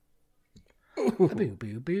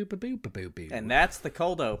And that's the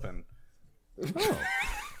cold open. Oh,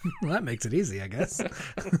 well, that makes it easy, I guess.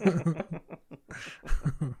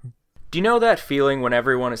 Do you know that feeling when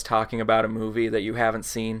everyone is talking about a movie that you haven't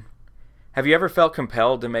seen? Have you ever felt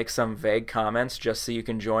compelled to make some vague comments just so you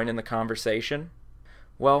can join in the conversation?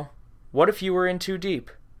 Well, what if you were in too deep?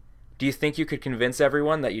 Do you think you could convince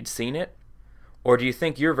everyone that you'd seen it? Or do you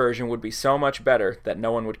think your version would be so much better that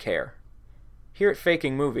no one would care? Here at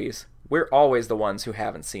Faking Movies, we're always the ones who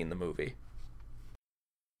haven't seen the movie.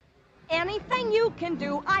 Anything you can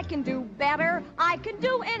do, I can do better. I can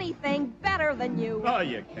do anything better than you. No,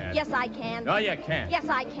 you can't. Yes, I can. No, you can't. Yes,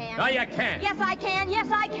 I can. No, you can't. Yes, I can. Yes,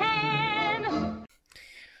 I can.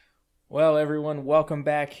 Well, everyone, welcome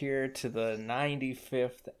back here to the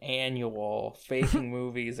 95th annual Faking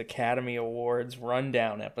Movies Academy Awards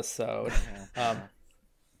rundown episode.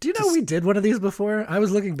 Do you know we did one of these before? I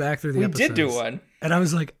was looking back through the episodes. We did do one. And I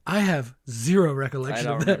was like, I have zero recollection I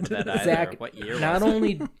don't of that. remember that either. Zach, What year not was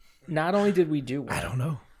only did we do one, I don't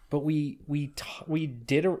know. but we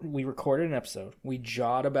recorded an episode. We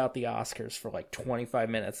jawed about the Oscars for like 25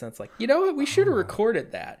 minutes, and it's like, you know what? We should have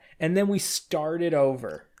recorded that. And then we started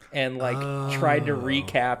over and like tried to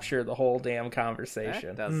recapture the whole damn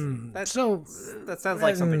conversation. That sounds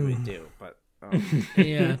like something we do, but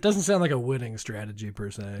Yeah, it doesn't sound like a winning strategy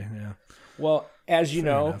per se. Yeah. Well, as you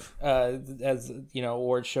Fair know, enough. as you know,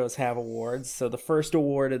 award shows have awards. So the first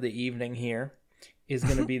award of the evening here is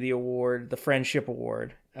going to be the award, the Friendship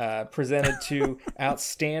Award, presented to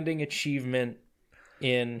outstanding achievement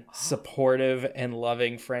in supportive and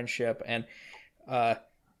loving friendship. And let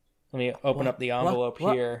me open up the envelope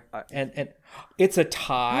here, and it's a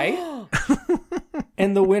tie,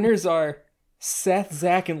 and the winners are Seth,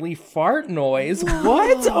 Zach, and Lee Fart Noise.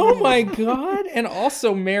 What? Oh my god! And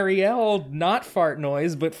also Marielle, not Fart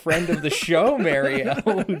Noise, but friend of the show,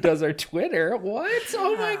 Marielle, who does our Twitter. What?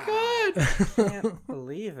 Oh my god! I can't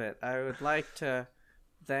believe it. I would like to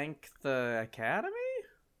thank the Academy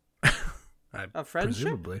of Friendship.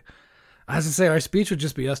 Presumably. I was to say, our speech would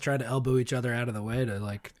just be us trying to elbow each other out of the way to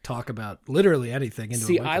like talk about literally anything. Into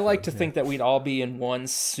See, a I like to microphone. think that we'd all be in one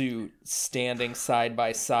suit, standing side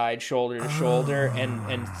by side, shoulder to shoulder,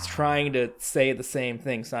 and trying to say the same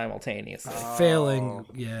thing simultaneously. Failing.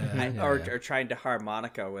 Yeah. Or trying to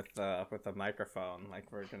harmonica with the microphone, like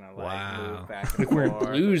we're gonna like Wow. move back and Like we're in forth.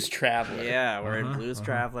 Blues Traveler. Yeah, we're in Blues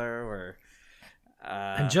Traveler. We're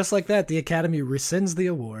And just like that, the Academy rescinds the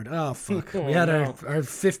award. Oh, fuck. We had our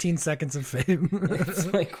 15 seconds of fame. It's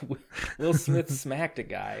like Will Smith smacked a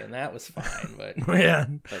guy, and that was fine. But Yeah.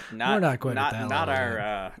 but not We're not quite at that not level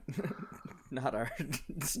our not our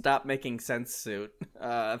stop making sense suit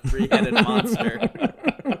 3-headed monster.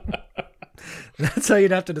 That's how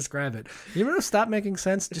you'd have to describe it. You ever stop making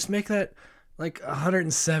sense? Just make that like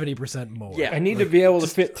 170% more. Yeah. I need to be able to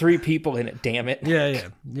fit 3 people in it, damn it. Yeah.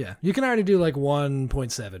 You can already do like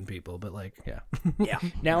 1.7 people, but like, yeah. Yeah,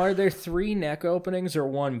 Now, are there 3 neck openings or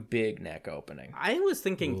 1 big neck opening? I was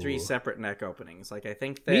thinking 3 separate neck openings. Like I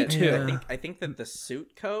think that Me too. I think that the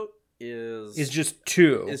suit coat Is just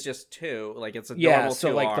 2. is just 2. Like it's a Yeah, normal so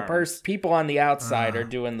 2 like arms. the people on the outside are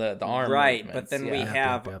doing the arm Right, movements, but then yeah. we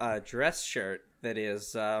have yep. a dress shirt that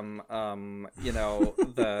is you know,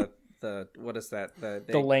 the what is that?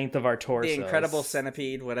 the length of our torso. The Incredible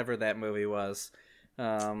Centipede, whatever that movie was. Yep,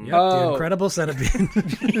 Oh. the Incredible Centipede.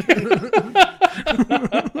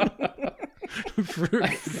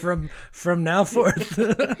 from now forth.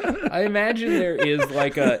 I imagine there is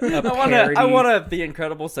like a parody. I want a The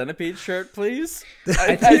Incredible Centipede shirt, please.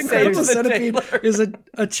 I The Incredible Centipede is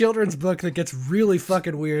a children's book that gets really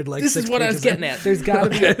fucking weird. Like This 6 is what I was pages in. getting at. There's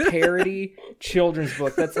got to be a parody children's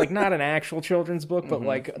book that's like not an actual children's book, but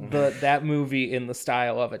like that movie in the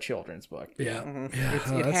style of a children's book. Yeah,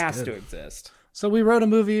 It has to exist. So we wrote a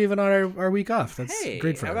movie even on our week off. That's Hey,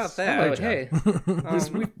 great for how us. about that? But hey,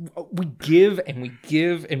 we give and we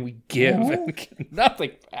give and we give and we get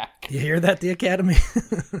nothing back. You hear that, the Academy?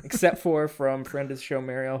 Except for from friend of the show,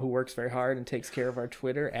 Marielle, who works very hard and takes care of our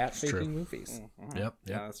Twitter at true. Faking Movies. Yep.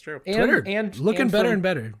 Yeah, that's true. And, Twitter and looking and better from- and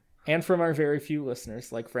better. And from our very few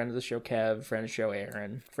listeners, like friend of the show Kev, friend of the show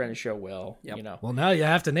Aaron, friend of the show Will. Yep. You know, Well, now you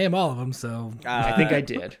have to name all of them. So I think I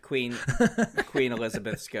did. Queen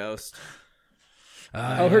Elizabeth's ghost.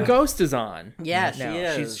 Oh, her ghost is on. Yeah, she now.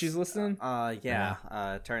 is. She's listening.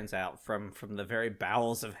 Turns out from the very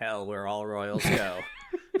bowels of hell where all royals go.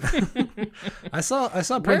 I saw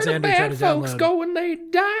Where Prince the Andrew try bad to folks download. go when they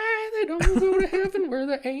die? They don't go to heaven where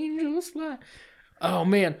the angels fly. Oh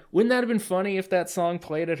man, wouldn't that have been funny if that song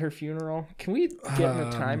played at her funeral? Can we get in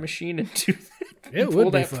a time machine and do that? It Pull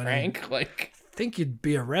would be that funny. prank? Like, think you'd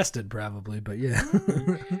be arrested probably, but yeah.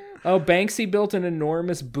 Oh, Banksy built an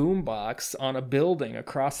enormous boombox on a building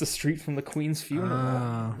across the street from the Queen's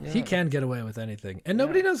funeral. He can get away with anything, and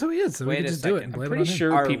nobody knows who he is, so we can just do it and blame Pretty it on him.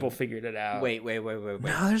 sure people figured it out. Wait.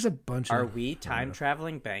 No, there's a bunch of... Are we time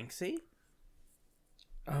traveling Banksy?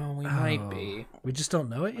 Oh, we might be. We just don't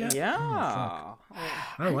know it yet? Yeah.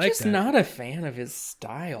 I'm like just that. not a fan of his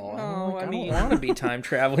style. No, I I mean- don't want to be time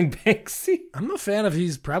traveling Banksy. I'm a fan of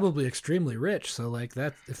he's probably extremely rich, so like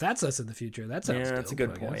that. If that's us in the future, that sounds Yeah, that's a dope,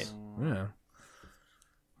 good I point. guess. Yeah.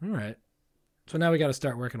 All right. So now we got to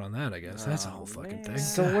start working on that, I guess. That's a whole fucking thing.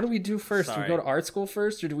 So what do we do first? Do Sorry. we go to art school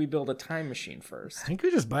first, or do we build a time machine first? I think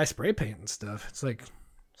we just buy spray paint and stuff. It's like,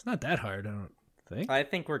 it's not that hard, I don't think. I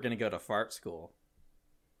think we're gonna go to fart school.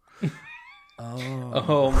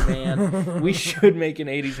 Oh man, we should make an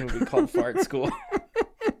 '80s movie called Fart School.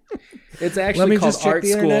 It's Let actually me called just check Art the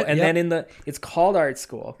School, internet. and Yep. then it's called Art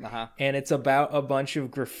School, Uh-huh. and it's about a bunch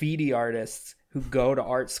of graffiti artists who go to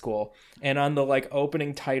art school. And on the like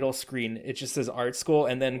opening title screen, it just says Art School,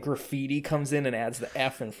 and then graffiti comes in and adds the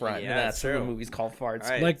F in front, Yeah, and that's true. what the movie's called Fart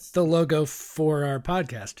School. Right. Like the logo for our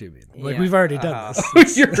podcast, you mean? Like Yeah. we've already done Uh-huh.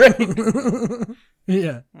 this. You're right.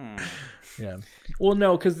 Yeah. Hmm. Yeah. Well,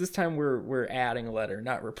 no, because this time we're adding a letter,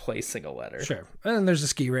 not replacing a letter. Sure. And then there's a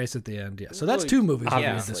ski race at the end. Yeah. So that's two movies we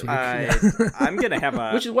Yeah, made this week. I'm gonna have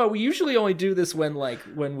a. Which is why we usually only do this when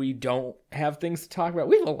we don't have things to talk about.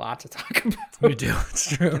 We have a lot to talk about. We do.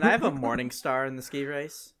 It's true. Can I have a morning star in the ski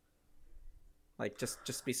race? Like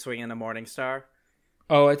just be swinging a morning star.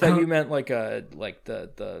 Oh, I thought you meant like the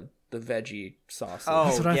veggie sauce. Oh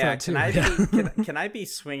That's what I yeah. thought, too. Can I be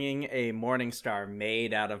swinging a morning star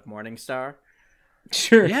made out of morning star?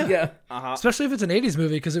 sure. Yeah. Yeah. Especially if it's an 80s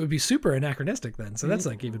movie, because it would be super anachronistic then. So that's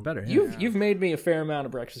like even better. Yeah. You've made me a fair amount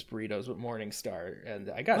of breakfast burritos with Morningstar, and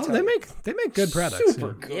I got Oh, they make good products.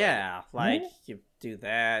 super yeah. good. Yeah, like you do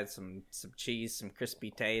that. Some cheese, some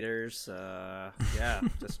crispy taters. Yeah,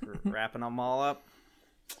 just wrapping them all up.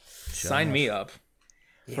 Sign me up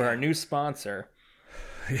for our new sponsor,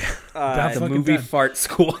 About the fucking movie time. Fart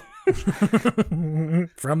School.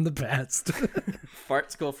 From the past.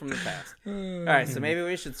 Fart school from the past. All right, so maybe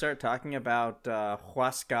we should start talking about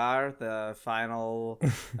Huascar, the final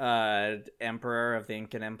emperor of the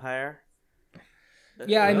Incan Empire.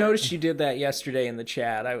 Yeah, I noticed you did that yesterday in the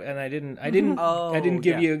chat, I didn't Oh,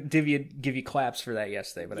 give yeah. you claps for that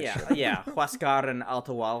yesterday, but I Yeah, should. yeah. Huascar and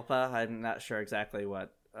Atahualpa. I'm not sure exactly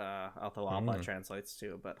what Atahualpa translates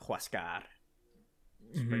to, but Huascar.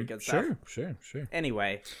 It's pretty good stuff. Sure.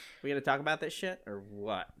 Anyway, we gonna talk about this shit or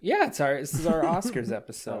what? Yeah, this is our Oscars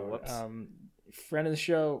episode. whoops. Friend of the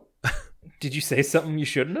show. Did you say something you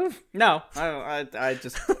shouldn't have? No, I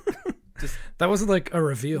just That wasn't like a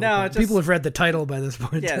reveal. No, but it just- people have read the title by this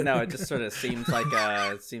point. yeah, no, it just sort of seems like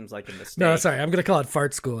a mistake. No, sorry. I'm going to call it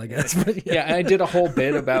Fart School, I guess. But Yeah, I did a whole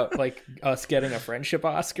bit about like us getting a friendship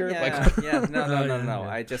Oscar. Yeah, Like, yeah, no. yeah.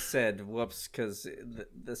 I just said whoops because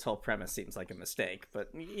this whole premise seems like a mistake. But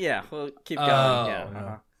yeah, we'll keep going. Oh, yeah,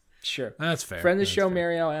 no. Sure. that's fair. Friend of the That's show,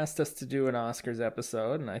 fair. Marielle, asked us to do an Oscars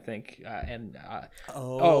episode, and I think,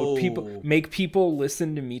 Oh, make people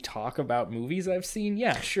listen to me talk about movies I've seen.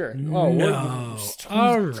 Yeah, sure. No.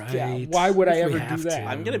 All right. Yeah, why would I If we ever have do that? to.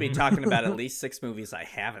 I'm gonna be talking about at least 6 movies I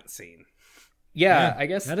haven't seen. Yeah, Yeah, I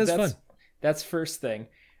guess that is that's fun. that's first thing.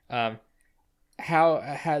 How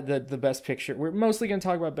had the best picture? We're mostly going to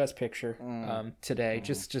talk about best picture today,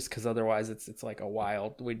 just because otherwise it's like a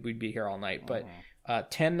wild. We'd be here all night. But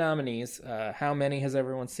 10 nominees. How many has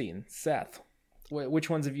everyone seen? Seth, which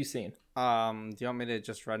ones have you seen? Do you want me to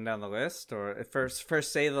just run down the list, or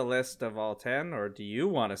first say the list of all 10, or do you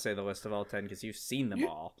want to say the list of all 10 because you've seen them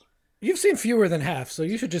all? You've seen fewer than half, so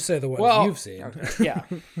you should just say the ones Well, you've seen. Yeah,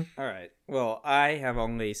 All right. Well, I have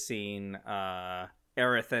only seen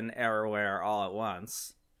Everything Everywhere All at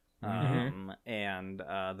Once, and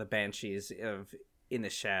the Banshees of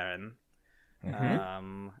Inisherin,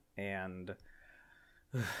 and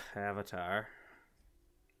Avatar.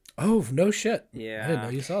 Oh, no shit. Yeah. I didn't know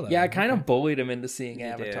you saw that. yeah. I one. kind of bullied him into seeing You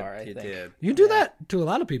Avatar. I did, think you did. You do that to a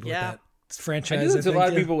lot of people Yeah. with that franchise. I do it to a think, lot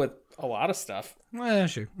of yeah. people with a lot of stuff. Well,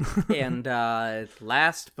 sure. And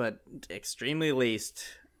last but extremely least,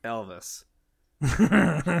 Elvis.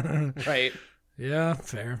 Right. Yeah,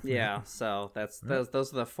 fair. Yeah, so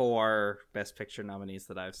those are the 4 Best Picture nominees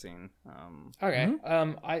that I've seen. Okay.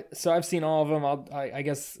 I've seen all of them. I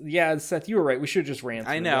guess. Yeah, Seth, you were right. We should just ran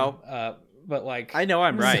through I know. them. But like, I know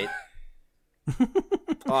I'm right.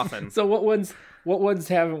 Often. So what ones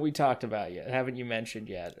haven't we talked about yet? Haven't you mentioned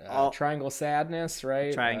yet? Triangle Sadness,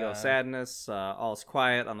 right? Triangle of Sadness, All's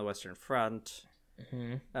Quiet on the Western Front,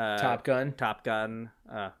 Top Gun. Top Gun,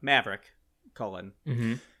 Maverick. Colin.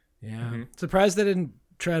 Yeah. Surprised they didn't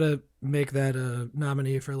try to make that a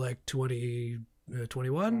nominee for like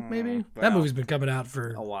 2021, maybe? That well, movie's been coming out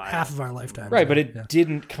for a while. half of our lifetime. Right, but it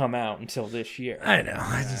didn't come out until this year. I know.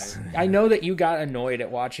 I know that you got annoyed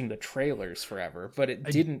at watching the trailers forever, but it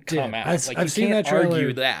didn't come out. I've you seen can't that trailer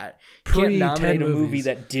argue that. You can't nominate a movie movies.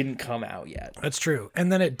 that didn't come out yet. That's true.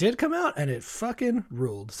 And then it did come out, and it fucking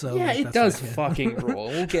ruled. So Yeah, it that's does fine, yeah. fucking rule.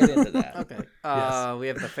 We'll get into that. Okay. We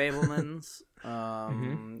have The Fablemans,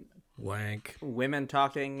 Wank. Women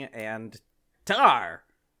Talking, and Tar.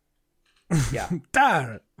 Yeah,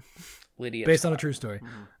 Darn it. Lydia. Based on a true story.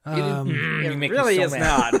 It You make me really so is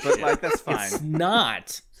mad. not, but like that's fine. It's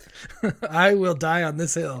not. I will die on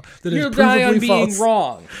this hill. That You'll is die on provably being false.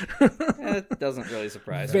 wrong. It doesn't really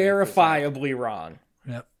surprise me. Verifiably wrong.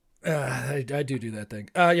 Yep. I do that thing.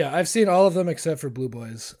 Yeah, I've seen all of them except for Blue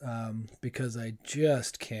Boys, because I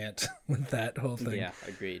just can't with that whole thing. Yeah,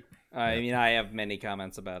 agreed. I mean, I have many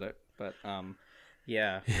comments about it, but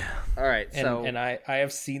yeah. All right, so And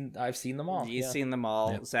I've seen them all. you've Yeah. seen them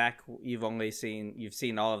all. Yep. Zach, you've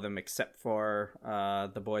seen all of them except for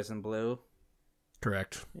The Boys in Blue.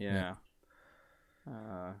 Correct. Yeah.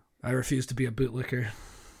 I refuse to be a bootlicker.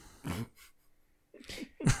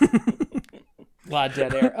 A lot of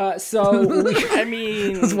dead air. So I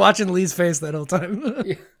mean, I was watching Lee's face that whole time.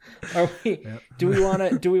 do we want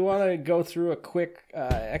to go through a quick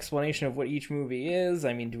explanation of what each movie is?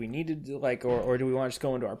 I mean, do we need to do or do we want to just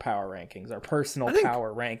go into our power rankings, our personal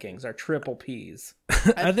power rankings, our triple P's?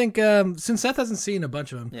 I think since Seth hasn't seen a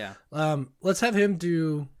bunch of them, yeah. Let's have him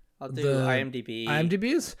do I'll do the IMDb.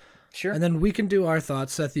 IMDb's. Sure. And then we can do our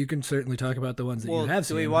thoughts. Seth, you can certainly talk about the ones that Well, you have do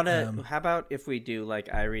seen. we want to? How about if we do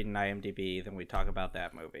like I read an IMDb, then we talk about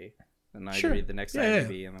that movie, and I Sure. read the next Yeah,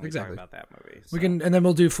 IMDb, yeah, and then we exactly. talk about that movie. We So, can, and then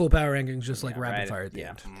we'll do full power rankings, just like yeah, rapid right, fire at the yeah.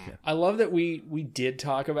 end. Yeah. I love that we did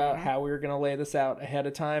talk about how we were going to lay this out ahead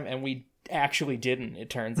of time, and we actually didn't. It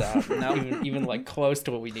turns out, even like close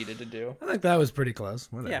to what we needed to do. I think that was pretty close.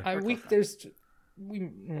 Whatever. Yeah.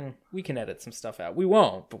 We can edit some stuff out. We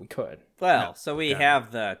won't, but we could. Well, so we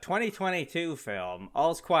have the 2022 film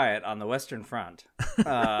All's Quiet on the Western Front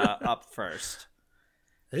up first.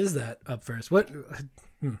 Is that up first? What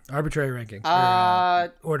arbitrary ranking?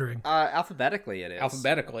 Or, ordering? Alphabetically, it is.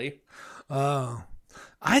 Alphabetically. Oh,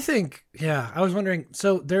 I think, yeah, I was wondering.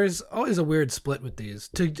 So there's always a weird split with these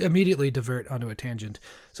to immediately divert onto a tangent.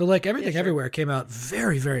 So like Everything Everywhere came out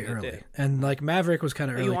very, very early. did. And like Maverick was kind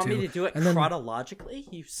of early You want too. me to do it And then chronologically?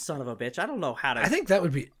 You son of a bitch! I don't know how to. I think that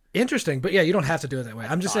would be interesting, but yeah, you don't have to do it that way.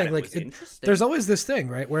 I'm just saying, it like, was interesting. there's always this thing,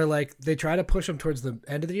 right, where like they try to push them towards the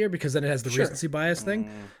end of the year because then it has the recency bias thing.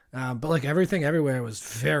 But like Everything Everywhere was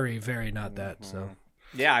very, very not that. So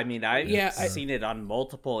Yeah, I mean, I've Yeah, seen it on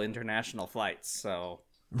multiple international flights, so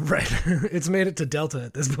right, it's made it to Delta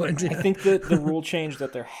at this point. I Yeah. think that the rule change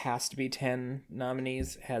that there has to be 10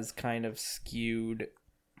 nominees has kind of skewed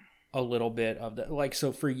a little bit of the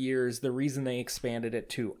so for years the reason they expanded it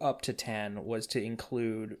to up to 10 was to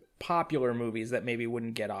include popular movies that maybe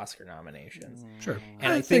wouldn't get Oscar nominations. Sure,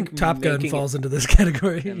 And I think Top Gun making falls into this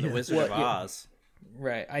category. and The Yeah. Wizard of Oz.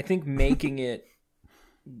 Right. I think making it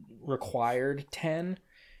required 10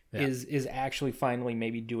 is actually finally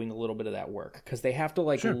maybe doing a little bit of that work because they have to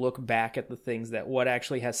look back at the things that what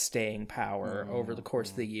actually has staying power over the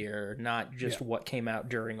course of the year, not just what came out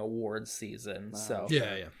during awards season. So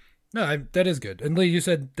Yeah. No, that is good. And Lee, you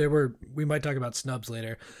said we might talk about snubs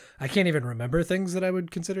later. I can't even remember things that I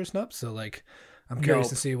would consider snubs. So like, I'm curious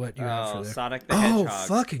to see what you have for there. Sonic the Hedgehog. Oh,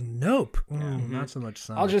 fucking Nope. Not so much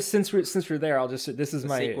Sonic. I'll just since we're there, I'll just this is The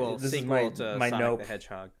my sequel this is to my Sonic Nope. the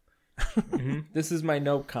Hedgehog. This is my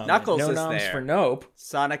Nope comment. Knuckles no is noms there. for Nope.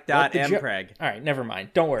 Sonic.mpreg. All right, never mind.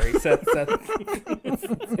 Don't worry. Seth,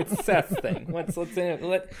 it's Seth's thing.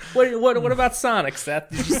 What about Sonic, Seth?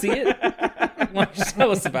 Did you see it? Why don't you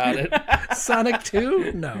tell us about it? Sonic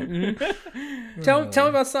 2? No. Tell me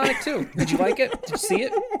about Sonic 2. Did you like it? Did you see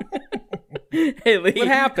it? Hey, Lee. What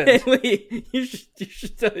happened? Hey, Lee. You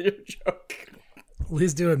should tell your joke.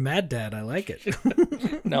 Lee's doing Mad Dad. I like it.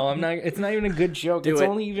 No, I'm not. It's not even a good joke. It's it.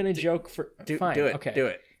 only even a joke for. Fine. Do it. Okay. Do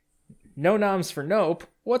it. No noms for Nope.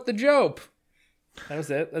 What the joke? That was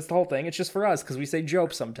it. That's the whole thing. It's just for us because we say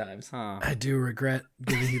joke sometimes. Huh. I do regret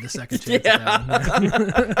giving you the second chance. At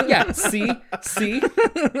that one. Yeah. See.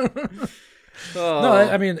 Oh. No,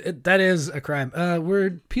 I mean that is a crime.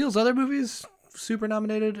 Were Peele's other movies super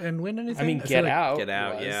nominated and win anything? I mean, feel Get like- Out. Get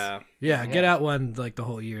Out, was. yeah. Yeah, Get Out won like the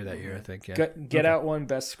whole year that year. I think. Yeah. Get Out won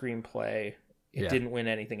Best Screenplay. It Yeah. didn't win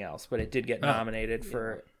anything else, but it did get nominated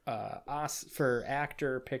for for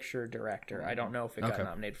actor, picture, director. I don't know if it got Okay.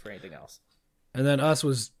 nominated for anything else. And then Us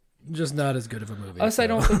was just not as good of a movie. Us, so. I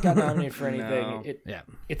don't think got nominated for anything. No. Yeah.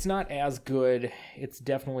 It's not as good. It's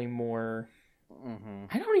definitely more.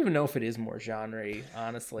 I don't even know if it is more genre-y,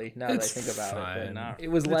 honestly. Now It's that I think about it, fine. but it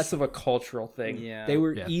was less of a cultural thing. Yeah. They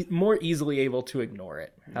were Yeah. more easily able to ignore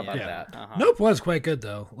it. How about Yeah. that? Uh-huh. Nope was quite good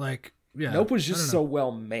though. Like, yeah. Nope was I don't just know. so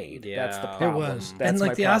well made. That's the Yeah. It problem. It was, That's and my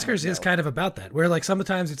like the problem Oscars with is Nope. kind of about that, where like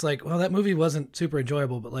sometimes it's like, well, that movie wasn't super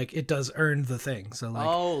enjoyable, but like it does earn the thing. So like,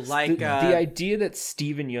 Oh, like the idea that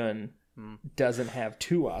Steven Yeun doesn't have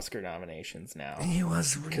 2 Oscar nominations now he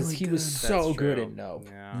was because really he good. was so That's good true. in Nope.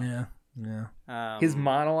 Yeah. Yeah. His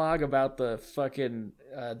monologue about the fucking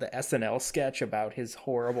the SNL sketch about his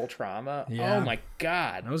horrible trauma. Yeah. Oh my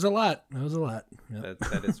god. That was a lot. Yeah.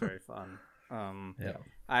 That is very fun. Yeah.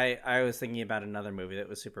 I was thinking about another movie that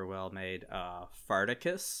was super well made,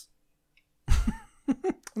 Farticus.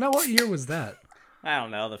 Now, what year was that? I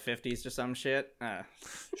don't know, the 50s or some shit.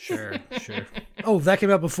 Sure. Oh, that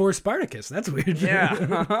came out before Spartacus. That's weird. Yeah.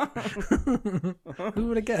 Who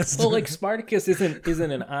would have guessed? Well, like Spartacus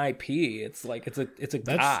isn't an IP. It's like it's a That's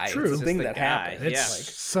guy. true. It's a thing Just that the guy. happened. it's yeah.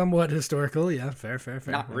 somewhat historical. Yeah, fair.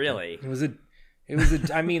 Not really. It was a.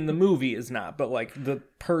 I mean, the movie is not, but like the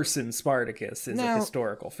person Spartacus is a Now-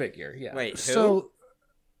 historical figure. Yeah. Wait, who? So,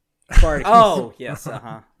 Spartacus. Oh, yes,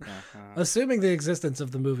 assuming the existence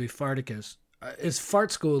of the movie Farticus, is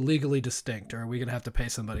Fart School legally distinct, or are we gonna have to pay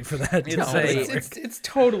somebody for that? It's No, a- it's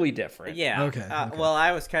totally different. Yeah. Okay, Well,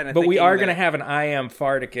 I was kind of But we are going gonna have an I Am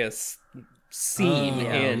Farticus scene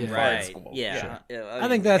Oh, in yeah. Fart right. School. Yeah. I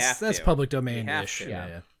think that's public domain ish. to.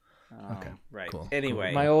 Yeah. Okay. Right. Cool.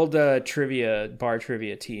 Anyway. My old bar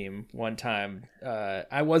trivia team one time,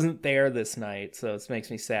 I wasn't there this night, so it makes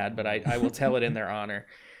me sad, but I will tell it in their honor.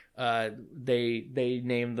 They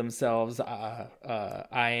named themselves I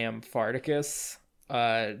Am Farticus.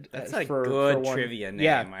 That's a for good one- trivia name,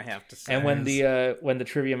 Yeah. I have to say. And when the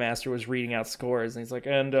trivia master was reading out scores, and he's like,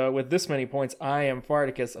 and with this many points, I am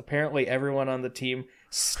Farticus. Apparently, everyone on the team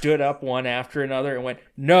stood up one after another and went,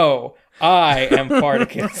 "No, I am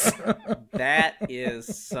Farticus." That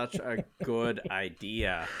is such a good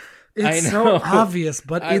idea. It's I so know. obvious,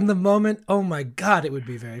 but in the moment, oh my god, it would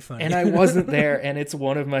be very funny. And I wasn't there, and it's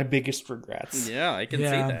one of my biggest regrets. Yeah, I can Yeah.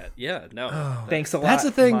 see that. Yeah, no. Thanks a lot. That's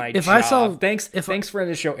the thing, my if I saw- job. Thanks friend of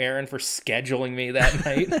the show, Aaron, for scheduling me that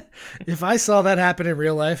night. If I saw that happen in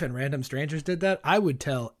real life and random strangers did that, I would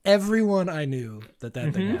tell everyone I knew that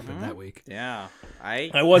thing happened that week. Yeah. I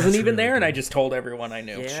wasn't That's even there, really and I good. just told everyone I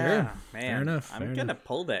knew. Yeah, Sure. man. Fair enough, I'm fair gonna enough.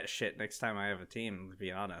 pull that shit next time I have a team, to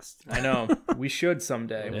be honest. I know. We should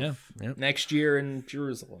someday. Yeah. Yep. Next year in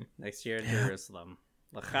Jerusalem. Next year in Jerusalem.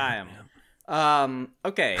 L'chaim.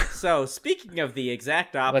 Okay, so speaking of the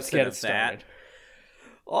exact opposite Let's get it of started. that,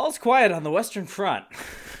 all's quiet on the Western Front.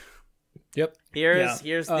 Yep. Here's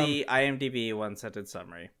Yeah. the IMDb one sentence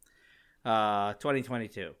summary.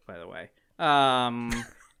 2022, by the way.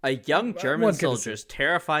 A young German One could soldier's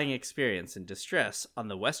terrifying experience in distress on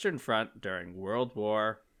the Western Front during World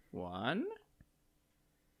War One.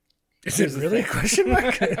 Is it really a question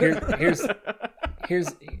mark? Here's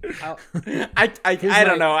I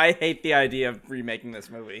don't know. I hate the idea of remaking this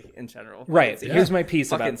movie in general. right. It's Here's my piece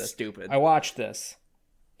fucking about this. stupid. I watched this,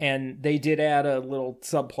 and they did add a little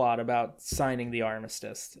subplot about signing the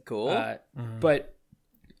armistice. Cool. But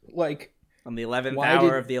like, On the 11th why hour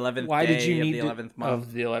did- of the 11th why day did you need of the 11th month.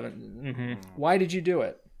 of the 11th? Why did you do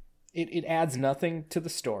it? It adds nothing to the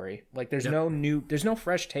story. Like there's no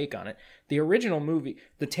fresh take on it. The original movie,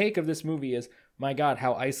 the take of this movie is, my God,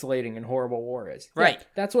 how isolating and horrible war is. Right. Yeah,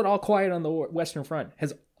 that's what All Quiet on the Western Front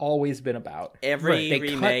has always been about. Every They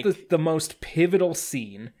remake. cut the most pivotal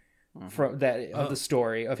scene from that of the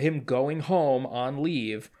story of him going home on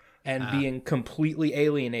leave and being completely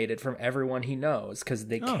alienated from everyone he knows because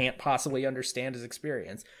they can't possibly understand his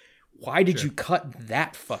experience. Why did you cut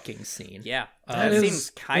that fucking scene? Yeah, That that is seems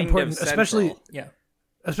kind important, of central.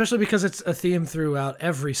 especially because it's a theme throughout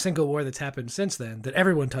every single war that's happened since then that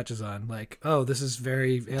everyone touches on. Like, oh, this is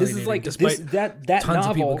very alienating. This is like despite that tons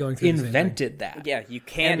of people novel going through the same invented that. Yeah, you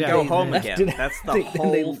can't And go they home left again. it- That's the they-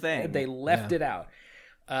 whole they- thing. They left it out.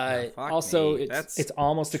 fuck Also, me. That's it's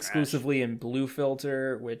almost trash. exclusively in Blue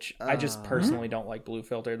Filter, which I just personally don't like Blue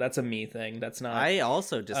Filter. That's a me thing. That's not. I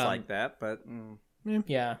also dislike that, but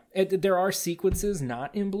Yeah, there are sequences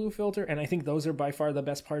not in Blue Filter, and I think those are by far the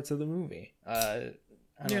best parts of the movie. I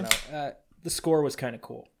don't know. The score was kind of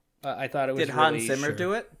cool. I thought it was. did Hans really, Zimmer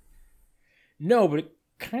do it? No, but it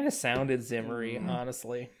kind of sounded Zimmery,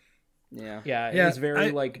 honestly. Yeah. Yeah, it Yeah, was very I-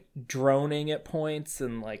 like droning at points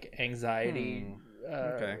and like anxiety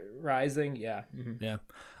Okay. rising. Yeah. Mhm. Yeah,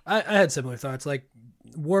 I had similar thoughts. Like,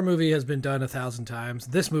 war movie has been done 1,000 times.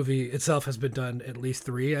 This movie itself has been done at least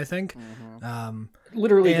 3, I think.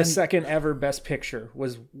 Literally, the And- second ever Best Picture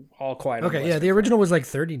was All Quiet on the Okay, yeah, Western the original was like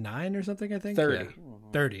 39 or something, I think. 30. Yeah.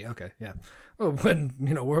 30, okay, yeah. Well, when,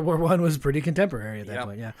 World War One was pretty contemporary at that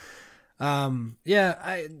point, yeah. Yeah,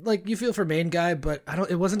 I like you feel for Main Guy, but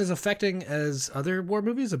it wasn't as affecting as other war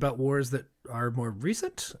movies about wars that are more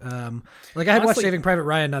recent. Like I had watched Honestly- Saving Private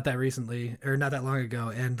Ryan not that recently or not that long ago,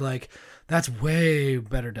 and like that's way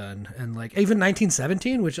better done. And like even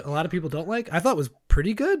 1917, which a lot of people don't like, I thought was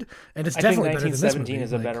pretty good, and it's I think definitely better than this 1917 movie.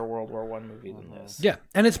 is a Like, better World War One movie than this. yeah,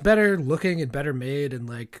 and it's better looking and better made, and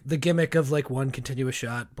like the gimmick of like one continuous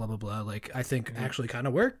shot, blah blah blah. Like I think actually kind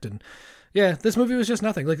of worked, and yeah, this movie was just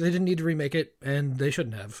nothing. Like they didn't need to remake it, and they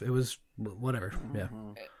shouldn't have. It was whatever. Yeah,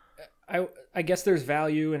 I guess there's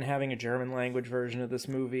value in having a German language version of this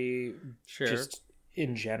movie. Sure. Just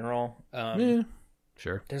in general. yeah,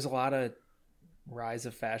 sure. There's a lot of rise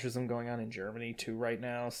of fascism going on in Germany too right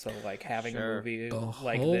now. So like having a movie The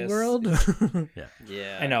like whole this, world. Yeah,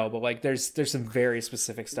 Yeah. I know, but like there's some very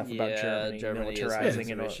specific stuff about Yeah, Germany, Germany is militarizing having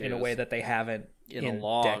in some a way issues. that they haven't in in a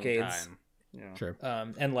long decades. time. Yeah. sure.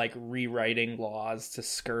 And like rewriting laws to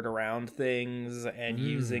skirt around things and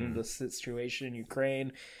using the situation in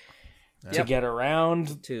Ukraine to Yep. get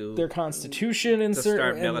around To their constitution and to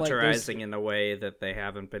start and, like, there's- militarizing in a way that they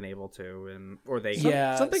haven't been able to, or they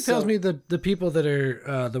Yeah, Something so- tells me the people that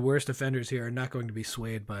are the worst offenders here are not going to be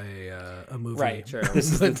swayed by a movie. Right. Sure.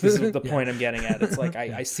 This is the Yeah. point I'm getting at. It's like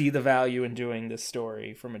I see the value in doing this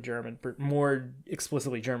story from a more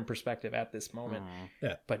explicitly German perspective at this moment.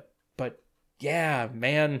 Yeah. But yeah,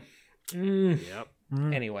 man. Yep.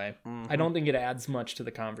 Anyway, I don't think it adds much to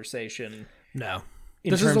the conversation No,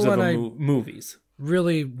 in this is terms the of one I movies.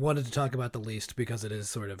 really wanted to talk about the least because it is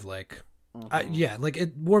sort of like,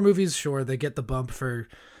 war movies. Sure, they get the bump for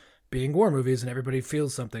being war movies and everybody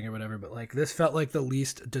feels something or whatever, but like this felt like the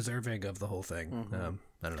least deserving of the whole thing.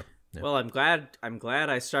 I don't know. Yeah. Well, I'm glad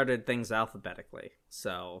I started things alphabetically,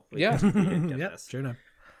 so we Yeah. didn't get Yeah, this. sure enough.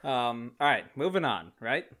 All right, moving on.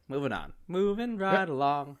 Moving right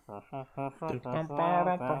along.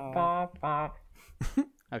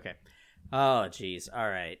 Okay. Oh, geez. All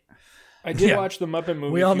right. I did Yeah. watch the Muppet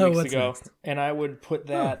movie We a all few know weeks what's ago, next. and I would put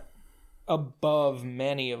that above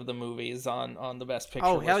many of the movies on the Best Picture.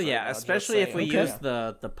 Oh list hell right yeah! now, just Especially if we saying. use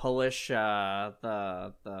the Polish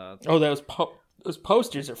the Oh, those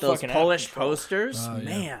posters are those fucking Polish out of control. posters. Oh, yeah.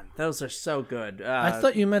 Man, those are so good. I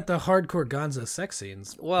thought you meant the hardcore Gonzo sex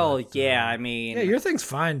scenes. Well, but, yeah. I mean, yeah, your thing's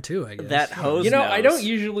fine too. I guess that hose. You know, I nose. don't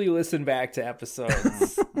usually listen back to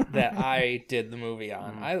episodes that I did the movie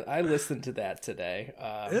on. I listened to that today.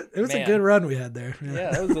 It was man. a good run we had there.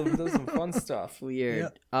 Yeah, that was some fun stuff.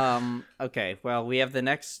 Weird. Okay. Well, we have the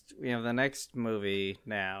next movie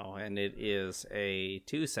now, and it is a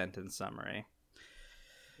 2-sentence summary.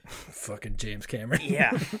 Fucking James Cameron.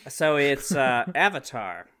 Yeah. So it's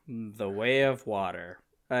Avatar: The Way of Water.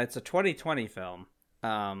 It's a 2020 film.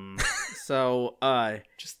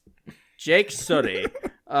 Just Jake Sully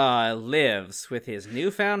lives with his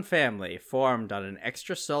newfound family formed on an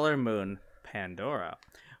extrasolar moon, Pandora.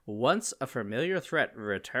 Once a familiar threat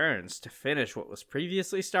returns to finish what was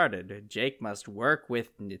previously started, Jake must work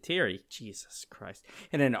with Neytiri, Jesus Christ,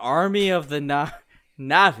 and an army of the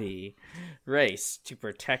Na'vi race to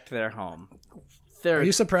protect their home. Are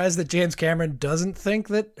you surprised that James Cameron doesn't think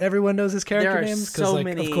that everyone knows his character there are names? so like,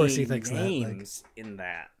 many of course he thinks names in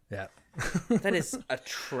that. that. That is a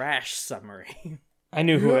trash summary. I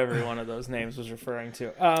knew who every one of those names was referring to.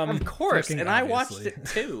 Of course, Fucking and I watched obviously. it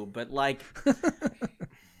too, but like,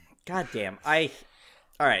 goddamn, All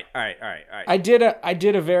right. I did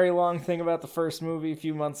a very long thing about the first movie a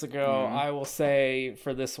few months ago. I will say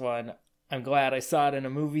for this one, I'm glad I saw it in a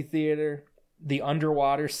movie theater. The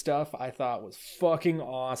underwater stuff I thought was fucking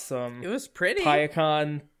awesome. It was pretty.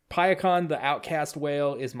 Payakan, the outcast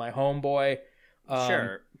whale, is my homeboy.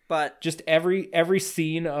 Sure, but Just every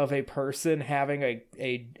scene of a person having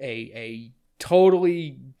a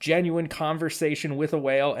totally genuine conversation with a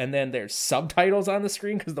whale, and then there's subtitles on the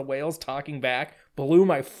screen because the whale's talking back, blew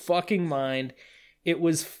my fucking mind. It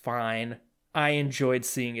was fine. I enjoyed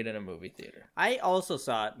seeing it in a movie theater. I also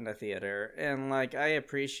saw it in the theater, and like I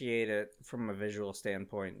appreciate it from a visual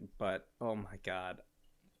standpoint, but oh my god.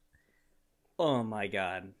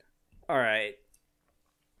 All right.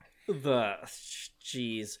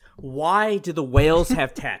 Jeez. Why do the whales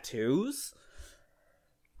have tattoos?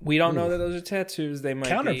 We don't know that those are tattoos. They might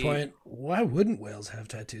Counterpoint, why wouldn't whales have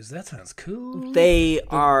tattoos? That sounds cool. They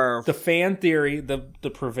are. The fan theory, the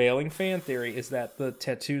prevailing fan theory is that the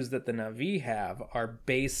tattoos that the Na'vi have are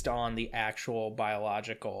based on the actual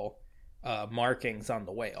biological markings on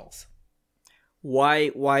the whales.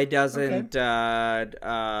 Why doesn't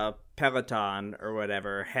Peloton or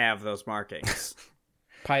whatever have those markings?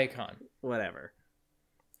 Pyacon. Whatever.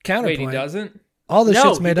 Counterpoint. Wait, he doesn't? All this No,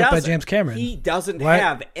 shit's he made up by doesn't. James Cameron. He doesn't What?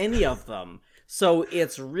 have any of them. So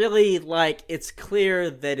it's really like it's clear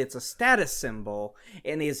that it's a status symbol.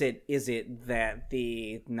 And is it that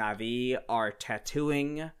the Na'vi are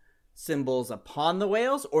tattooing symbols upon the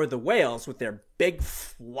whales, or the whales with their big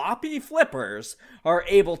floppy flippers are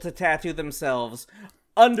able to tattoo themselves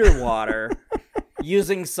underwater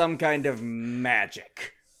using some kind of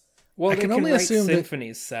magic? Well, I they can can only write assume that-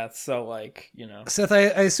 symphonies, Seth, so, like, you know. Seth, I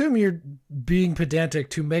assume you're being pedantic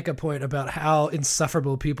to make a point about how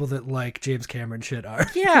insufferable people that like James Cameron shit are.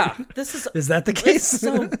 Yeah, this is Is that the it's case?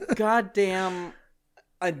 so goddamn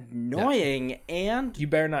annoying. And You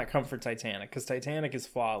better not come for Titanic, because Titanic is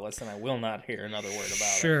flawless, and I will not hear another word about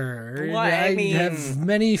it. Sure. Well, I mean- have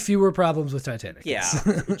many fewer problems with Titanic. yeah,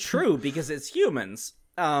 yes. true, because it's humans.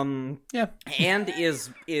 Yeah. And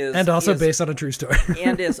is And also is, based on a true story.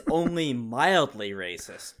 and is only mildly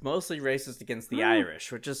racist, mostly racist against the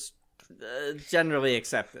Irish, which is generally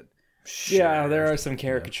accepted. Yeah, there are some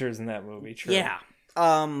caricatures in that movie, true. Yeah.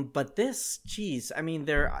 But this, geez, I mean,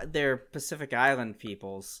 they're Pacific Island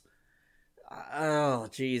peoples. Oh,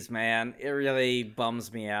 geez, man, it really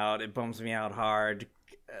bums me out. It bums me out hard.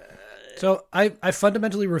 So I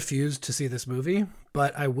fundamentally refuse to see this movie,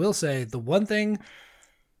 but I will say the one thing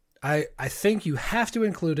I think you have to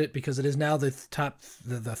include it because it is now the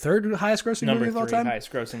third highest grossing Number movie of all 3 time.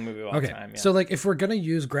 highest grossing movie of all Okay, time, yeah. so like if we're gonna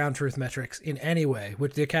use ground truth metrics in any way,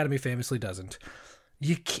 which the Academy famously doesn't,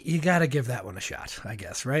 you gotta give that one a shot, I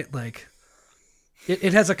guess, right? Like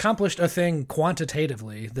it has accomplished a thing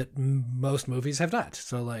quantitatively that most movies have not.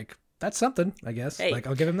 So like that's something, I guess. Hey, like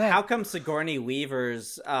I'll give him that. How come Sigourney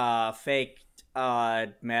Weaver's fake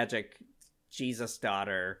magic Jesus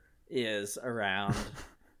daughter is around?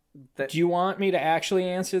 Do you want me to actually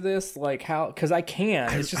answer this? Like how? Because I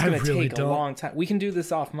can. It's just I going to really take don't. a long time. We can do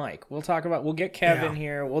this off mic. We'll get Kevin Yeah.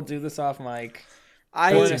 here. We'll do this off mic.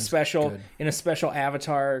 I Or in a seems special good.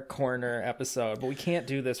 Avatar corner episode, but we can't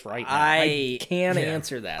do this right now. I can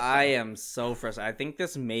answer that. I am so frustrated. I think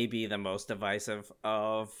this may be the most divisive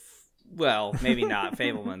of, well, maybe not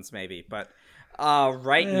Fablemans, maybe, but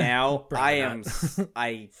right now I am.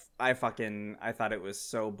 I thought it was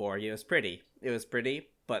so boring. It was pretty,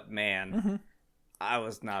 but man, I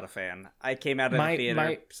was not a fan. I came out of the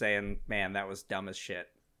theater saying, "Man, that was dumb as shit."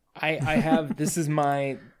 I have this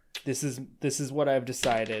is what I've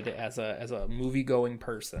decided as a movie going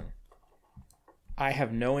person. I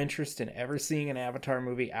have no interest in ever seeing an Avatar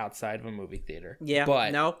movie outside of a movie theater. Yeah,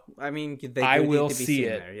 but no, I mean, they I do will need to be see seen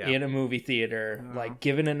it there, yeah. in a movie theater. Like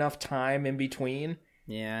given enough time in between,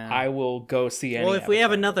 Yeah. I will go see any. Well, if we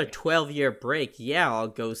have Avatar another movie. 12-year break, yeah, I'll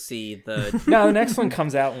go see the No, the next one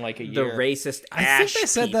comes out in like a the year. racist I ash think they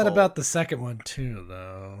said that people. about the second one too,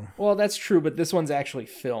 though. Well, that's true, but this one's actually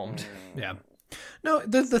filmed. Yeah. No,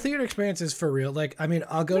 the theater experience is for real. Like, I mean,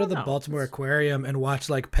 I'll go to the no, Baltimore Aquarium and watch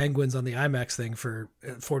like penguins on the IMAX thing for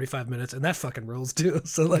 45 minutes, and that fucking rules too.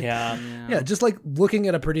 So like, Yeah. just like looking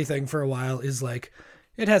at a pretty thing for a while is like,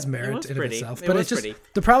 it has merit was in pretty. itself. It But was it's just pretty.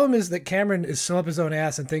 the problem is that Cameron is so up his own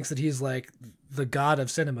ass and thinks that he's like the god of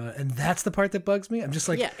cinema, and that's the part that bugs me. I'm just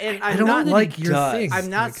like, Yeah, and I I'm don't not- like your does. thing. I'm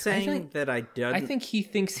not Like, saying that I don't. I think he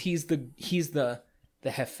thinks he's the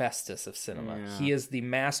Hephaestus of cinema. Yeah. He is the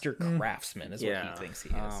master craftsman, is yeah, what he thinks he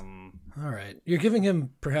is. all right, you're giving him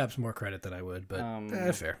perhaps more credit than I would, but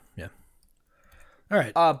fair. Yeah. All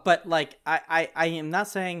right. But like, I am not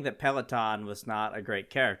saying that Peloton was not a great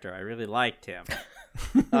character. I really liked him.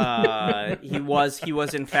 He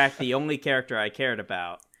was in fact the only character I cared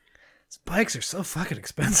about. Bikes are so fucking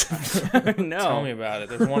expensive. No, Tell me about it.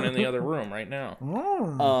 There's one in the other room right now.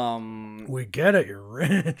 We get it, you're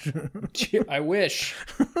rich. I wish.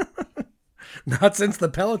 Not since the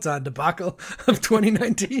Peloton debacle of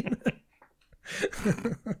 2019.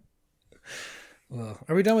 Well,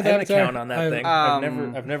 are we done with I have an Avatar? account on that thing.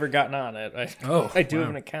 I've never gotten on it. I do have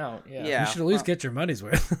an account. Yeah. Yeah. You should at least get your money's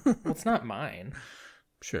worth. Well, it's not mine.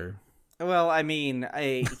 Sure. Well, I mean,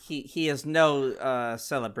 he is no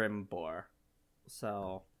Celebrimbor,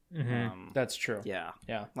 so That's true. yeah,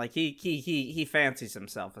 Yeah. like he fancies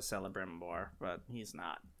himself a Celebrimbor, but he's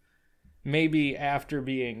not. Maybe after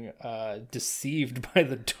being deceived by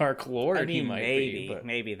the Dark Lord, I mean, he might maybe be. But...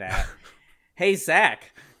 maybe that. Hey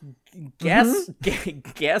Zach, guess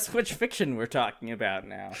which fiction we're talking about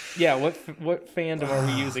now? Yeah, what fandom are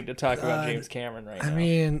we using to talk about James Cameron right now? I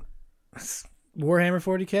mean, Warhammer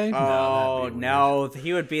 40K? Oh no,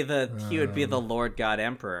 he would be the Lord God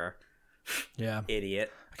Emperor. Yeah.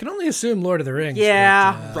 Idiot. I can only assume Lord of the Rings.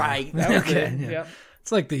 Yeah, but, right. That was Okay, it. yeah. Yep.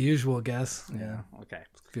 It's like the usual guess. Yeah, Okay.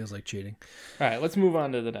 feels like cheating. All right, let's move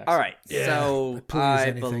on to the next. All right. Yeah, So please, I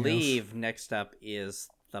anything believe next up is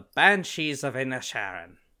the Banshees of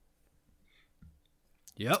Inisherin.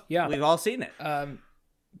 Yep, Yeah. We've all seen it.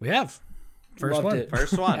 we have first Loved one. it.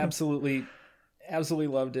 First one. Absolutely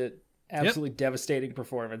loved it. Absolutely devastating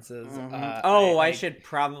performances. I should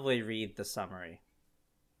probably read the summary.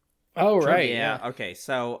 Oh, right. Yeah. Okay.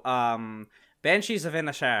 So, Banshees of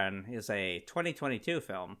Inisherin is a 2022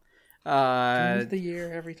 film. End of the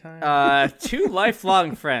year every time. Two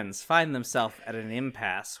lifelong friends find themselves at an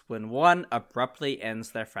impasse when one abruptly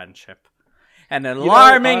ends their friendship, and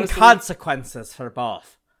alarming honestly- consequences for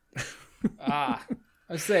both. I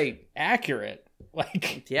would say accurate.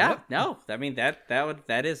 Like, Yeah. No. I mean that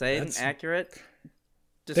is an accurate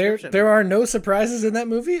There, description. there are no surprises in that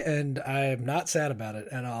movie, and I'm not sad about it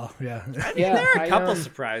at all. Yeah, yeah, There are a couple I,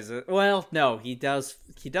 surprises. Well, no, he does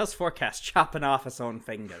forecast chopping off his own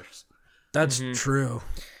fingers. that's true.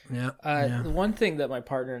 Yeah, The one thing that my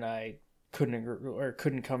partner and I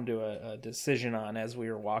couldn't come to a decision on as we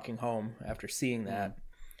were walking home after seeing that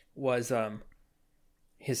was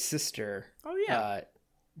his sister. Oh yeah.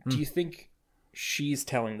 Do you think she's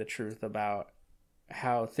telling the truth about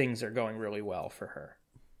how things are going really well for her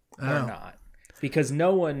or Oh. not? Because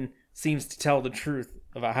no one seems to tell the truth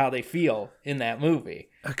about how they feel in that movie.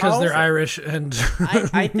 because they're Also- Irish and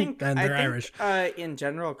I think and I they're think, Irish. in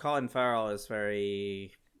general, Colin Farrell is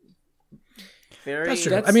very. That's true.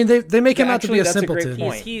 That's- I mean, they make him out to be actually, a that's a great simpleton.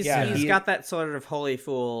 point. He's Yeah, he's he- got that sort of holy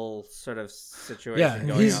fool sort of situation Yeah,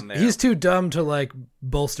 going on there. he's too dumb to like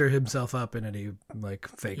bolster himself up in any like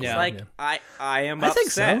fake. Yeah. way. like I am I upset,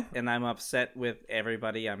 think so. and I'm upset with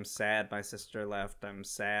everybody. I'm sad my sister left. I'm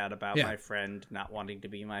sad about Yeah. my friend not wanting to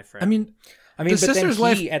be my friend. I mean, I mean, The but then sister's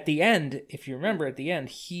wife- at the end, if you remember, at the end,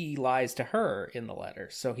 he lies to her in the letter.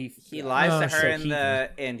 So he lies to her so in he-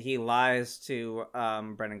 and he lies to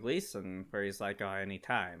Brendan Gleeson, where he's like, "Oh,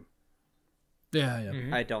 anytime." yeah.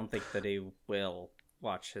 Mm-hmm. I don't think that he will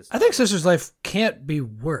watch his. I think Sister's Life can't be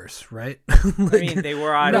worse, right? I mean, they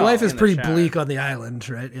were on. Their life is in the pretty shower. bleak on the island,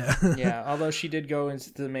 right? Yeah. yeah, although she did go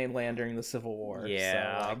into the mainland during the Civil War.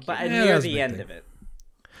 Yeah, so, like, but Yeah, that near was a the big end thing. of it.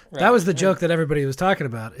 That was the joke that everybody was talking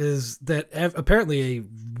about, is that apparently a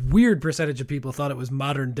weird percentage of people thought it was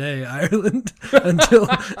modern day Ireland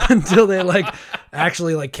until they like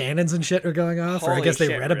actually like cannons and shit are going off, or I Holy guess they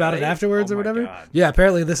shit, read about it really? afterwards Oh or my whatever. God. Yeah,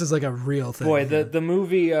 apparently this is like a real thing. Boy, the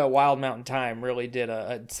movie Wild Mountain Thyme really did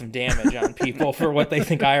some damage on people for what they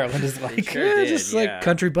think Ireland is like. Sure yeah, did, just yeah. like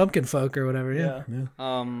country bumpkin folk or whatever. Yeah.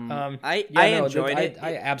 I no, enjoyed it.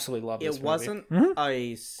 I absolutely love this It movie. wasn't Mm-hmm.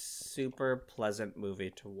 a super pleasant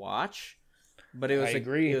movie to watch, but it was I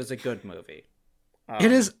agree. It was a good movie.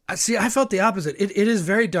 It is. See, I felt the opposite. It is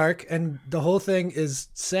very dark, and the whole thing is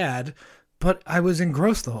sad. But I was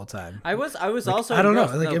engrossed the whole time. I was also. I don't know.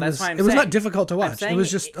 engrossed. Like No, it that's was. why I'm It was not saying- difficult to I'm watch. It saying was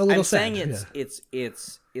just a little I'm sad. saying yeah.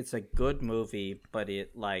 it's a good movie, but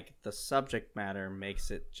it like the subject matter makes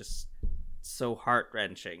it just so heart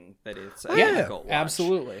wrenching that it's a Yeah, difficult watch.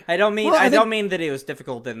 Absolutely. I don't mean Well, I I don't think- mean that it was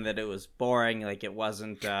difficult and that it was boring. Like it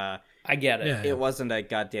wasn't. I get it. Yeah. It wasn't a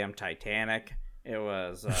goddamn Titanic. It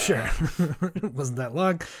was. Sure. It wasn't that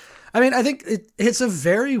long. I mean, I think it's a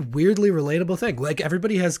very weirdly relatable thing. Like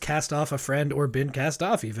everybody has cast off a friend or been cast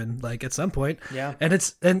off even like at some point. Yeah. And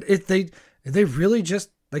they really just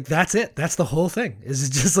like that's it. That's the whole thing. Is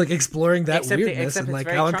just like exploring that weirdness and it's like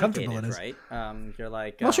very how uncomfortable it truncated, is. right? You're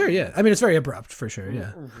like. Well, sure, yeah. I mean, it's very abrupt for sure,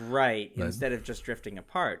 yeah. Right. Instead of just drifting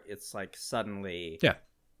apart, it's like suddenly. Yeah.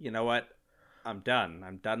 You know what? I'm done.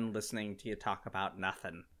 I'm done listening to you talk about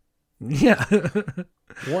nothing. Yeah.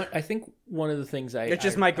 I think one of the things Which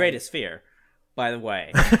is my greatest fear, by the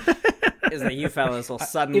way, is that you fellas will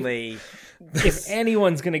suddenly. if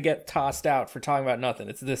anyone's gonna get tossed out for talking about nothing,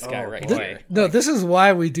 it's this guy right boy. here. No, this is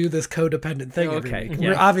why we do this codependent thing every Okay, week. yeah.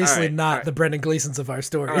 We're obviously All right, not all right. the Brendan Gleesons of our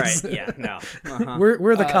stories. All right. Yeah. No. Uh-huh.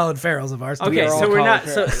 We're the Colin Farrells of our stories. Okay. are all So we're not.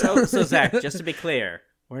 Colin So Zach, just to be clear,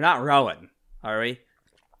 we're not rowing. Are we?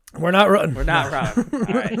 We're not run. We're not rowing.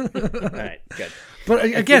 All right. All right. Good. But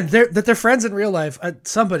again, they're friends in real life.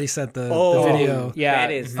 Somebody sent the video Yeah,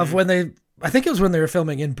 That is. of when they. I think it was when they were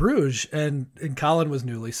filming in Bruges, and Colin was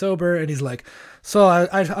newly sober, and he's like, "So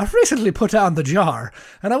I recently put down the jar,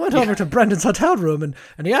 and I went over to Brendan's hotel room,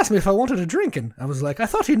 and he asked me if I wanted a drink, and I was like, I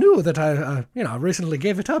thought he knew that I recently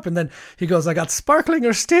gave it up, and then he goes, I got sparkling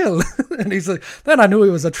or still, and he's like, then I knew he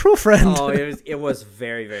was a true friend. Oh, it was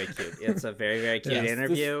very, very cute. It's a very, very cute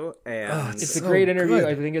interview, and It's So a great interview. good.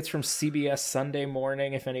 I think it's from CBS Sunday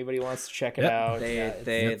Morning. If anybody wants to check it Yep. out,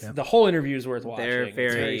 They- the whole interview is worth watching. they're It's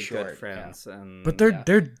very good short. friends. performance. And But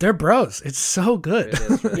they're bros. It's so good. it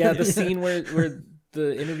is really Yeah, good. the scene where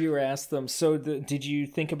the interviewer asked them, so did you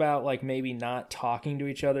think about like maybe not talking to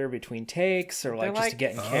each other between takes or like They're just like, to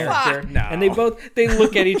get in "Fuck character? no." And they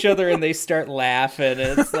look at each other and they start laughing.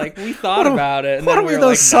 And it's like, we thought about it. And What then are we, were those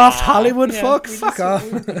like, soft nah. Hollywood Yeah, folk? we Fuck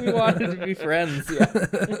just- off. We wanted to be friends.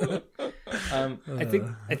 Yeah. I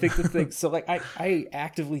think the thing. So like, I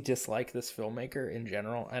actively dislike this filmmaker in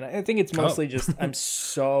general, and I think it's mostly just I'm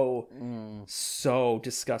so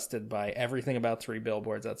disgusted by everything about Three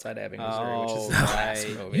Billboards Outside Ebbing, Missouri, which is his last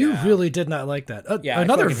right. movie. You really did not like that. Yeah, I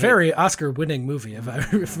Another fucking hate very Oscar-winning movie, if I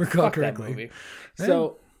recall Fuck that correctly. movie.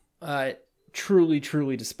 So,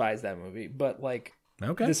 truly despise that movie. But like,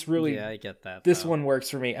 Okay. this really, Yeah, I get that. this though. one works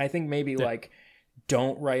for me. I think maybe like,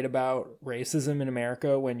 don't write about racism in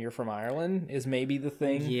America when you're from Ireland is maybe the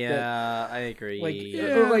thing. Yeah, I agree.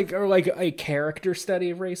 Or like a character study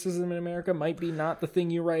of racism in America might be not the thing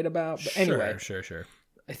you write about. But anyway, Sure.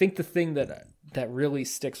 I think the thing that really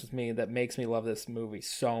sticks with me, that makes me love this movie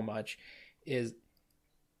so much, is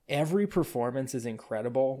every performance is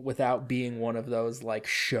incredible without being one of those like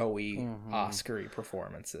showy Oscar-y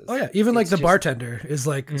performances. Oh yeah, even like It's the just- bartender is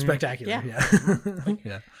like spectacular. Yeah.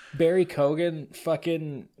 Yeah. Barry Cogan,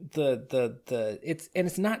 fucking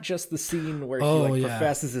it's not just the scene where he like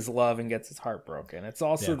professes his love and gets his heart broken. It's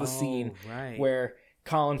also the scene right. where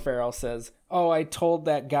Colin Farrell says, "Oh, I told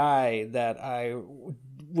that guy that I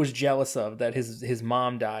was jealous of that his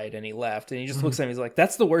mom died and he left," and he just looks at me. He's like,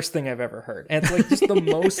 "That's the worst thing I've ever heard." And it's like just the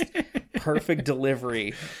most perfect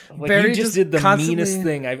delivery. Like Barry you just just did the constantly- meanest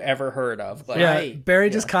thing I've ever heard of. Like, Yeah, Right. Barry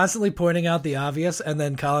just constantly pointing out the obvious, and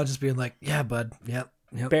then Colin just being like, "Yeah, bud, yep."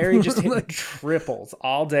 Barry just hit triples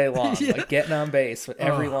all day long, like getting on base with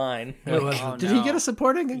every line. What Like, was it? Did he get a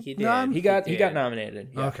supporting? He did. nom? he got did. nominated.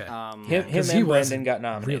 Yeah. Okay. Him 'Cause he and was Brendan got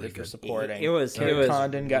nominated really for good. supporting. It was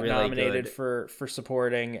Condon got really nominated good. for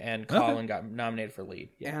supporting, and Colin got nominated for lead.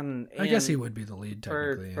 And I guess he and would be the lead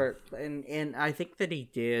technically. and I think that he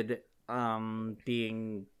did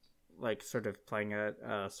being like sort of playing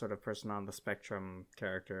a sort of person on the spectrum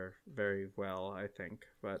character very well, I think.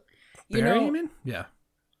 But Barry, you mean? Yeah.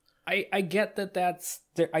 I get that that's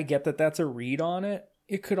a read on it.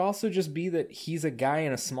 It could also just be that he's a guy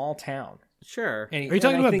in a small town. sure. And Are you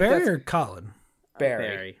talking I about think Barry that's or Colin?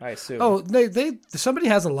 Barry? I assume. Oh, they somebody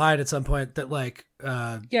has a line at some point that like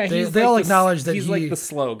yeah. they He's all like acknowledge that he's he like the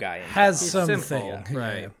slow guy. In has town. He's something, simple,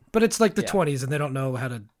 right. Yeah. But it's like the Yeah. 20s, and they don't know how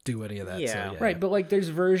to do any of that. Yeah. so, Right, but like there's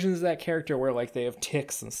versions of that character where like they have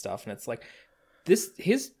tics and stuff, and it's like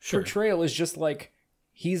his portrayal is just like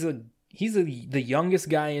he's the youngest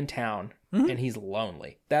guy in town and he's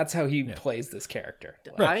lonely. That's how he plays this character.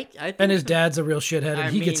 Like, I think and his that- dad's a real shithead, and I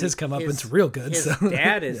he gets mean, his comeuppance real good. His So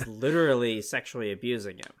dad is literally sexually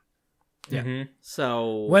abusing him. Yeah.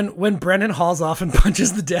 So when Brendan hauls off and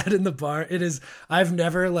punches the dad in the bar, it is I've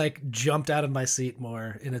never like jumped out of my seat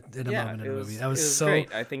more in a moment in a movie. That was so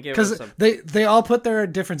great. I think it was because they all put their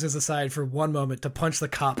differences aside for one moment to punch the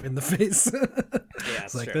cop in the face. yeah,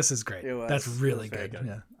 It's like true. this is great. It was- That's really it was very good.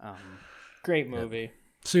 good. Yeah, great movie.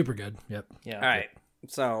 super good. Yep. Yeah. All right.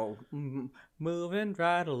 So moving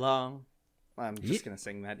right along. I'm just gonna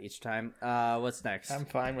sing that each time. What's next? I'm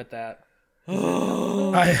fine with that.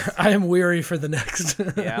 I am weary for the next.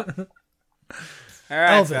 Yeah. All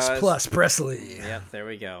right, Elvis fellas. plus Presley. Yep, there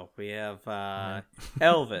we go. We have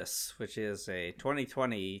Elvis, which is a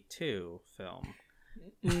 2022 film.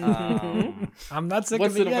 I'm not sick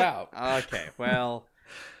What's of it yet. about? Okay, well,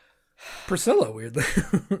 Priscilla, weirdly.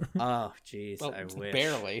 oh, jeez, Well, I wish.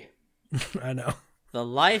 barely. I know. The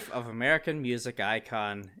life of American music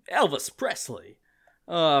icon Elvis Presley.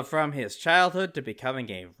 From his childhood to becoming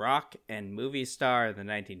a rock and movie star in the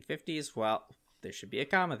 1950s, well, there should be a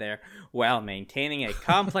comma there, while maintaining a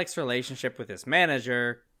complex relationship with his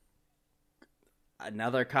manager,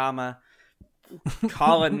 another comma,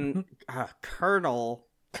 Colonel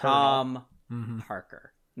Tom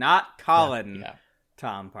Parker. Not Colin Yeah.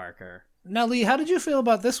 Tom Parker. Now, Lee, how did you feel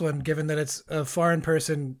about this one, given that it's a foreign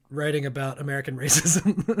person writing about American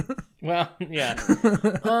racism? Well, yeah.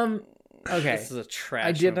 Okay. This is a trash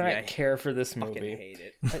I did movie. not care for this fucking movie. hate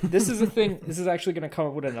it. This is a thing. This is actually going to come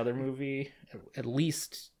up with another movie, at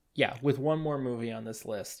least, yeah, with one more movie on this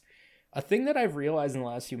list. A thing that I've realized in the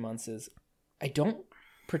last few months is I don't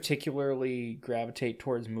particularly gravitate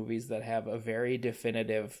towards movies that have a very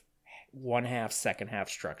definitive one half, second half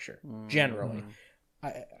structure. Generally,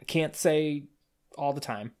 I can't say all the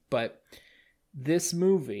time, but this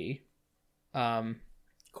movie, Quote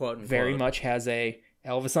unquote. very much has a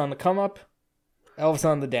Elvis on the come up Elvis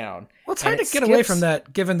on the Down. Well, it's hard And to it get away skips- from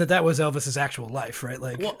that, given that was Elvis's actual life, right?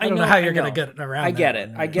 Like, Well, I don't know how you're I know. going to get around. I get that it.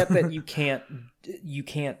 one. I get that you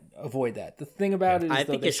can't avoid that. The thing about it is, I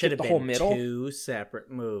though, think they it should skip have the whole been middle. 2 separate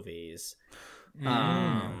movies. No,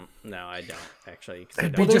 I don't actually. 'cause I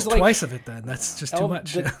It'd don't- be just there's, like, twice of it then. That's just too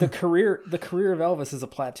much. The career of Elvis is a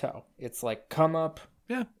plateau. It's like come up,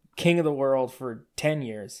 Yeah. king of the world for 10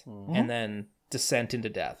 years, Mm-hmm. and then descent into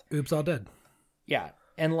death. Oops, all dead. Yeah,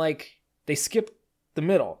 and like they skip the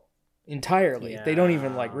middle entirely. They don't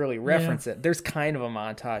even like really reference it. There's kind of a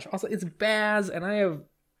montage. Also, it's Baz, and I have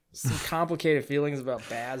some complicated feelings about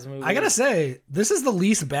Baz movies. I gotta say, this is the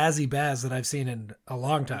least Bazzy Baz that I've seen in a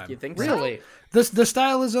long time. You think so? really, The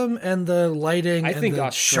stylism and the lighting I and think the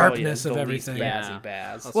Australia sharpness is of the everything. least Yeah. Bazzy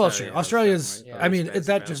Baz. Well, Australia sure. is Australia's. definitely- I mean, Bazzy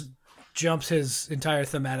that Baz. just jumps his entire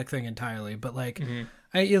thematic thing entirely. But like,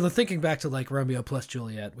 Mm-hmm. thinking back to like Romeo plus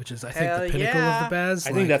Juliet, which is I think Hell the pinnacle yeah. of the Baz. I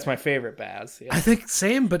like, think that's my favorite Baz. Yeah. I think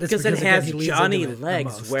same, but it's because it again, has he leans Johnny into it the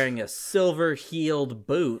Legs most. wearing a silver-heeled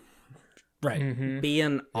boot, right.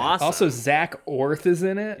 being awesome. Also, Zach Orth is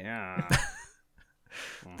in it. yeah.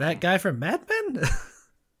 That guy from Mad Men.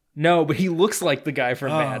 No, but he looks like the guy from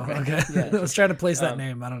Mad Men. Okay. Yeah. I was trying to place that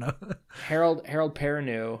name. I don't know. Harold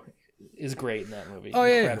Perrineau is great in that movie. Oh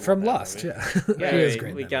yeah, Incredible from in that Lost. movie. Yeah, Yeah, he is Wait, great.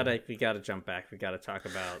 in we that movie. gotta jump back. We gotta talk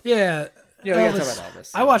about. Yeah. Yeah, we gotta Elvis. talk about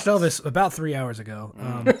Elvis. I watched Elvis about 3 hours ago.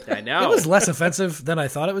 I know It was less offensive than I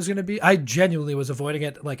thought it was going to be. I genuinely was avoiding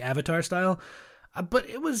it like Avatar style, but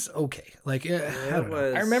it was okay. Like I don't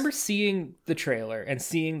know. I remember seeing the trailer and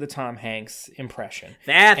seeing the Tom Hanks impression.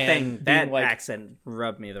 that and thing. being That like- accent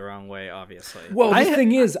rubbed me the wrong way. Obviously. Well, the I-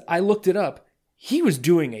 thing is, I looked it up. He was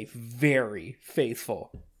doing a very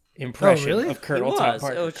faithful impression really? of Colonel He Tom was.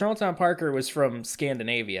 Parker. It was- Colonel Tom Parker was from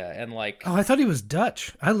Scandinavia, and like Oh, I thought he was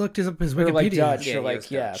Dutch. I looked up his or Wikipedia. like Dutch, Yeah, or he like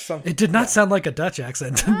was yeah, Dutch. something. It did not sound like a Dutch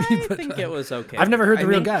accent to me. I But think it was okay. I've never heard the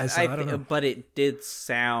real think- guy, so I don't know. But it did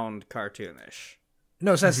sound cartoonish.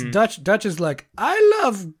 No, it says Dutch. Dutch is like, I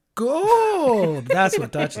love gold. That's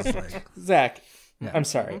what Dutch is like. Zach, I'm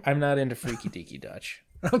sorry, I'm not into freaky deaky Dutch,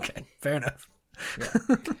 Okay, fair enough.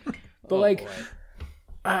 but like,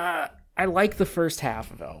 I like the first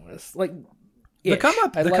half of Elvis. Like The come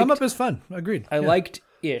up. I The come liked- up is fun. Agreed. I Yeah. liked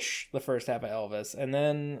ish the first half of Elvis, and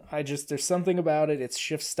then there's something about it. It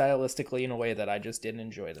shifts stylistically in a way that I just didn't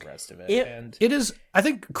enjoy the rest of it. And It is. I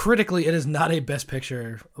think critically, it is not a Best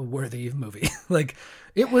Picture worthy movie. Like,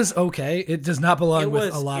 it was okay. It does not belong It with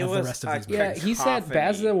was- a lot it of the was rest of a- these movies. yeah, he said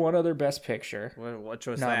Baz Cacophony. the one other Best Picture Which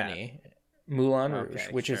was nominee, Moulin Rouge, Okay,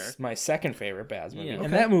 which sure. is my second favorite Baz movie, Yeah.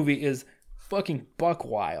 and that movie is fucking buck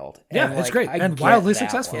wild. Yeah, And, it's like, great I and get wildly that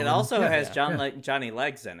successful. that? It one. also Yeah, has yeah. Johnny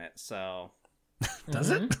Legs in it. So Does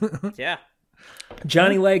it? yeah,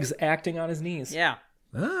 Johnny Legs acting on his knees. yeah,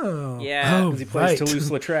 Oh. Yeah, Oh, Because he plays right.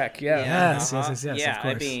 Toulouse-Lautrec. Yeah. Yes, uh-huh. yes, Yeah, of I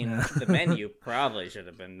course. mean, Yeah. the menu probably should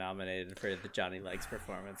have been nominated for the Johnny Legs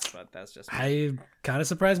performance, but that's just I'm kind of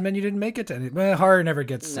surprised Menu didn't make it. To any, well, horror never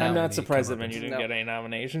gets. I'm not many surprised that comeuppance. Menu didn't No. get any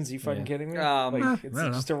nominations. You fucking kidding me? Um, like, it's I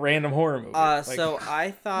don't just a random horror movie. Like, So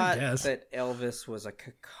I thought guess. that Elvis was a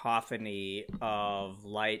cacophony of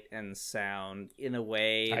light and sound in a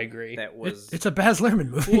way I agree. that was It's a Baz Luhrmann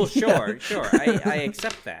movie. well, Yeah. sure. I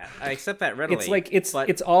accept that. I accept that readily. it's like it's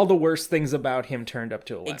but- all the worst things about him turned up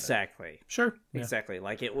to 11. exactly. Sure. Yeah. Exactly.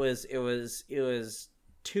 Like it was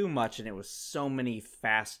too much, and it was so many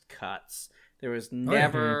fast cuts. There was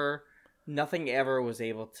never nothing ever was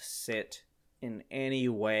able to sit in any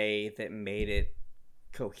way that made it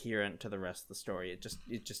coherent to the rest of the story.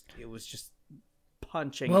 It was just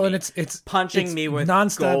punching. Well, me, and it's punching it's me with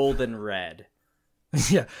nonstop. gold and red.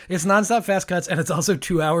 Yeah, it's nonstop fast cuts, and it's also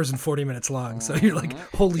 2 hours and 40 minutes long. So you're like,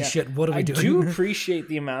 holy shit, what are we I doing? do appreciate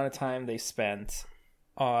the amount of time they spent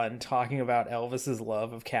on talking about Elvis's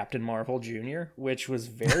love of Captain Marvel Jr., which was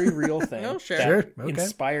a very real thing. Oh, sure. that Sure, okay.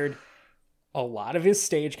 Inspired a lot of his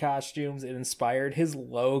stage costumes. It inspired his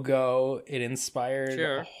logo. It inspired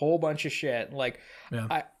Sure. a whole bunch of shit. Like,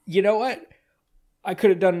 Yeah. you know what? I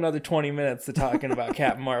could have done another 20 minutes of talking about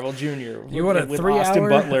Captain Marvel Jr. You want a with 3 Austin hour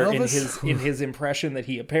Butler Elvis? in his impression that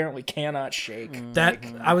he apparently cannot shake. That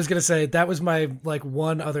I was gonna say that was my like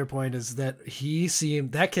one other point is that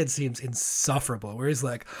that kid seems insufferable. Where he's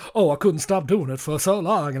like, "Oh, I couldn't stop doing it for so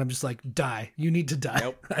long," and I'm just like, "Die! You need to die."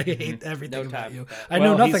 Nope. I hate everything No about time you. for that. I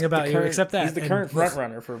know Well, he's nothing the about you current- except that. He's the and- current front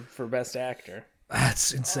runner for Best Actor.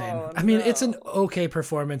 That's insane. Oh, I mean, it's an okay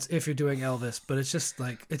performance if you're doing Elvis, but it's just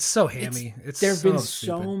like it's so hammy. It's There have so been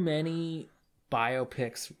stupid. so many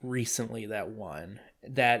biopics recently that won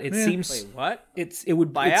that it Yeah. seems Wait, what? it would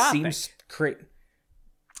it Biopic? seems crazy.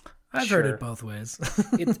 I've heard Sure. it both ways.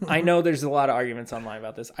 I know there's a lot of arguments online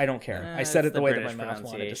about this. I don't care. I said It's it the way that British my mouth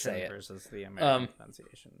wanted to say it. versus the American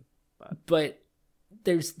pronunciation. But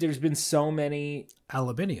there's been so many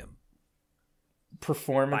Aluminium.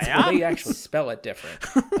 performances. Biop? Well, they actually spell it different.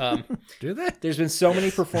 Do they? There's been so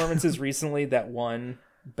many performances recently that won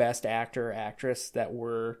Best Actor or Actress that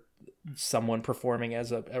were someone performing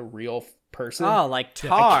as a real person. Oh, like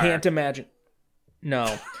Tar. I can't imagine. No,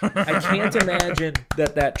 I can't imagine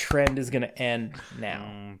that trend is going to end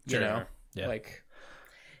now. You know, sure. Yeah. like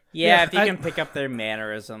Yeah, if you I- can pick up their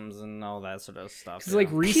mannerisms and all that sort of stuff. because like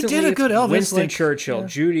recently, did a good it's Elvis, Winston like, Churchill, yeah.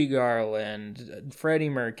 Judy Garland, Freddie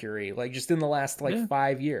Mercury, like just in the last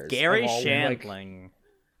 5 years. Gary have all, like- Shandling.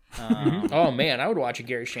 oh man, I would watch a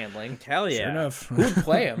Gary Shandling. Hell yeah. Fair enough. Who would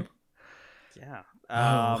play him? Yeah.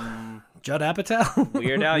 Judd Apatow?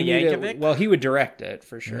 Weird Al We need a- Yankovic. well, he would direct it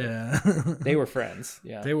for sure. Yeah. They were friends.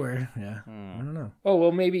 Yeah. They were, yeah. I don't know. Oh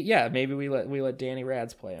well, maybe we let Danny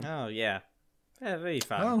Rads play him. Oh yeah. That'd be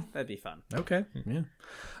fun. Oh. That'd be fun. Okay. Yeah.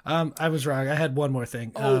 I was wrong. I had one more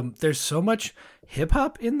thing. Oh. There's so much hip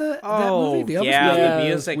hop in that movie. The Elvis yeah, movie. Yeah, the it's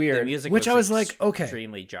music. weird. The music, Which I was like, okay.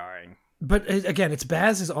 extremely jarring. But again, it's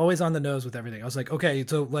Baz is always on the nose with everything. I was like, okay,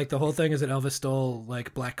 so like the whole thing is that Elvis stole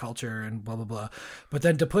like black culture and blah blah blah. But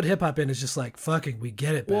then to put hip hop in is just like fucking, we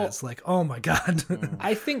get it, Baz. Like, oh my god.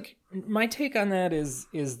 I think my take on that is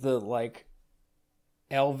the like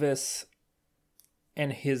Elvis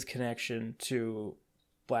and his connection to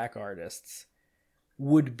black artists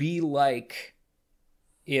would be like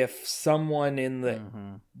if someone in the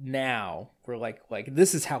now were like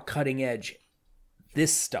this is how cutting edge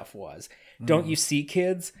this stuff was. Don't you see,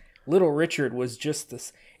 kids? Little Richard was just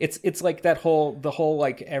this. It's like the whole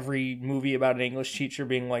like every movie about an English teacher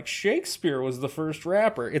being like Shakespeare was the first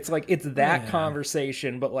rapper. It's like it's that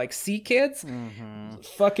conversation, but like, see, kids,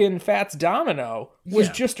 fucking Fats Domino was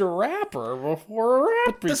just a rapper before a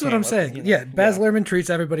rap. That's what I'm saying. Yeah, Baz Luhrmann treats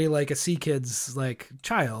everybody like a C kid's like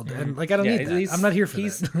child, and like I don't need that. I'm not here for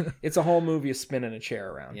that. It's a whole movie of spinning a chair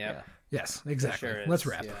around. Yep. Yeah. Yes, exactly. Sure is, Let's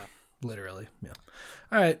wrap. yeah. Literally. Yeah.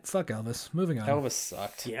 All right. Fuck Elvis. Moving on. Elvis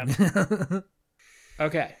sucked. Yeah.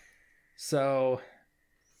 Okay, so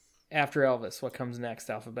after Elvis, what comes next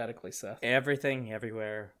alphabetically, Seth? Everything,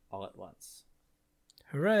 everywhere, all at once.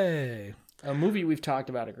 Hooray! A movie we've talked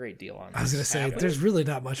about a great deal on. I was gonna say there's really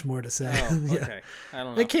not much more to say. Oh, Yeah. okay. I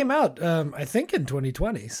don't know. It came out, I think, in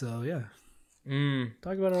 2020. So yeah,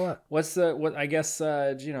 talk about it a lot. What's the I guess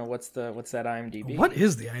what's that IMDb? What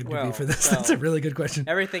is the IMDb Well, for this? well, That's a really good question.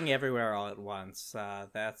 Everything, everywhere, all at once.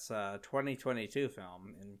 That's a 2022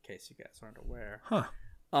 film, in case you guys aren't aware. Huh?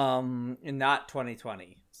 Not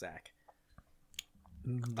 2020, Zach.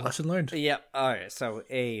 Lesson learned. Yep. All right. So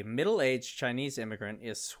a middle-aged Chinese immigrant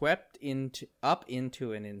is swept up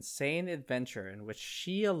into an insane adventure in which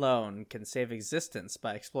she alone can save existence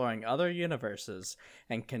by exploring other universes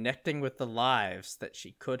and connecting with the lives that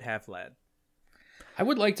she could have led. I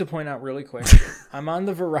would like to point out really quick. I'm on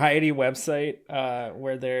the Variety website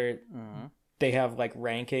where they have like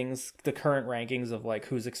rankings, the current rankings of like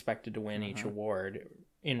who's expected to win each award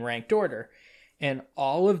in ranked order. And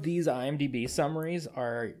all of these IMDb summaries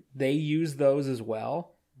they use those as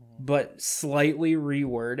well, but slightly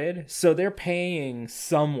reworded. So they're paying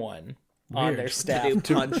someone on their staff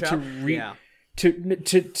do punch up? Yeah.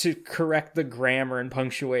 to correct the grammar and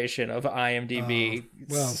punctuation of IMDb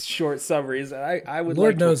well, short summaries. I would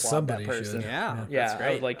Lord like to knows applaud somebody that person. should. Yeah. Yeah, That's great.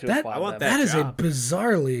 I would like to That- applaud I want them. That is job. a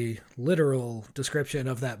bizarrely literal description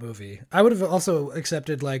of that movie. I would have also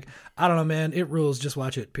accepted like, I don't know, man, it rules. Just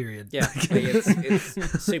watch it. Period. Yeah.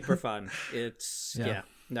 It's super fun. It's Yeah.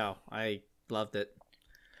 No, I loved it.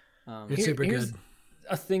 It's super Here's good.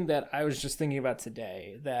 a thing that I was just thinking about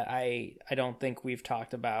today that I don't think we've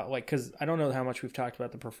talked about, like, because I don't know how much we've talked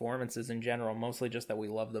about the performances in general, mostly just that we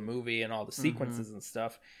love the movie and all the sequences and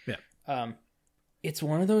stuff. Yeah. It's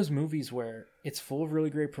one of those movies where it's full of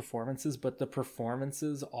really great performances, but the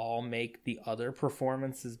performances all make the other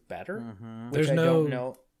performances better, which There's I no don't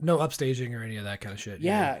know. no upstaging or any of that kind of shit.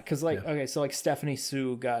 Yeah, because okay, so like Stephanie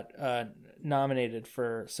Sue got nominated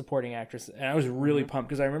for supporting actress, and I was really pumped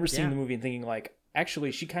because I remember seeing the movie and thinking like,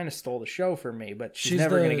 actually, she kind of stole the show for me, but she's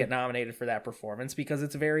never going to get nominated for that performance because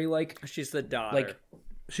it's very like She's the daughter. like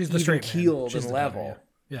She's the even straight man. keeled She's and the daughter, level.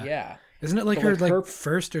 Yeah. Yeah. Isn't it like But, her like, her-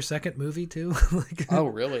 first or second movie too? Like, Oh,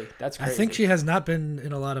 really? That's I crazy. think she has not been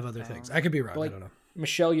in a lot of other things. I could be wrong. like- I don't know.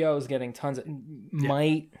 Michelle Yeoh is getting tons of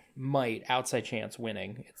might outside chance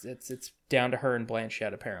winning. It's down to her and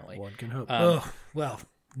Blanchett apparently. One can hope. Oh well,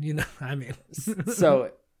 I mean,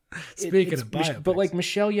 So speaking it's of biopics, but like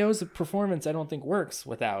Michelle Yeoh's performance, I don't think works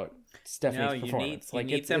without Stephanie's No, you performance.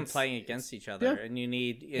 need them playing against each other, and you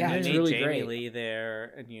need it's need really Jamie great. Lee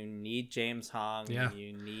there, and you need James Hong, Yeah. and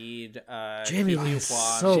you need Jamie Ke Lee Huy is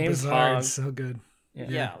Quan. so James bizarre Hong. and so good.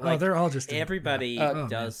 Yeah, Oh, they're all just everybody Oh,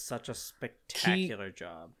 does man. such a spectacular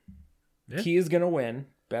job. Yeah. He is gonna win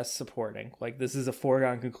Best Supporting. Like, this is a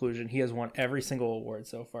foregone conclusion. He has won every single award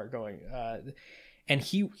so far going. And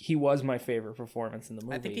he was my favorite performance in the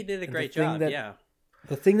movie. I think he did a And great the thing job. that- Yeah,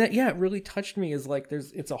 The thing that it really touched me is like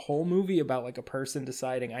it's a whole movie about like a person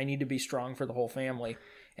deciding I need to be strong for the whole family,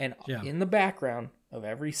 and Yeah. in the background of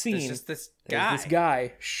every scene, there's just this there's guy. this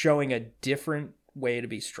guy showing a different way to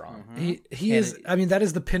be strong. He And is. I mean, that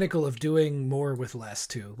is the pinnacle of doing more with less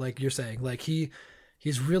too. Like you're saying, like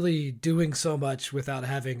he's really doing so much without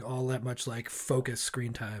having all that much like focus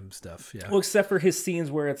screen time stuff. Yeah. Well, except for his scenes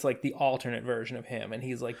where it's like the alternate version of him, and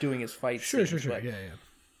he's like doing his fight. Sure. scenes, Yeah. But, Yeah.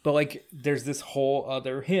 but like, there's this whole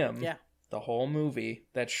other him. Yeah. The whole movie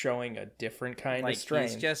that's showing a different kind Like of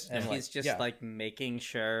strength. he's just and, yeah. like making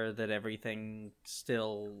sure that everything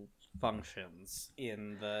still functions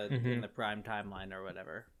in the prime timeline or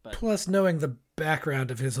whatever. But Plus, knowing the background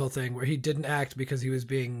of his whole thing, where he didn't act because he was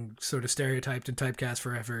being sort of stereotyped and typecast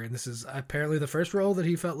forever, and this is apparently the first role that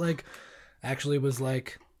he felt like actually was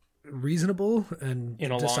like reasonable and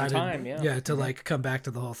In a long decided, time, yeah. to like come back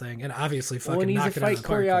to the whole thing, and obviously fucking Well, and he's a knocked it out of fight the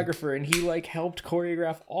park, like- choreographer, and he like helped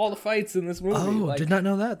choreograph all the fights in this movie. Oh, like, did not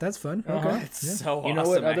know that. That's fun. Uh-huh. Okay. it's Yeah. so You know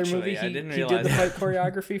awesome, what other actually. movie I he didn't did realize the that. fight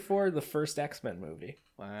choreography for? The first X-Men movie.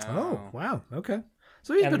 Wow. Oh, wow. Okay.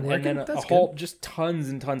 So he's been And working. then a That's whole, good. just tons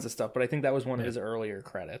and tons of stuff. But I think that was one of his earlier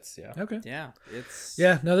credits. Yeah. Okay. Yeah, it's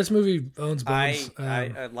Yeah. No, this movie owns I,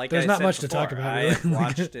 bones. like there's I not said much to before, talk about. I Really. have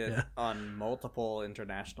watched it Yeah. on multiple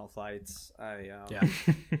international flights. Yeah.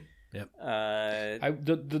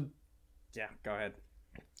 Yeah, go ahead.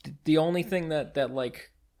 The only thing that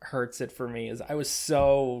like hurts it for me is I was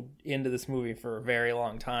so into this movie for a very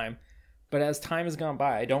long time, but as time has gone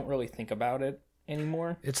by, I don't really think about it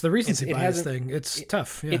anymore. It's the recency It bias hasn't- thing. It's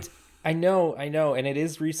tough. Yeah. It's I know, and it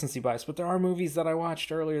is recency bias, but there are movies that I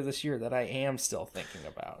watched earlier this year that I am still thinking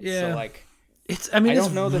about. Yeah. So like, I mean, I it's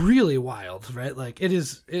don't know that- really wild, right? Like it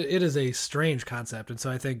is a strange concept, and so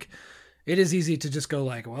I think it is easy to just go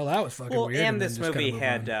like, well, that was fucking Well, weird. and then this just kinda movie move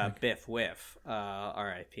had on. Biff Whiff,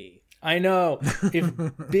 R.I.P. I know if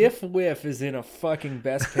Biff Whiff is in a fucking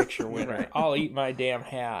Best Picture winner, I'll eat my damn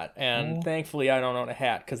hat. And thankfully, I don't own a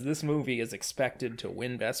hat because this movie is expected to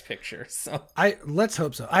win Best Picture. So Let's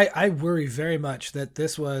hope so. I worry very much that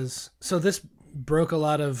this broke a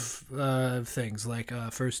lot of things, like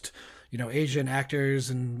first, Asian actors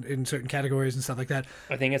and in certain categories and stuff like that.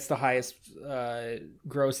 I think it's the highest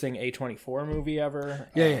grossing A24 movie ever.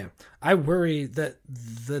 Yeah. I worry that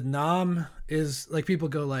the nom is like people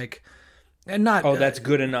go like, and not. Oh, that's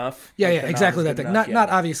good enough. Yeah, Like, yeah, the exactly nom's that good thing. enough, Not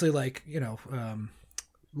obviously like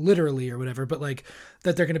literally or whatever, but like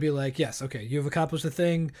that they're going to be like, yes, okay, you've accomplished a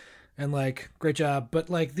thing, and like great job. But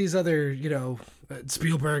like these other,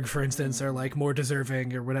 Spielberg, for instance, are like more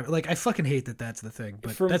deserving or whatever. Like I fucking hate that that's the thing,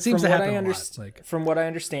 but that seems to what happen I a lot. Like From what I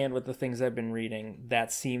understand with the things I've been reading,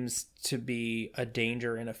 that seems to be a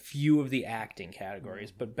danger in a few of the acting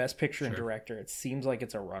categories. But Best Picture and Director, it seems like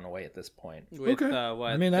it's a runaway at this point. With, Okay.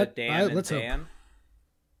 what, I mean, the that- Dan and let's hope. Dan?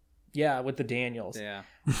 Yeah, with the Daniels. Yeah.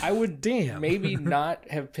 I would Damn. maybe not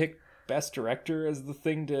have picked Best Director as the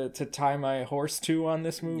thing to tie my horse to on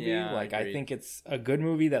this movie. Yeah, like, I agreed. think it's a good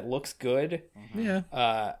movie that looks good. yeah,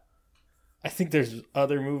 I think there's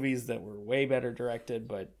other movies that were way better directed,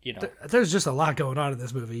 but there's just a lot going on in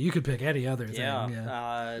this movie. You could pick any other thing.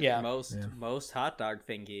 Yeah. Yeah. Most hot dog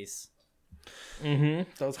fingies.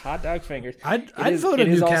 those hot dog fingers. I'd It is- vote a it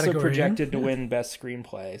is new also category. projected to win Best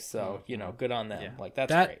Screenplay, so good on them. Yeah. Like that's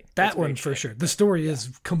That great. that That's one great for shit. sure. The story is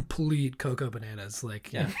complete cocoa bananas.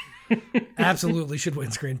 Like, absolutely should win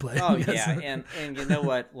screenplay. Oh Yes. yeah, and you know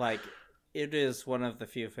what? Like, it is one of the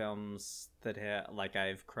few films that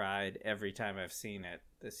I've cried every time I've seen it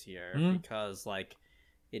this year because like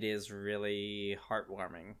it is really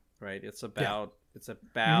heartwarming, right? It's about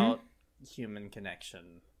human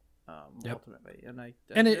connection. Ultimately, and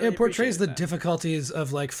and really it portrays the appreciated that. difficulties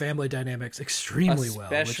of like family dynamics extremely well,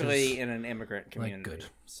 especially which is, in an immigrant community. good.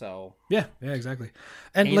 So yeah, exactly.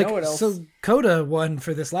 And you like, know what else? so Coda won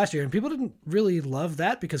for this last year, and people didn't really love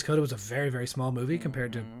that because Coda was a very, very small movie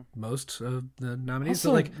compared to most of the nominees.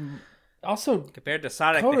 So like, Also, compared to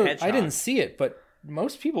Sonic the Coda, Hedgehog, I didn't see it, but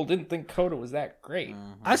most people didn't think Coda was that great.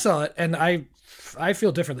 I saw it and I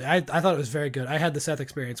feel differently. I thought it was very good. I had the Seth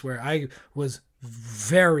experience where I was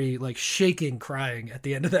very like shaking, crying at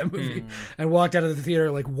the end of that movie, and walked out of the theater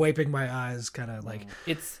like wiping my eyes, kind of like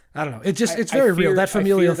I don't know. It's very real. That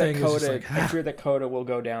familial thing is just like I fear that Coda will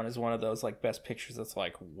go down as one of those like best pictures. That's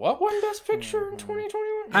like what won best picture in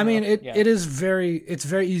 2021? I mean, it's very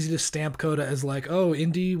easy to stamp Coda as like, oh,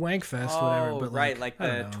 indie wankfest, whatever. But right, like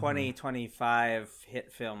the 2025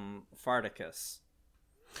 hit film Farticus.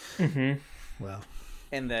 Well,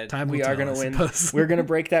 and the time we are going to win. We're going to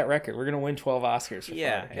break that record. We're going to win 12 Oscars. For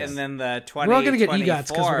Farticus. And then the 2024 we're all going to get EGOTs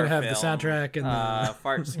because we're going to have the soundtrack and the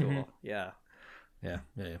Fart School. Yeah.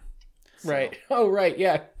 Right. Oh, right.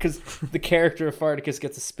 Yeah, because the character of Farticus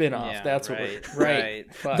gets a spin-off. Yeah, That's right, what we're...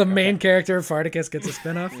 Right. Fuck, the main character of Farticus gets a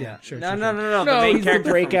spin-off? Yeah, sure. No. No, The main he's character the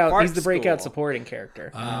breakout. He's the Fart breakout School. supporting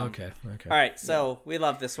character. Okay. All right, so we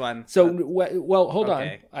love this one. So, well, hold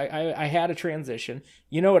okay. on. I had a transition.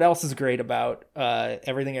 You know what else is great about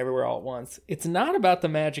Everything Everywhere All at Once? It's not about the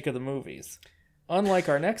magic of the movies. Unlike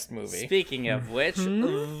our next movie. Speaking of which,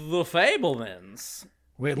 The Fablemans.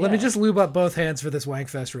 Wait, let me just lube up both hands for this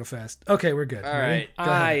wankfest real fast. Okay, we're good. All right.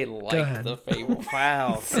 I like The Fable.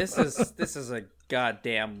 Wow, this is a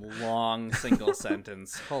goddamn long single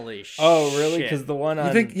sentence. Holy shit. Oh, really? Because the one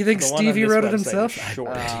on you think the one on Stevie this wrote it website himself? is short.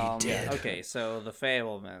 I bet he did. Okay, so The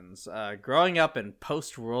Fablemans. Growing up in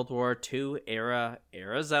post-World War II era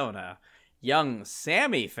Arizona, young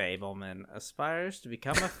Sammy Fableman aspires to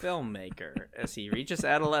become a filmmaker as he reaches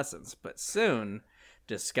adolescence, but soon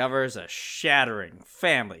discovers a shattering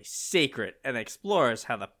family secret and explores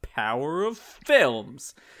how the power of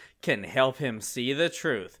films can help him see the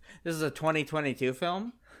truth. This is a 2022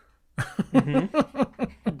 film.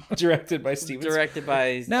 Directed by Steven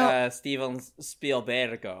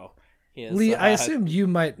Spielberg. Lee, I assume you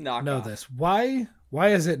might know off. this. Why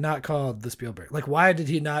is it not called the Spielberg? Like, why did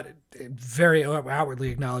he not very outwardly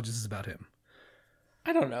acknowledge this is about him?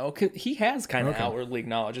 I don't know. 'Cause he has kind of outwardly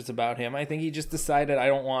acknowledged it's about him. I think he just decided I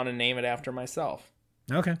don't want to name it after myself.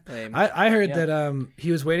 Okay. I heard that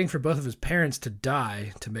he was waiting for both of his parents to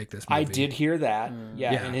die to make this movie. I did hear that.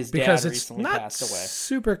 Yeah, and his because dad it's recently not passed away.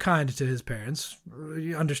 super kind to his parents,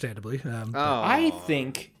 understandably. I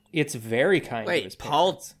think it's very kind to his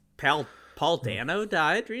parents. Paul Dano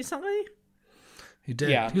died recently? He did.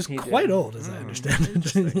 Yeah, he was he quite did. old, as I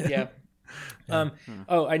understand it. Yeah.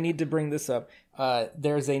 Oh, I need to bring this up.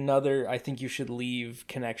 There's another I think you should leave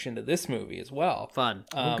connection to this movie as well. Fun.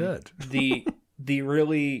 Good. the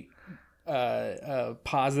really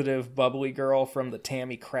positive, bubbly girl from the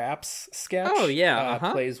Tammy Craps sketch. Oh, yeah,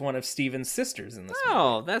 plays one of Steven's sisters in this movie.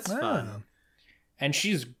 Oh, that's fun. And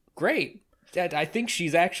she's great. I think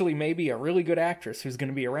she's actually maybe a really good actress who's going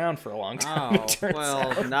to be around for a long time. Oh, it turns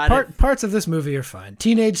out. not parts of this movie are fine.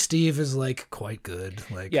 Teenage Steve is like quite good.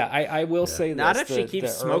 Like, yeah, I will say this. not if she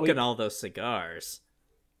keeps smoking all those cigars.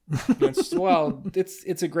 Well,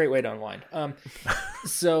 it's a great way to unwind.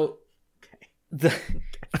 So,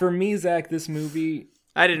 for me, Zach, this movie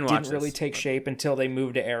I didn't really take shape until they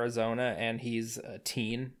moved to Arizona, and he's a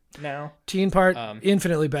teen now. Teen part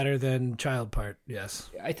infinitely better than child part. Yes,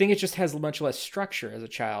 I think it just has much less structure as a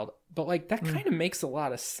child, but like that kind of makes a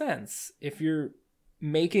lot of sense if you're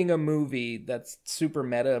making a movie that's super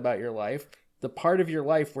meta about your life. The part of your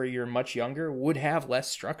life where you're much younger would have less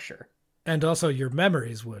structure. And also your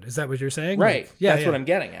memories would. Is that what you're saying? Right. Like, yeah, that's what I'm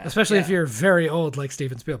getting at. Especially if you're very old like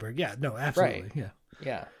Steven Spielberg. Yeah, no, absolutely. Right. Yeah.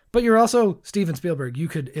 Yeah. But you're also Steven Spielberg. You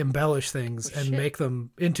could embellish things and make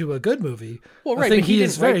them into a good movie. Well, right. I think but he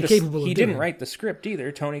is very capable of He doing. didn't write the script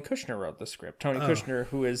either. Tony Kushner wrote the script. Tony Kushner,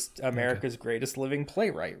 who is America's greatest living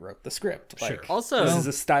playwright, wrote the script. Like, Also, this is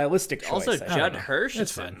a stylistic choice. Also, I think. Judd Hirsch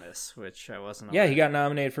It's is in fine. this, which I wasn't. Yeah, aware. he got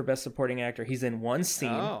nominated for Best Supporting Actor. He's in one scene,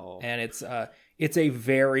 and it's a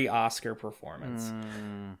very Oscar performance.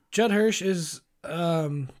 Judd Hirsch is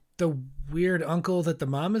the weird uncle that the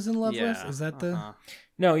mom is in love with. Is that the?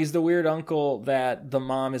 No, he's the weird uncle that the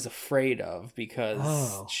mom is afraid of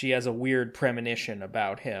because she has a weird premonition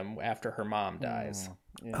about him after her mom dies.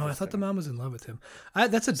 Oh, I thought the mom was in love with him.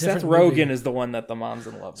 That's a Seth different. Rogen movie. is the one that the mom's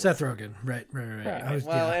in love with. Seth Rogen, right. I was,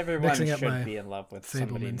 Well, everyone mixing up should my be in love with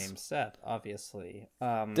somebody Fablemans. named Seth, obviously.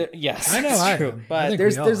 Yes, I know that's I true. am. I But think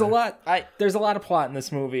there's we all a are. lot there's a lot of plot in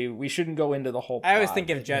this movie. We shouldn't go into the whole plot. I always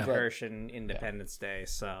think of Judd Hirsch in Independence Day,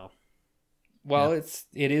 so Well, it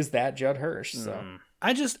is that Judd Hirsch, so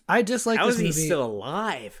I dislike how this is he movie. still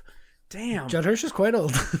alive? Damn. Judd Hirsch is quite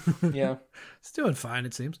old. yeah. He's doing fine,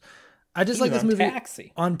 it seems. I dislike He was this on movie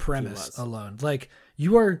Taxi. on premise alone. Like,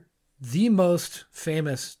 you are the most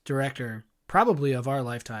famous director probably of our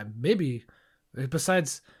lifetime. Maybe,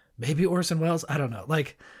 besides maybe Orson Welles. I don't know.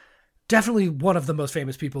 Like, definitely one of the most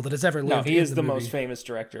famous people that has ever lived. No, he in is the movie. most famous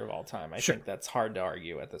director of all time. I think that's hard to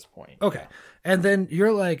argue at this point. Okay. And then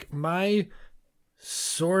you're like, my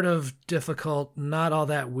sort of difficult, not all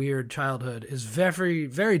that weird childhood is very,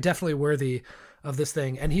 very definitely worthy of this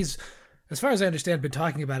thing. And he's, as far as I understand, been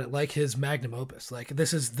talking about it like his magnum opus. Like,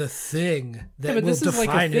 this is the thing that will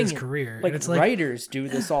define his career. Like, and it's writers do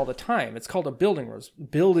this all the time. It's called a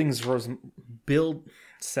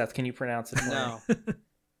Seth, can you pronounce it for No.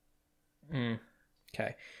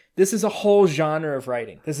 Okay. This is a whole genre of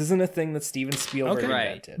writing. This isn't a thing that Steven Spielberg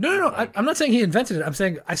invented. No. I'm not saying he invented it. I'm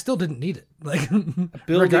saying I still didn't need it. Like,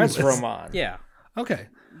 Bildungsroman. Yeah. Okay.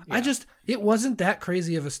 Yeah. It wasn't that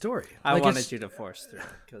crazy of a story. I like, wanted you to force through it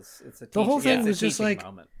because it's a the whole thing was just like,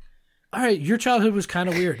 moment. All right, your childhood was kind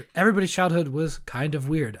of weird. Everybody's childhood was kind of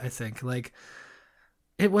weird, I think. Like,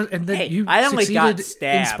 it was, and then you I only got succeeded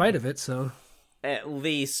stabbed in spite of it, so. At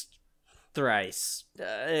least thrice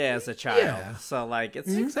as a child. Yeah. So, like,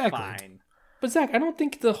 it's Exactly. fine. But Zach, I don't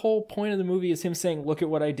think the whole point of the movie is him saying, look at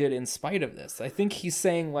what I did in spite of this. I think he's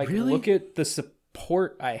saying, like, Really? look at the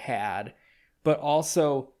support I had, but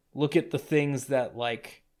also look at the things that,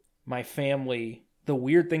 like, my family, the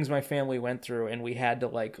weird things my family went through, and we had to,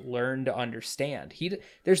 like, learn to understand.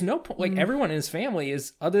 There's no point, like, everyone in his family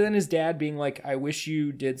is, other than his dad being like, I wish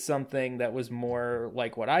you did something that was more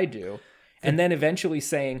like what I do. And then eventually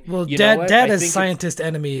saying, Well, you know what? dad I as think scientist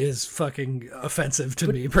enemy is fucking offensive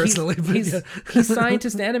to me personally. He's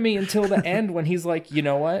scientist enemy until the end when he's like, you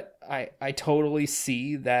know what? I totally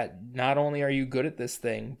see that not only are you good at this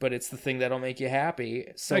thing, but it's the thing that'll make you happy.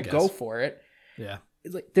 So go for it. Yeah.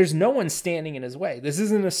 It's like, there's no one standing in his way. This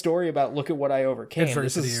isn't a story about look at what I overcame.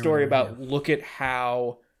 Adversity This is a or story whatever, about look at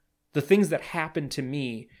how the things that happened to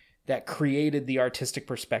me that created the artistic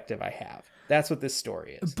perspective I have. That's what this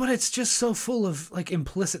story is. But it's just so full of like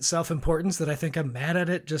implicit self-importance that I think I'm mad at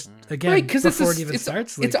it just again Right, because before it even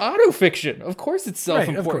starts. Like, it's auto-fiction. Of course it's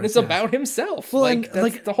self-important. course, It's yeah. about himself. Well, Like, and, that's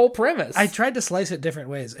like, the whole premise. I tried to slice it different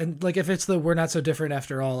ways. And like if it's the we're not so different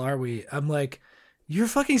after all, are we? I'm like, you're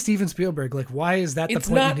fucking Steven Spielberg. Like, why is that the it's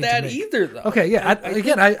point not you need that to make? either, though. Okay,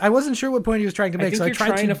 yeah. I wasn't sure what point he was trying to I make, think so I you're tried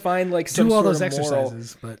trying to find like do some all sort those of moral.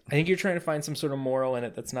 exercises. But I think you're trying to find some sort of moral in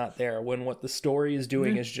it that's not there. When what the story is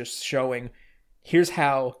doing is just showing, here's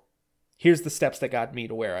the steps that got me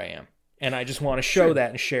to where I am, and I just want to show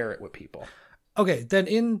that and share it with people. okay, then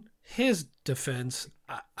in his defense,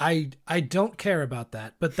 I don't care about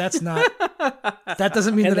that, but that's not. That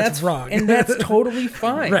doesn't mean And that it's wrong, and that's totally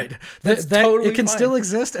fine. right. That's that totally it can fine. still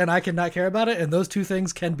exist, and I cannot care about it, and those two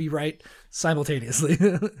things can be right simultaneously.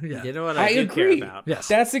 Yeah, You know what I I do agree. care about? Yes.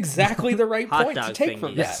 That's exactly the right Hot point to dog take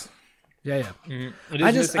from thingies. that. yeah. It is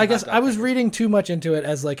I missing guess hot dog I was fingers. reading too much into it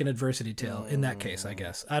as like an adversity tale in that case. I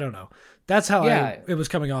guess I don't know. That's how Yeah. it was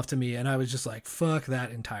coming off to me, and I was just like, "Fuck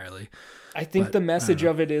that entirely." I think But, the message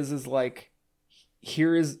of it is like,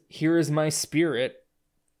 here is my spirit.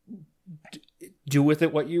 Do with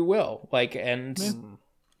it what you will. Like, and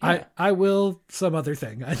I will some other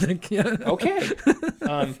thing. I think. Yeah. okay.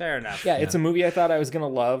 Fair enough. Yeah, it's a movie I thought I was gonna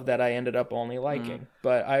love that I ended up only liking,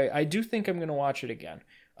 but I do think I'm gonna watch it again.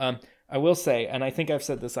 I will say, and I think I've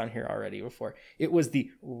said this on here already before, it was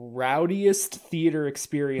the rowdiest theater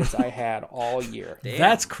experience I had all year.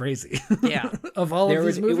 That's crazy. Yeah. Of all of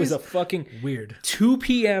these movies, It was a fucking weird. 2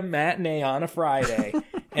 p.m. matinee on a Friday,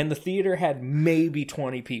 and the theater had maybe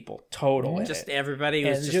 20 people total. in Just it. everybody And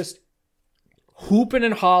was just hooping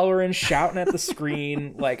and hollering, shouting at the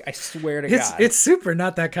screen. Like, I swear to God. It's super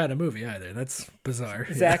not that kind of movie either. That's bizarre.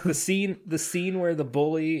 Zach, the scene where the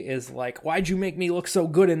bully is like, "Why'd you make me look so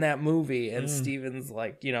good in that movie?" And Steven's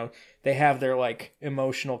like, they have their like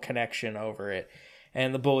emotional connection over it,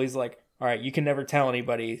 and the bully's like, "All right, you can never tell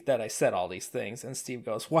anybody that I said all these things." And Steve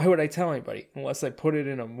goes, "Why would I tell anybody unless I put it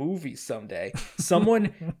in a movie someday?"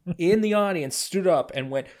 Someone in the audience stood up and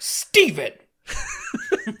went, "Steven!"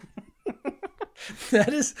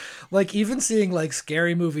 That is like even seeing like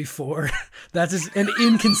Scary Movie 4. That is an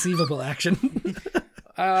inconceivable action.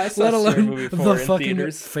 I saw Let Scary alone Movie 4 the in fucking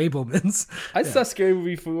theaters. Fablemans. I saw Scary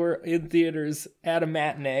Movie 4 in theaters at a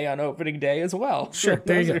matinee on opening day as well. Sure, So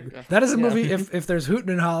there you those go. are- That is a movie. If there's hooting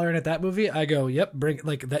and hollering at that movie, I go, yep, bring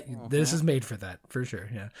like that. This is made for that for sure.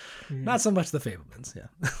 Yeah, not so much the Fablemans.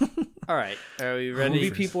 Yeah, All right. Are we ready?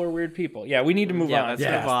 Movie people are weird people. Yeah, we need to move Yeah, on. let's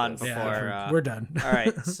Yeah. move on This. before. yeah, we're done. All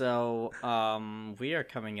right. So, we are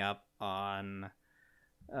coming up on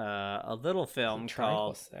a little film Triangle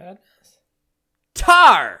called Sadness.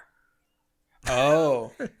 Tar.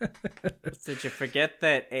 Oh, Did you forget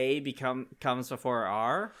that comes before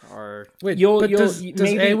R? Or Wait, You'll- but you'll- does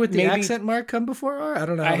maybe- A with the maybe- accent mark come before R? I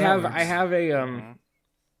don't know. How I that have works.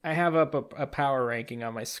 I have up a power ranking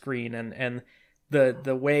on my screen, and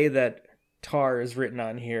the way that Tar is written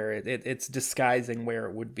on here, it's disguising where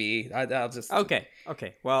it would be. I'll just Okay.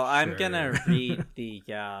 Well, I'm Sure. gonna read the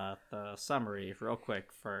summary real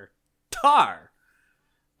quick for Tar.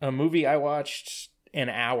 a movie I watched an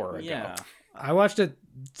hour ago. Yeah. I watched it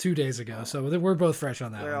 2 days ago, so we're both fresh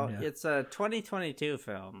on that Well, one. Yeah. it's a 2022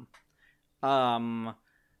 film. I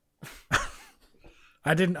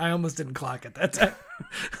almost didn't clock it that time.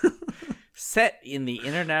 Set in the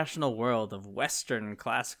international world of Western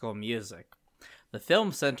classical music, the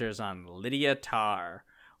film centers on Lydia Tarr,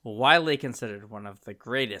 widely considered one of the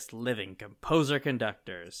greatest living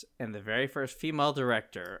composer-conductors and the very first female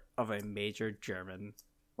director of a major German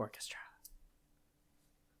orchestra.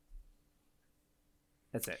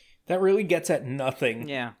 That's it. That really gets at nothing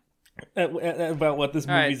Yeah. about what this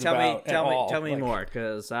All right, movie's about at all. tell me Like, more,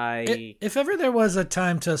 because If ever there was a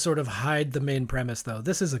time to sort of hide the main premise, though,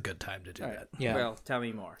 this is a good time to do that. Yeah. Well, tell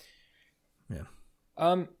me more.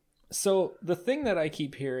 So the thing that I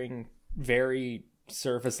keep hearing very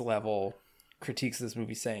surface level critiques of this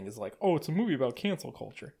movie saying is like, oh, it's a movie about cancel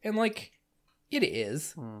culture. And like, it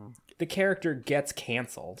is. The character gets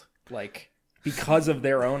canceled, like, because of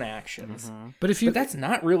their own actions. But But that's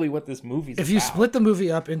not really what this movie's if you about. split the movie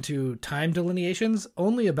up into time delineations,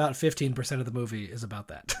 only about 15% of the movie is about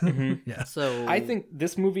that. Yeah. So I think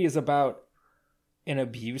this movie is about an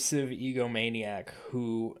abusive egomaniac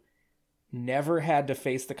who never had to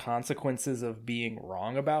face the consequences of being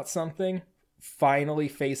wrong about something, finally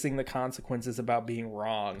facing the consequences about being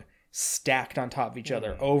wrong, stacked on top of each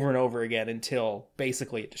other over and over again until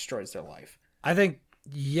basically it destroys their life. I think,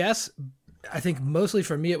 yes. I think mostly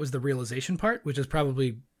for me, it was the realization part, which is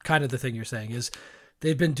probably kind of the thing you're saying is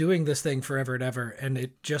they've been doing this thing forever and ever. And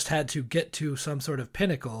it just had to get to some sort of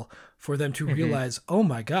pinnacle for them to realize, oh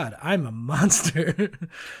my God, I'm a monster.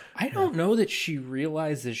 I don't know that she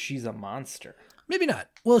realizes she's a monster. Maybe not.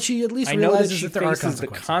 Well, she at least I know that realizes she that there are faces the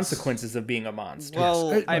consequences. consequences of being a monster.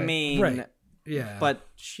 well, Yes. I Right, mean, right. Yeah. but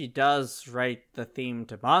she does write the theme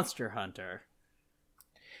to Monster Hunter.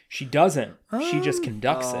 She doesn't. She just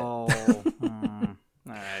conducts it. Oh, all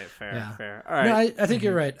right, fair, Yeah. fair. All right. No, I think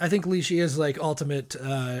you're right. I think Lee, she is like ultimate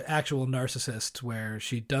actual narcissist where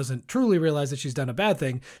she doesn't truly realize that she's done a bad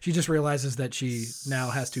thing. She just realizes that she now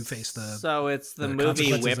has to face the So it's the the movie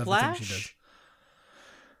consequences of the thing she Whiplash?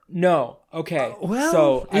 No. Okay. well,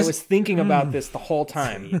 so I is- was thinking about this the whole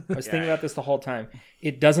time.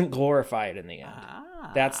 It doesn't glorify it in the end.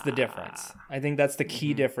 That's the difference. I think that's the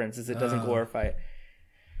key difference is it doesn't glorify it.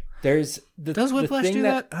 There's the Does Whiplash the thing do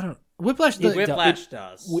that? I don't. Whiplash. Whiplash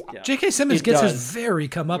does. Yeah. J.K. Simmons It gets does. his very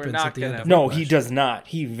comeuppance not at the end. gonna- Of No, Whiplash. he does not.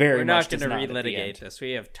 He very We're much not does going to not at the relitigate end. this.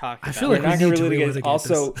 We have talked I about feel We're like it. not we going need to to relitigate. relitigate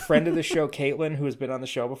Also, this. friend of the show, Caitlin, who has been on the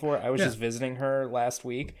show before, I was Yeah. just visiting her last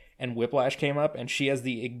week, and Whiplash came up, and she has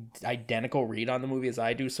the identical read on the movie as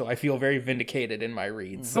I do, so I feel very vindicated in my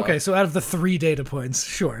read. So. Okay, so out of the 3 data points,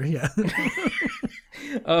 sure, yeah.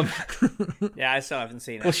 Yeah, I still haven't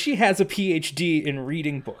seen it. Well, she has a PhD in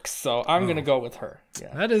reading books, so I'm going to go with her.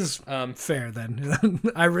 Yeah. That is fair then.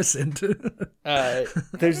 I rescind.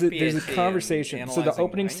 There's a PhD in conversation. So the analyzing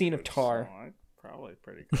opening scene of language, Tar. so I'm probably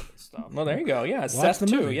pretty good at stuff. Well, there you go. Yeah, Watch Seth the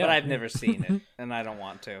too. movie. Yeah, But I've never seen it, and I don't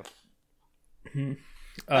want to.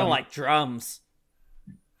 I don't like drums.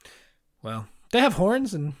 Well, they have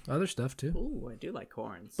horns and other stuff too. Ooh, I do like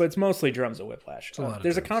horns. but it's mostly drums of Whiplash. a lot of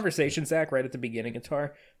There's a drums. conversation, Zach, right at the beginning of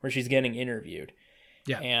Tar, where she's getting interviewed.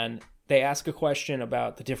 Yeah. And they ask a question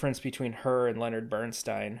about the difference between her and Leonard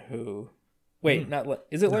Bernstein, who... Wait,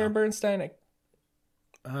 is it Leonard Bernstein?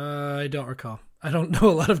 I don't recall. I don't know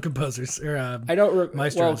a lot of composers or I don't...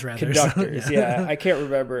 Maestros, rather. Conductors, So, yeah. I can't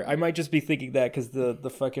remember. I might just be thinking that because the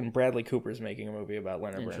fucking Bradley Cooper's making a movie about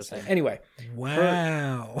Leonard Interesting. Bernstein. Anyway,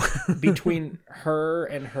 Wow. between her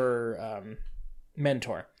and her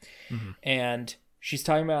mentor. And she's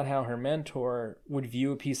talking about how her mentor would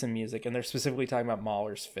view a piece of music, and they're specifically talking about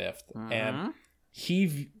Mahler's Fifth. And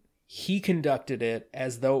he conducted it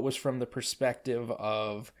as though it was from the perspective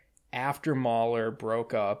of after Mahler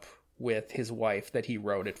broke up with his wife that he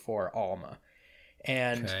wrote it for, Alma.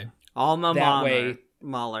 And Okay. Alma that Mahler, way-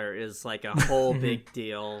 Mahler is like a whole big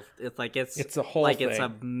deal. It's like It's a whole like it's a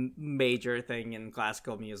thing. major thing in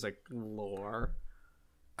classical music lore.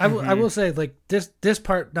 I will say, like, this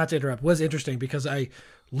part, not to interrupt, was interesting because I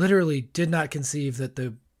literally did not conceive that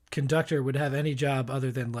the conductor would have any job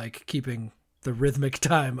other than like keeping the rhythmic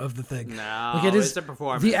time of the thing. No, Like, it's a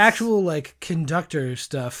performance. The actual like conductor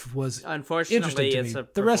stuff was Unfortunately, interesting to it's me. a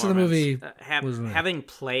The rest of the movie performance. was Having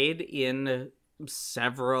played in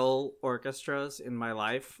several orchestras in my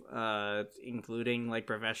life, including like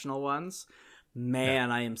professional ones,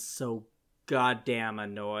 Man, I am so goddamn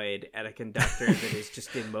annoyed at a conductor that is just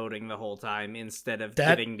emoting the whole time instead of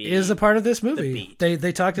That giving me is a part of this movie. beat.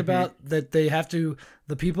 They talked about that they have to,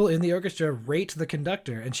 the people in the orchestra rate the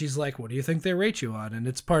conductor, and she's like, what do you think they rate you on? And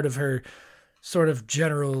it's part of her sort of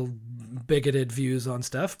general bigoted views on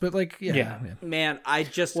stuff, but like, yeah. Man, I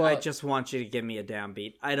just want you to give me a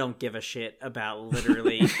downbeat. I don't give a shit about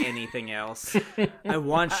literally anything else. I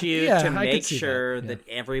want you to I make could see sure that, that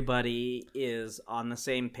everybody is on the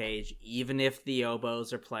same page, even if the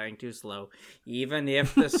oboes are playing too slow, even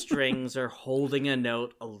if the strings are holding a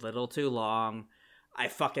note a little too long.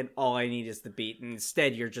 All I need is the beat, and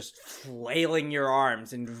instead you're just flailing your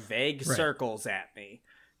arms in vague circles at me.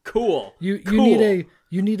 Cool. You cool.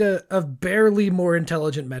 need a barely more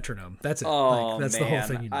intelligent metronome. That's it. Oh, that's man. the whole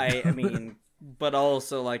thing you need. I mean, but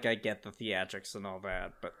also like I get the theatrics and all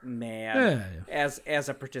that, but man, as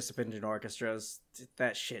a participant in orchestras,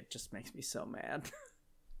 that shit just makes me so mad.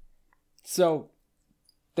 So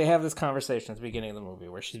they have this conversation at the beginning of the movie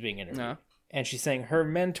where she's being interviewed, and she's saying her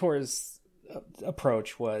mentor's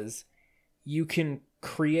approach was, you can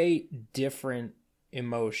create different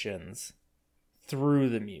emotions through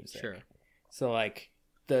the music. Sure. So like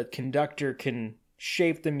the conductor can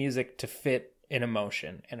shape the music to fit an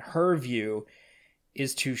emotion, and her view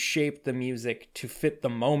is to shape the music to fit the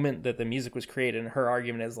moment that the music was created. And her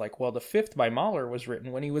argument is like, well, the Fifth by Mahler was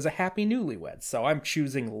written when he was a happy newlywed, so I'm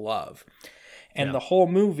choosing love. And the whole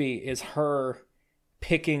movie is her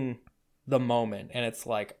picking the moment, and it's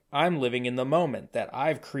like, I'm living in the moment that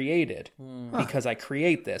I've created because I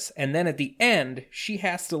create this. And then at the end, she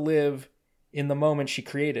has to live in the moment she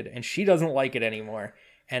created, and she doesn't like it anymore.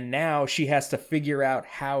 And now she has to figure out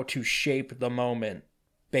how to shape the moment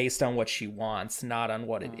based on what she wants, not on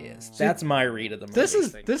what it is. That's my read of the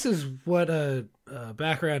movie. This is what a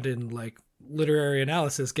background in like literary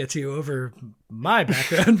analysis gets you over my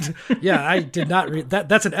background. Yeah, I did not read that.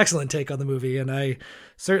 That's an excellent take on the movie, and I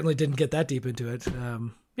certainly didn't get that deep into it.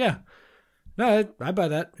 No, I buy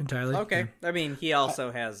that entirely. Okay. I mean, he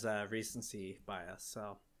also has recency bias,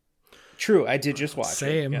 so. True, I did just watch it.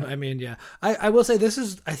 Same. Yeah. I mean, yeah. I will say this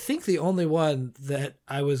is, I think, the only one that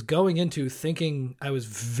I was going into thinking I was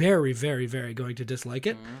very, very, very going to dislike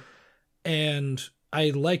it. And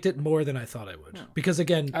I liked it more than I thought I would. Because,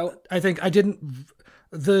 again, I think I didn't...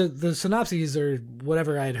 The synopses or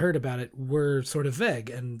whatever I had heard about it were sort of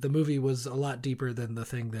vague, and the movie was a lot deeper than the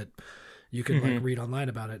thing that you can like read online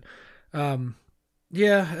about it.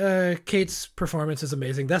 Kate's performance is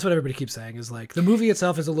amazing. That's what everybody keeps saying, is like the movie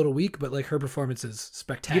itself is a little weak, but like her performance is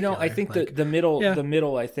spectacular. You know, I think like, the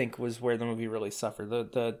middle I think was where the movie really suffered.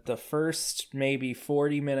 The first maybe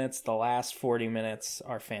 40 minutes, the last 40 minutes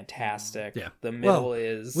are fantastic. Yeah. The middle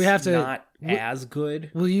is not as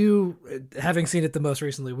good. Will you, having seen it the most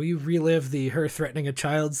recently, will you relive the her threatening a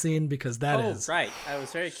child scene, because that is right. I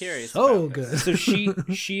was very curious. So about good. This. So she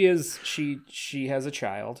has a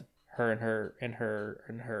child. Her and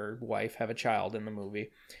her wife have a child in the movie,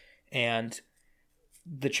 and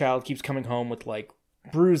the child keeps coming home with like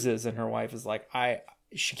bruises, and her wife is like,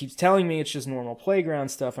 she keeps telling me it's just normal playground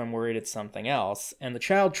stuff. I'm worried it's something else. And the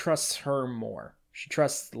child trusts her more. She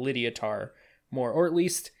trusts Lydia Tarr more, or at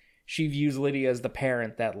least she views Lydia as the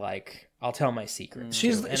parent that like, I'll tell my secrets.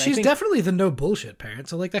 She's definitely the no bullshit parent,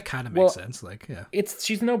 so like that kind of makes sense. Like, yeah,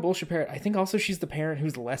 she's no bullshit parent. I think also she's the parent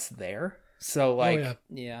who's less there. So like,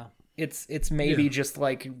 yeah. It's maybe just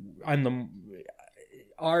like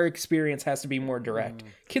our experience has to be more direct.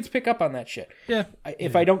 Kids pick up on that shit. Yeah.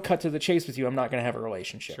 If I don't cut to the chase with you, I'm not going to have a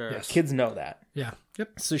relationship. Sure. Yes. Kids know that. Yeah.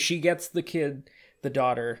 Yep. So she gets the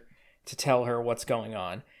daughter, to tell her what's going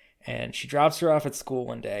on, and she drops her off at school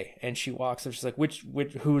one day, and she walks up. She's like,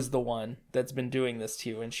 who's the one that's been doing this to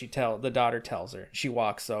you? And the daughter tells her. She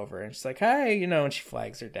walks over, and she's like, hi, and she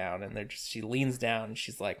flags her down, and she leans down, and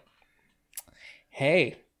she's like,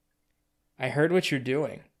 hey, I heard what you're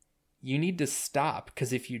doing. You need to stop,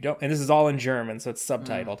 because if you don't, and this is all in German, so it's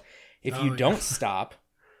subtitled. If you don't stop,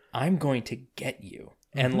 I'm going to get you.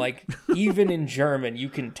 And like, even in German, you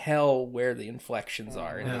can tell where the inflections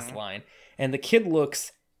are in this line. And the kid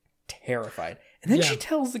looks terrified. And then she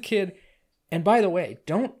tells the kid, and by the way,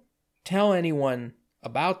 don't tell anyone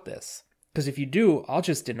about this, because if you do, I'll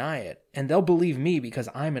just deny it, and they'll believe me because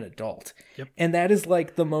I'm an adult. Yep. And that is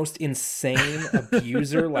like the most insane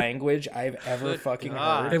abuser language I've ever fucking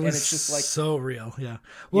heard. It was and it's just like so real. Yeah.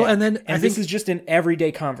 Well, and then I think this is just an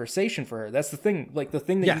everyday conversation for her. That's the thing. Like the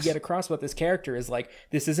thing that you get across about this character is like,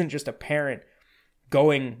 this isn't just a parent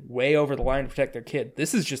going way over the line to protect their kid.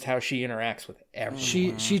 This is just how she interacts with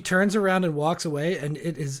everyone. She turns around and walks away, and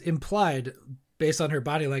it is implied based on her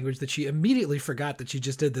body language that she immediately forgot that she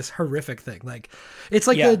just did this horrific thing. Like, it's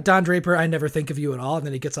like the Don Draper, I never think of you at all. And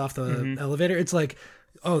then he gets off the elevator. It's like,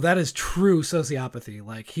 oh, that is true sociopathy.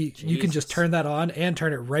 Like you can just turn that on and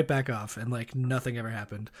turn it right back off. And like nothing ever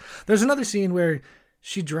happened. There's another scene where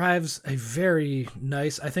she drives a very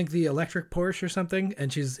nice, I think the electric Porsche or something.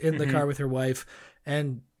 And she's in the car with her wife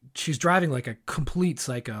and she's driving like a complete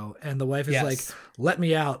psycho, and the wife is like, "Let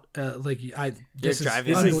me out! You have to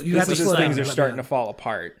slow down. Things are starting to fall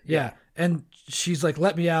apart." Yeah, and she's like,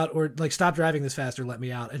 "Let me out!" or like, "Stop driving this fast," or "Let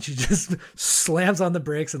me out!" And she just slams on the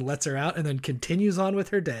brakes and lets her out, and then continues on with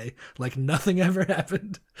her day like nothing ever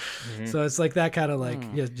happened. So it's like that kind of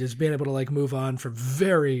like just being able to like move on from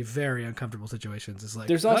very, very uncomfortable situations is like.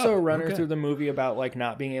 There's also a runner through the movie about like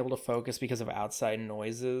not being able to focus because of outside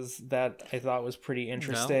noises that I thought was pretty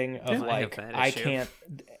interesting. Of like I can't.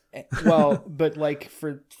 Well, but like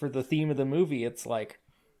for the theme of the movie, it's like,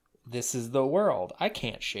 this is the world. I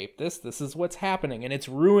can't shape this. This is what's happening, and it's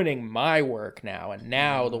ruining my work now. And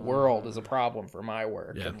now the world is a problem for my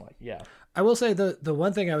work. Yeah. And like, I will say the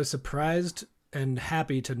one thing I was surprised and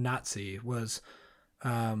happy to not see was,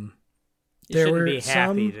 you shouldn't be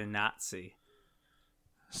happy to not see.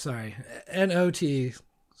 Sorry, NOT.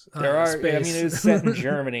 There are. Space. I mean, it was set in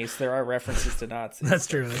Germany, so there are references to Nazis. That's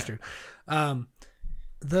true.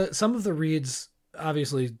 Some of the reads,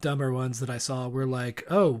 obviously dumber ones that I saw, were like,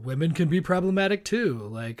 "Oh, women can be problematic too.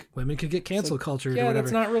 Like women can get cancel cultured." Yeah, or whatever.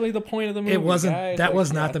 That's not really the point of the movie. It wasn't. Guys. That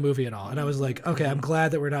was not the movie at all. And I was like, okay, I'm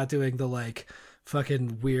glad that we're not doing the like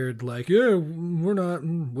fucking weird like, yeah, we're not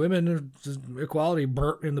women are just equality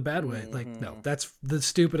in the bad way. Like, no, that's the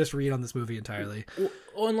stupidest read on this movie entirely.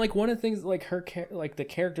 Well, and like one of the things, like like the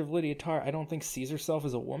character of Lydia Tarr, I don't think sees herself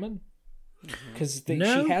as a woman, because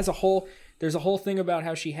she has a whole. There's a whole thing about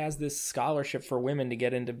how she has this scholarship for women to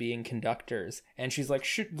get into being conductors, and she's like,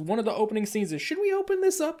 one of the opening scenes is, should we open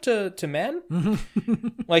this up to men?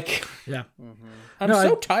 Like, yeah,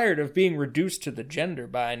 I'm tired of being reduced to the gender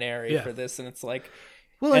binary for this, and it's like,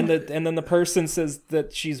 well, and then the person says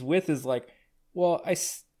that she's with is like, well,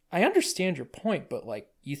 I understand your point, but like,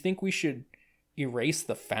 you think we should erase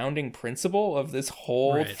the founding principle of this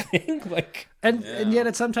whole thing? Like, and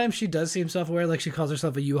yet sometimes she does seem self-aware. Like she calls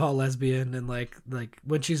herself a U-Haul lesbian, and like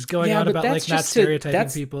when she's going on about like not stereotyping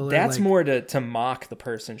people. That's like, more to mock the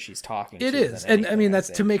person she's talking to. It is, and I mean that's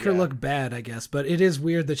to make her look bad, I guess. But it is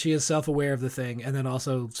weird that she is self-aware of the thing, and then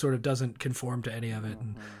also sort of doesn't conform to any of it.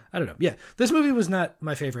 And I don't know. Yeah, this movie was not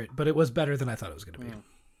my favorite, but it was better than I thought it was going to be.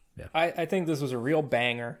 Yeah, I think this was a real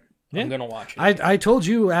banger. I'm gonna watch it. I told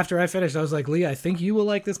you after I finished, I was like, Lee, I think you will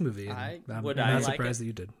like this movie. And I'm not surprised that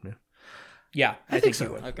you did. Yeah, I think so.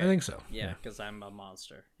 You would. Okay. I think so. Yeah, because I'm a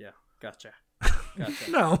monster. Yeah, gotcha.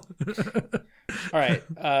 No. All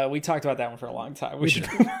right, we talked about that one for a long time. We should.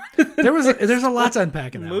 There's a lot to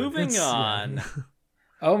unpack in that. Moving on. Yeah.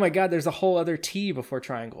 Oh my God, there's a whole other T before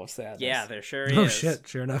Triangle of Sadness. Yeah, there sure is. Oh shit,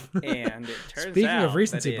 sure enough. And it turns Speaking out of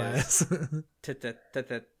recency bias,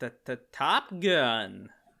 Top Gun.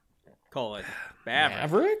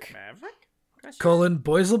 Maverick?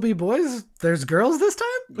 Boys will be boys. There's girls this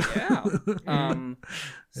time? Yeah.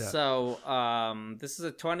 So, this is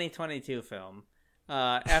a 2022 film.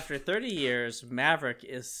 After 30 years, Maverick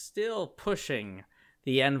is still pushing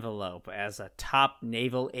the envelope as a top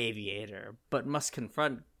naval aviator, but must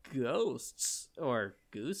confront ghosts or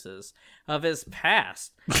gooses of his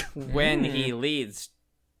past when he leads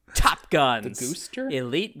Top Gun's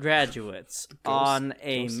elite graduates on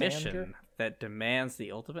a mission that demands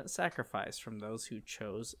the ultimate sacrifice from those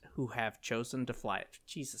who have chosen to fly it.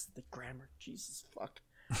 Jesus, the grammar. Jesus, fuck.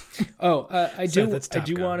 Oh, I do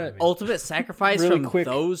want to ultimate sacrifice really from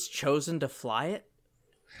those chosen to fly it.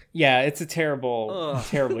 Yeah, it's a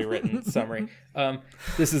terribly written summary.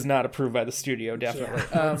 This is not approved by the studio, definitely.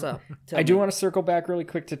 Yeah. What's up? I do want to circle back really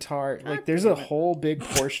quick to Tar. Like, there's a whole big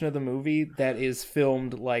portion of the movie that is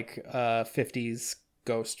filmed like a 50s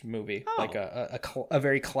ghost movie, like a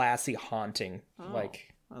very classy haunting.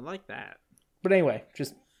 Like, I like that. But anyway,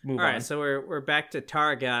 just move on. All right, so we're back to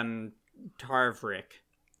Targun Tarvrik.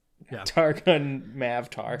 Yeah. Targun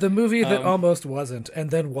Mavtar. The movie that almost wasn't,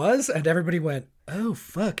 and then was, and everybody went, "Oh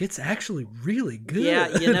fuck, it's actually really good."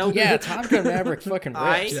 Yeah, you know, yeah, Top Gun Maverick fucking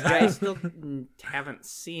rips. I still haven't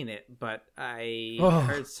seen it, but I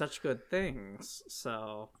heard such good things.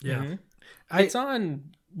 So yeah, it's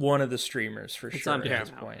on one of the streamers for it's sure. On at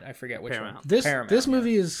this point, I forget which one. This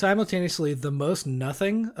movie is simultaneously the most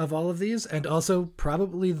nothing of all of these, and also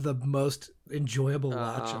probably the most enjoyable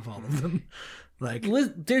watch of all of them. Like,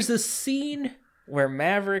 there's a scene where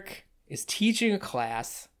Maverick is teaching a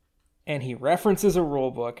class, and he references a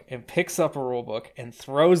rule book and picks up a rule book and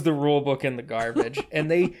throws the rule book in the garbage. And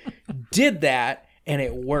they did that, and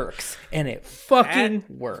it works. And it fucking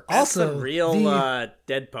works. That's Also, some real the-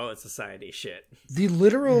 Dead Poet Society shit. The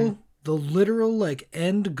literal like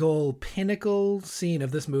end goal pinnacle scene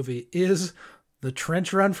of this movie is the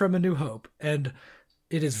trench run from A New Hope, and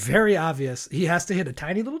it is very obvious he has to hit a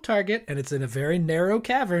tiny little target, and it's in a very narrow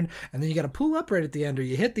cavern, and then you got to pull up right at the end, or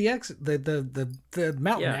you hit the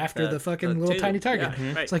mountain after the fucking little tube. tiny target.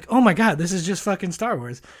 Yeah, right. It's like, oh my god, this is just fucking Star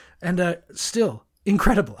Wars, and still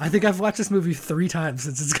incredible. I think I've watched this movie 3 times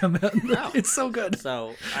since it's come out. Wow. It's so good.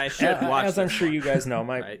 So I should watch As I'm this sure one. you guys know,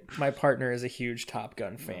 my Right. my partner is a huge Top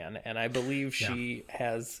Gun fan, and I believe she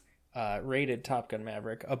has rated Top Gun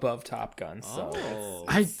Maverick above Top Gun. So Oh.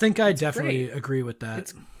 I think I definitely great. agree with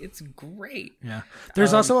that. it's great. Yeah.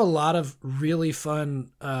 There's also a lot of really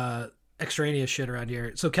fun extraneous shit around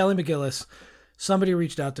here. So Kelly McGillis, somebody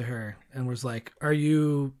reached out to her and was like, "Are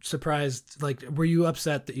you surprised? Like, were you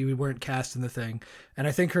upset that you weren't cast in the thing?" And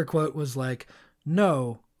I think her quote was like,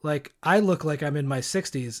 "No, like I look like I'm in my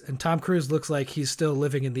 60s and Tom Cruise looks like he's still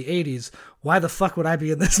living in the 80s. Why the fuck would I be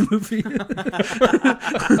in this movie?"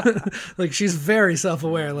 Like, she's very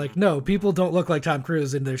self-aware. Like, no, people don't look like Tom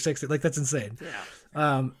Cruise in their 60s. Like, that's insane.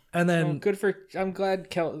 Yeah. And then Well, good for. I'm glad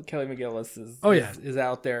Kelly McGillis is. Oh, yeah. is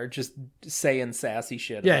out there just saying sassy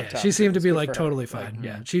shit. yeah, about Tom she seemed to Cruise. be Good like for her. totally fine.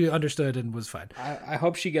 Yeah, she understood and was fine. I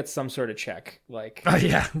hope she gets some sort of check. Like,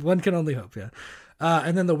 Yeah, one can only hope. Yeah,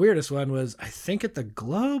 and then the weirdest one was, I think at the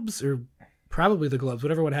Globes, or probably the Globes,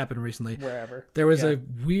 whatever one happened recently. wherever. There was a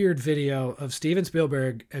weird video of Steven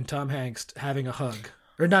Spielberg and Tom Hanks having a hug,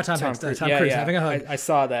 or not Tom Hanks, Tom Yeah, Cruise yeah. having a hug. I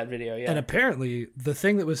saw that video. Yeah. And apparently, the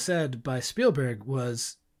thing that was said by Spielberg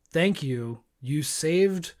was, "Thank you, you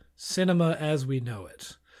saved cinema as we know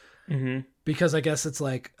it." Mm-hmm. Because I guess it's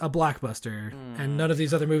like a blockbuster, and none of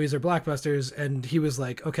these other movies are blockbusters. And he was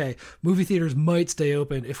like, "Okay, movie theaters might stay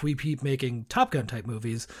open if we keep making Top Gun type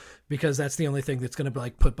movies, because that's the only thing that's going to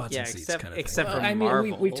like put butts Yeah, in seats." except Kind of except Well, for I mean,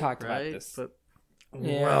 Marvel. we've talked about right? this. But thing.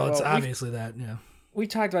 Yeah, Well, it's well, obviously that. Yeah. we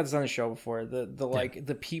talked about this on the show before. The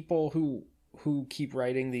the people who keep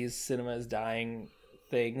writing these cinemas dying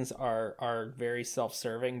things are very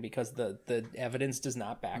self-serving because the evidence does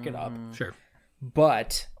not back it up. Sure.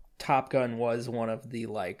 But Top Gun was one of the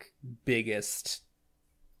like biggest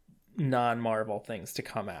non-Marvel things to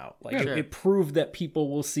come out. Like Sure. it proved that people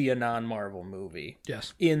will see a non-Marvel movie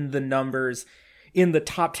Yes. in the numbers, in the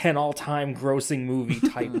top 10 all-time grossing movie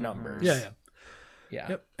type numbers. Yeah. Yeah. Yeah.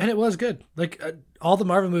 Yep. And it was good. Like all the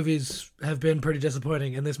Marvel movies have been pretty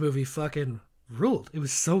disappointing, and this movie fucking ruled. It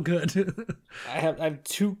was so good. I have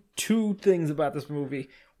two things about this movie.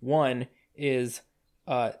 One is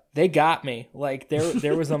they got me. Like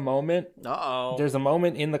there was a moment. uh-oh. There's a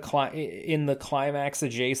moment in the climax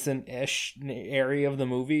adjacent ish area of the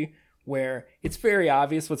movie where it's very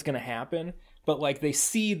obvious what's going to happen, but like they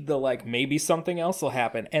seed the like maybe something else will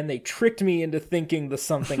happen, and they tricked me into thinking the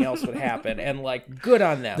something else would happen, and like good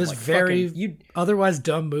on them. This like, very fucking, otherwise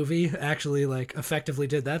dumb movie actually like effectively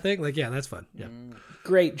did that thing. Like, yeah, that's fun. Yeah.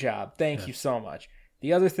 great job. Thank you so much.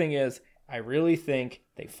 The other thing is, I really think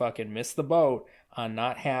they fucking missed the boat on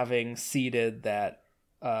not having seeded that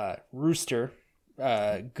Rooster,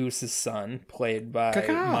 Goose's son, played by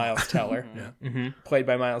Caw-caw. Miles Teller. Played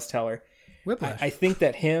by Miles Teller. Whiplash. I think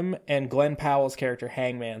that him and Glenn Powell's character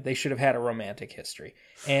Hangman, they should have had a romantic history.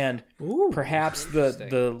 And perhaps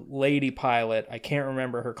the lady pilot, I can't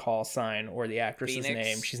remember her call sign or the actress's Phoenix?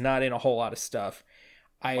 name. She's not in a whole lot of stuff.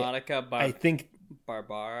 Monica I think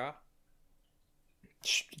Barbara.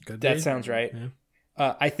 Could that be. sounds right. Yeah.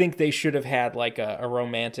 I think they should have had like a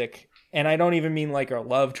romantic, and I don't even mean like a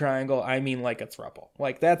love triangle. I mean like a throuple.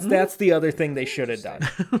 Like that's the other thing they should have done.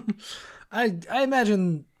 I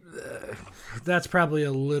imagine that's probably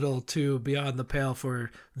a little too beyond the pale for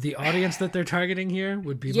the audience that they're targeting here.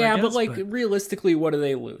 Would be Yeah, my but guess, like realistically, what do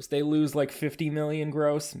they lose? They lose like 50 million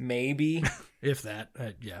gross, maybe. if that.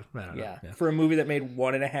 Yeah, I don't know. Yeah, for a movie that made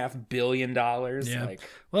 $1.5 billion. Yeah. Like,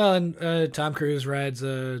 Well, and Tom Cruise rides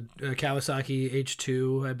a Kawasaki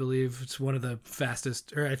H2, I believe. It's one of the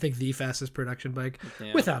fastest, or I think the fastest production bike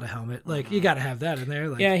without a helmet. Like, you got to have that in there.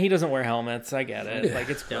 Like, yeah, he doesn't wear helmets. I get it. Yeah. Like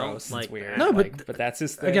it's Don't gross. like It's weird. that. No, but Like, that's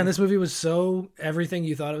his thing. again, this movie was so everything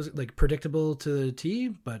you thought it was, like, predictable to the T,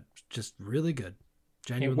 but just really good. It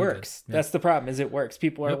Genuinely works. good. Yeah. That's the problem. Is it works?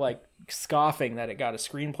 People are Yep. like scoffing that it got a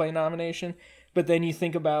screenplay nomination, but then you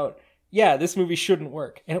think about, yeah, this movie shouldn't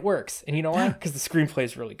work, and it works. And you know why? Because the screenplay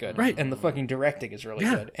is really good, Right. And the fucking directing is really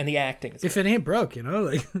Yeah. good, and the acting is. If good. it ain't broke, you know?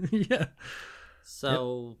 Like, yeah.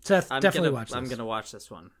 So Seth, I'm definitely gonna, watch this. I'm gonna watch this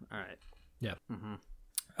one. All right. Yeah.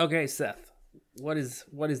 Okay, Seth, what is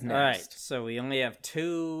next? All right, so we only have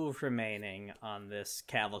 2 remaining on this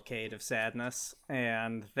cavalcade of sadness,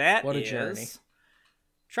 and that What a is journey.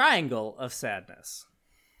 Triangle of Sadness.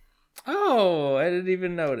 Oh, I didn't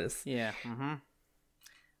even notice. Yeah.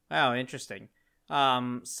 Wow, interesting.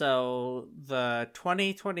 So the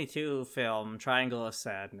 2022 film Triangle of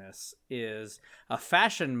Sadness is a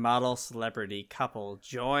fashion model celebrity couple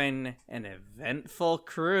join an eventful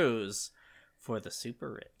cruise for the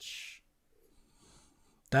super rich.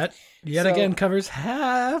 That yet So- again covers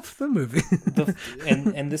half the movie.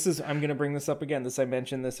 And this is, I'm going to bring this up again. I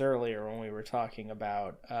mentioned this earlier when we were talking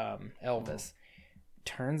about Elvis.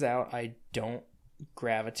 Turns out I don't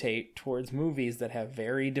gravitate towards movies that have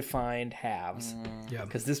very defined halves. Yeah.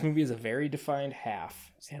 Because this movie is a very defined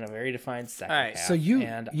half and a very defined second All right, half. So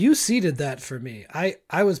and you seeded that for me.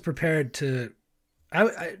 I was prepared to,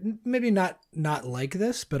 I maybe not like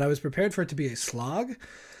this, but I was prepared for it to be a slog,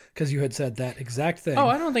 because you had said that exact thing.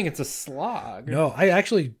 I don't think it's a slog. No, I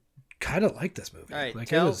actually kind of like this movie. All right, Like,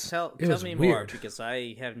 tell it was me weird. more, because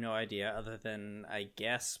I have no idea other than I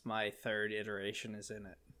guess my 3rd iteration is in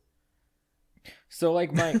it. So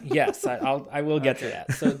like yes, I will get to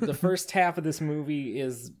that. So the first half of this movie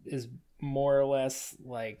is more or less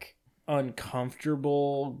like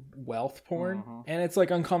uncomfortable wealth porn, and it's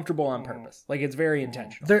like uncomfortable on purpose. Like it's very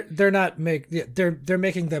intentional. They're not they're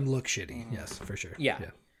making them look shitty. Yes, for sure. Yeah.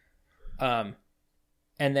 And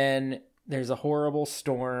then there's a horrible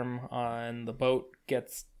storm on the boat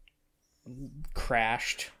gets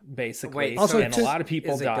crashed basically. Wait, Also, and a lot of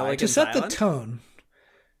people is it die. Gilligan's To set the Island? tone,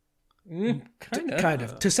 Kind kind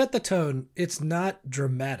of to set the tone, it's not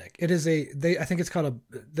dramatic. It is I think it's called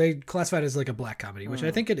they classify it as like a black comedy, which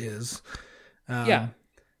I think it is. Yeah.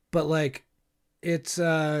 But like, it's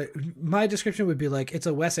my description would be like it's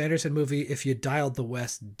a Wes Anderson movie if you dialed the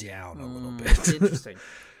West down a little bit. Interesting.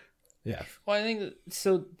 Yeah. Well, I think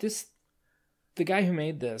so. The guy who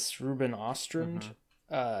made this, Ruben Ostrand,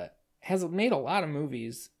 has made a lot of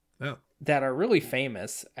movies Oh. that are really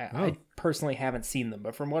famous. Oh. I personally haven't seen them,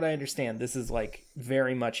 but from what I understand, this is like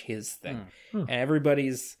very much his thing. And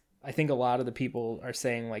everybody's, I think a lot of the people are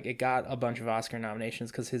saying like it got a bunch of Oscar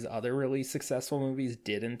nominations because his other really successful movies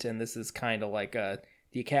didn't, and this is kind of like the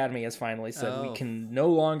Academy has finally said we can no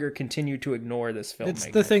longer continue to ignore this filmmaker. It's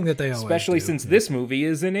the thing that they always especially do. since this movie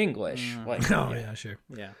is in English. Like, Oh yeah, sure.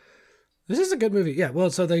 Yeah. This is a good movie. Yeah. Well,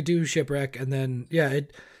 so they do shipwreck, and then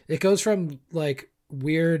it goes from like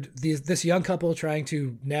weird this young couple trying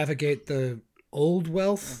to navigate the old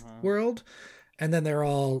wealth world, and then they're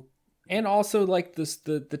all and also like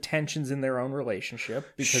the tensions in their own relationship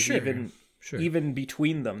because Sure, even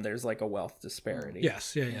between them there's like a wealth disparity.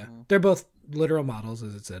 yes, yeah. They're both literal models,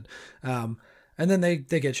 as it said, and then they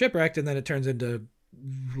get shipwrecked, and then it turns into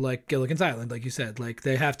like Gilligan's Island, like you said. Like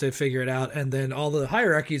they have to figure it out, and then all the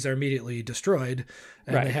hierarchies are immediately destroyed,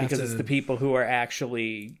 and Right, they have because to. it's the people who are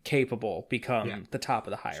actually capable become the top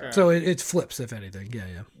of the hierarchy. So it flips, if anything. Yeah.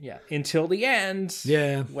 Yeah, until the end.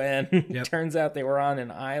 Yeah. When it turns out they were on an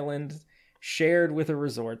island shared with a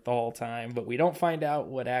resort the whole time, but we don't find out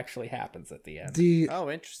what actually happens at the end. Oh,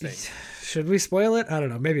 interesting. Should we spoil it? I don't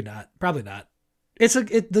know. Maybe not. Probably not.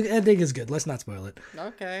 The ending is good. Let's not spoil it.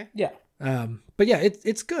 Okay. Yeah. But yeah,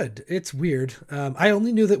 it's good. It's weird. I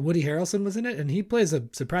only knew that Woody Harrelson was in it, and he plays a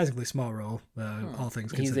surprisingly small role. All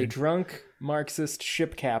things He's a considered. drunk Marxist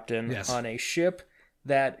ship captain Yes. on a ship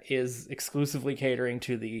that is exclusively catering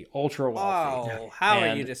to the ultra wealthy. Oh, how are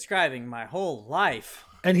And- you describing my whole life?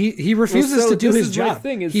 And he refuses Well, so to do this his is my job.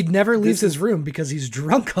 thing is- He never leaves this his room because he's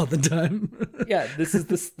drunk all the time. Yeah, this is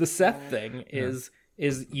the Seth thing is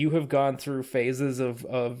you have gone through phases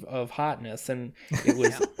of hotness, and it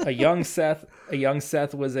was a young Seth. A young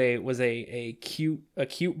Seth was a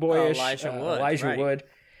cute boyish Elijah Wood, right. Wood,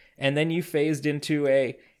 and then you phased into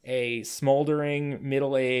a smoldering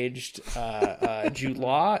middle-aged Jude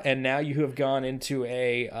Law, and now you have gone into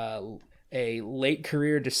a late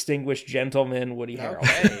career distinguished gentleman Woody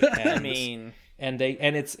Harrelson. I And- mean, and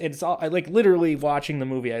it's all I like literally watching the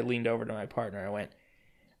movie. I leaned over to my partner. I went,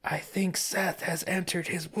 I think Seth has entered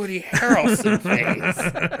his Woody Harrelson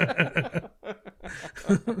phase.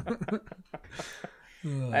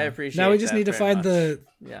 I appreciate. now we just that need to very find much. the.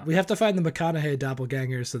 We have to find the McConaughey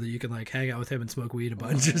doppelganger so that you can like hang out with him and smoke weed a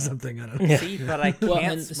bunch or something. I don't know. See, but I Well,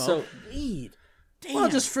 can't and smoke weed. Damn. Well,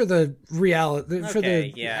 just for the reality, for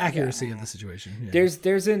Okay, the yeah, accuracy of the situation. Yeah.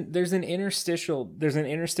 There's an interstitial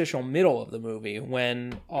middle of the movie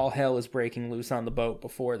when all hell is breaking loose on the boat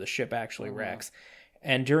before the ship actually wrecks,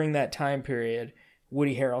 and during that time period,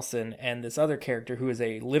 Woody Harrelson and this other character who is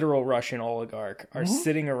a literal Russian oligarch are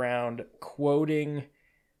sitting around quoting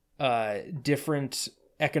different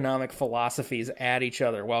economic philosophies at each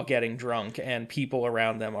other while getting drunk, and people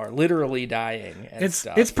around them are literally dying. And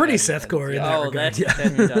It's pretty Seth Gore in that Oh, regard.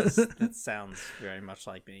 that sounds very much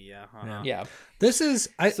like me. Yeah. Uh-huh. Yeah. This is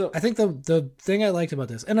I think the thing I liked about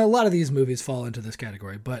this, and a lot of these movies fall into this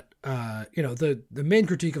category, but the main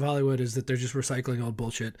critique of Hollywood is that they're just recycling old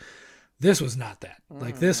bullshit. This was not that.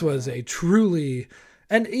 Like, this was a truly,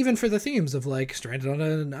 and even for the themes of like stranded on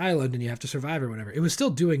an island and you have to survive or whatever, it was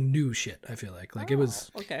still doing new shit. I feel like it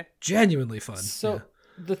was okay. genuinely fun. So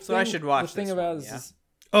So I should watch the thing this about one, it yeah? is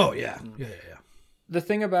oh yeah. the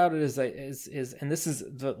thing about it is and this is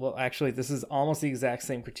this is almost the exact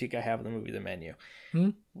same critique I have of the movie The Menu.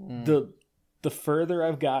 The further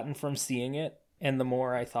I've gotten from seeing it and the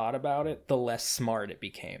more I thought about it, the less smart it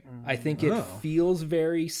became. I think it feels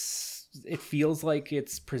it feels like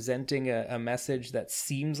it's presenting a message that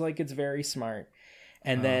seems like it's very smart.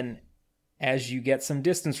 And then as you get some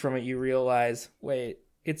distance from it, you realize, wait,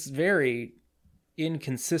 it's very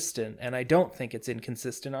inconsistent. And I don't think it's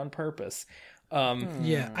inconsistent on purpose.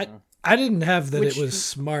 Yeah, I didn't have that it was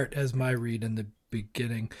smart as my read in the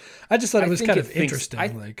beginning. I just thought it was kind of interesting.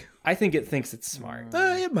 I think it thinks it's smart.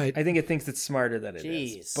 It might. I think it thinks it's smarter than it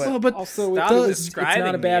is. Jeez. But, But also, it's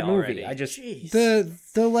not a bad movie. I just the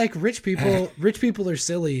like rich people are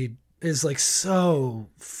silly is like so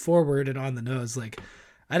forward and on the nose. Like,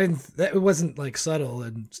 it wasn't like subtle,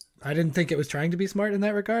 and I didn't think it was trying to be smart in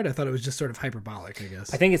that regard. I thought it was just sort of hyperbolic, I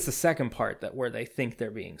guess. I think it's the second part where they think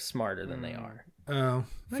they're being smarter than they are. Oh,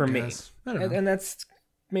 For me. I don't know. And that's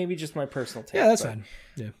maybe just my personal take. Yeah, that's but, fine.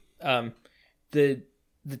 Yeah.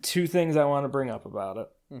 The two things I want to bring up about it.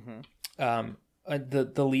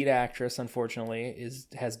 The lead actress, unfortunately,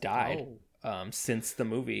 has died since the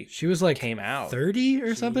movie She was like came out. 30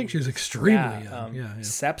 or something. She was extremely young.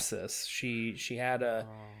 Sepsis. She had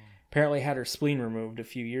apparently had her spleen removed a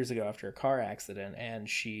few years ago after a car accident, and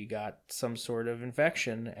she got some sort of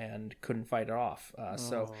infection and couldn't fight it off.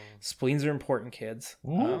 So spleens are important, kids.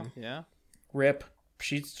 yeah. Rip.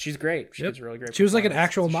 She's great. She's really great. She was like an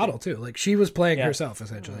actual model too. Like, she was playing herself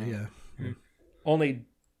essentially. Yeah. Only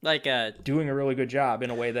Like doing a really good job in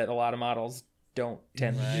a way that a lot of models don't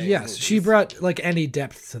tend to do. Yes, she brought like any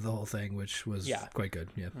depth to the whole thing, which was quite good.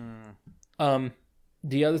 Yeah.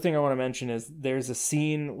 The other thing I want to mention is there's a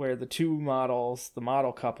scene where the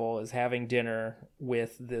model couple is having dinner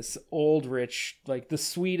with this old rich, like the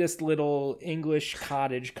sweetest little English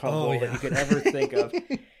cottage couple that you could ever think of.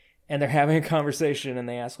 And they're having a conversation and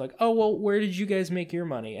they ask like, oh, well, where did you guys make your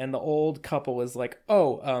money? And the old couple is like,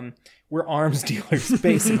 we're arms dealers,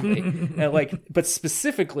 basically. And but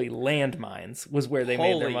specifically landmines was where they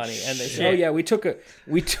made their money. And they said, oh yeah, we took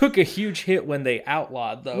a huge hit when they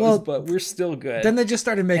outlawed those, but we're still good. Then they just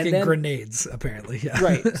started making grenades, apparently. Yeah.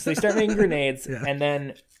 Right. So they start making grenades and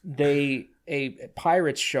then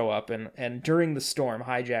pirates show up and during the storm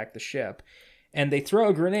hijack the ship, and they throw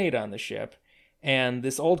a grenade on the ship. And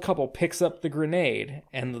this old couple picks up the grenade,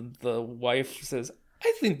 and the wife says,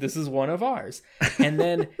 I think this is one of ours. And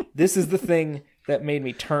then this is the thing that made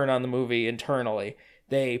me turn on the movie internally.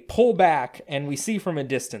 They pull back, and we see from a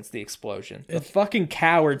distance the explosion. The fucking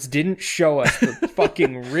cowards didn't show us the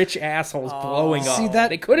fucking rich assholes blowing up.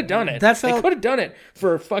 They could have done it. They could have done it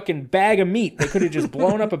for a fucking bag of meat. They could have just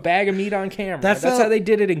blown up a bag of meat on camera. That's how they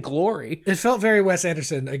did it in Glory. It felt very Wes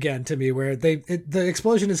Anderson again to me, where the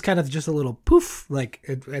explosion is kind of just a little poof, like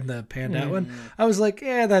in the panned out one. I was like,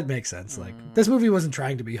 yeah, that makes sense. Like, this movie wasn't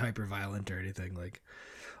trying to be hyper violent or anything. Like,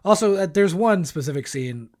 also, there's one specific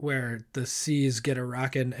scene where the seas get a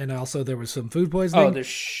rockin', and also there was some food poisoning. Oh, there's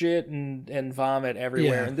shit and vomit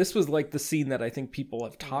everywhere. Yeah. And this was like the scene that I think people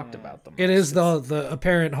have talked about the most. It is the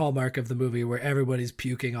apparent hallmark of the movie where everybody's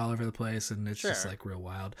puking all over the place, and it's just like real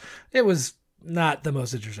wild. It was not the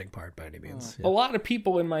most interesting part by any means. A lot of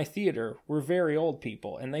people in my theater were very old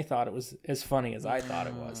people, and they thought it was as funny as I thought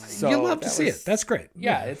it was. So you love to see it. That's great.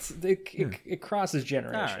 Yeah, it crosses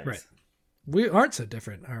generations. Right. We aren't so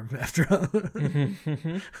different after all.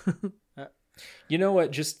 You know what?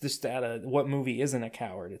 Just out of what movie isn't a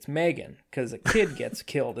coward? It's Megan, because a kid gets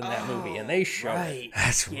killed in that movie, and they show it.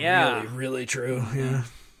 That's really, really true. Yeah.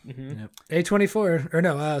 Yep. A24 or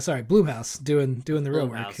no, Blumhouse doing the real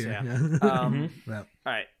work here. Yeah. All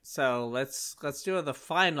right, so let's do the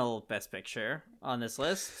final best picture on this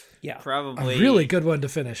list. Yeah, probably a really good one to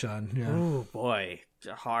finish on. Yeah. Oh boy,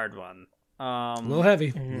 a hard one. A little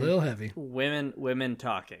heavy. Women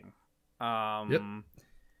talking. Yep.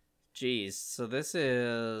 Geez, so this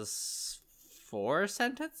is 4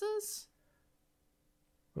 sentences?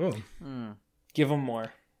 Oh. Give them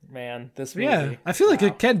more. man. This movie. Yeah, I feel like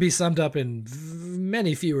it can be summed up in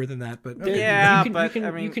many fewer than that, but okay. Yeah, you can,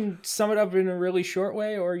 I mean, you can sum it up in a really short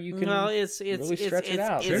way, or you can it's really stretch it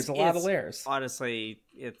out. There's a lot of layers. Honestly,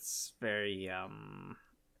 it's very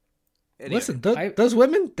anyway. Listen, those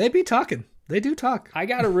women, they be talking. They do talk. I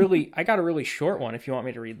got a really short one. If you want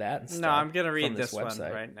me to read that, instead, No, I'm gonna read from this one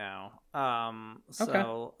website. right now.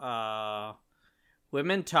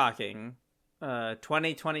 Women Talking,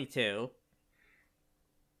 2022.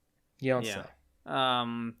 You don't Yeah.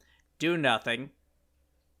 say. Do nothing,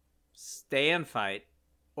 stay and fight,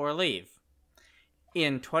 or leave.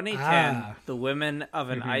 In 2010, the women of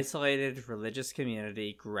an isolated religious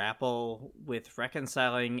community grapple with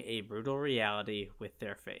reconciling a brutal reality with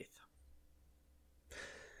their faith.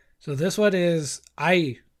 So this one is,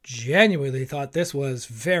 I genuinely thought this was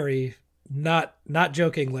very not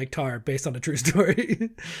joking, like Tar, based on a true story.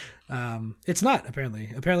 It's not,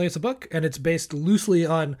 apparently. Apparently it's a book, and it's based loosely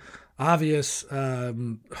on obvious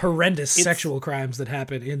horrendous sexual crimes that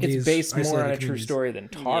happen in these It's based more on a true communities. story than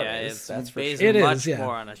Tar Yeah, is. it's That's for based sure. It much is, yeah.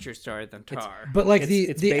 more on a true story than Tar. But like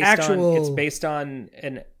It's the based actual on, it's based on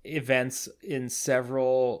an events in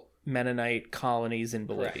several Mennonite colonies in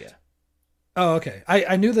Bolivia. Oh, okay.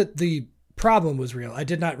 I knew that the problem was real. I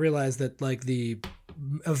did not realize that like the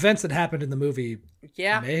events that happened in the movie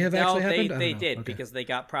Yeah, may have actually happened? I don't They know. did Okay. because they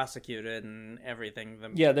got prosecuted and everything.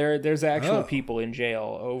 Yeah, there's actual Oh. people in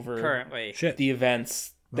jail over Currently, shit. the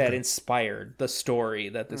events that Okay. inspired the story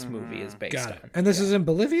that this movie is based Got it. on. And this is in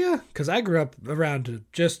Bolivia? Because I grew up around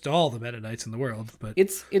just all the Mennonites in the world, but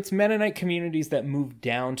It's Mennonite communities that moved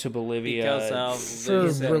down to Bolivia because of for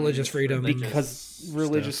reason- religious freedom and- because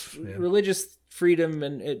religious stuff, yeah. religious freedom,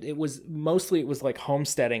 and it was mostly like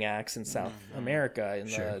homesteading acts in South America in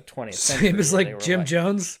the 20th century. same as where they like were Jim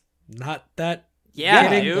Jones. Not that Yeah,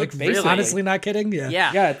 kidding. dude, like really. honestly not kidding. Yeah.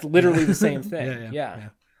 Yeah, Yeah, it's literally the same thing. Yeah.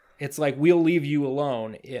 It's like, we'll leave you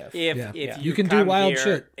alone if if Yeah. if You can do come wild here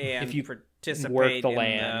shit. and If you participate work the in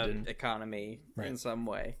land the and- economy in some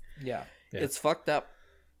way. yeah. It's fucked up.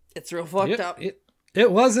 It's real fucked Yep, up.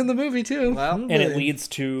 It was in the movie too. Well, And it leads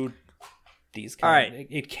to these All kind right.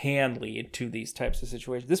 it can lead to these types of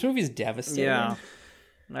situations. This movie is devastating. Yeah.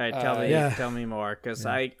 All right, yeah. tell me more, because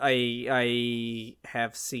I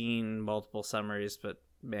have seen multiple summaries, but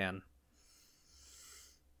man,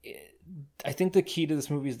 I think the key to this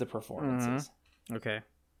movie is the performances. okay.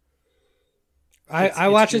 I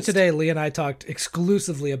watched it just- today. Lee and I talked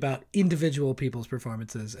exclusively about individual people's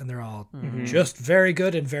performances, and they're all Mm-hmm. just very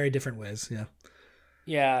good in very different ways. Yeah.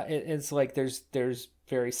 Yeah, it's like there's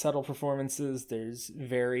very subtle performances. There's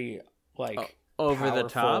very like over the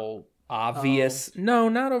top? powerful, obvious. No,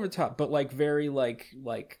 not over the top, but like very like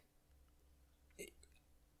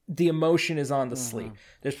the emotion is on the sleeve.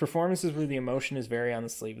 There's performances where the emotion is very on the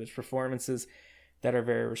sleeve. There's performances that are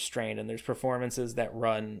very restrained, and there's performances that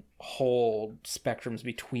run whole spectrums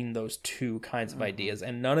between those two kinds of ideas,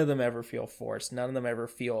 and none of them ever feel forced. None of them ever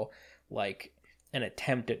feel like an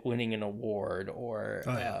attempt at winning an award or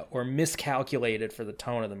miscalculated for the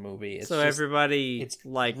tone of the movie. It's So just- everybody it's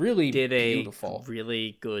like really did a beautiful.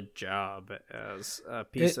 really good job as a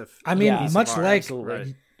piece of. I mean, Yeah, much art. like, absolutely.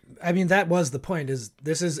 Right. I mean, that was the point. Is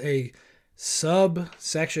this is a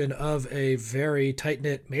subsection of a very tight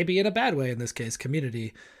knit, maybe in a bad way in this case,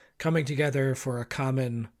 community coming together for a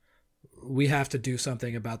common. We have to do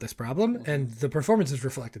something about this problem, and the performances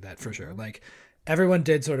reflected that for sure. Like everyone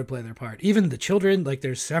did sort of play their part. Even the children, like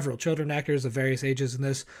there's several children actors of various ages in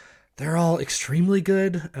this. They're all extremely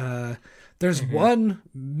good. There's one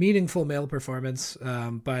meaningful male performance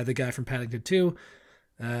by the guy from Paddington 2.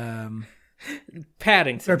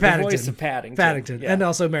 Paddington, Or Paddington. the voice of Paddington. Paddington. Yeah. And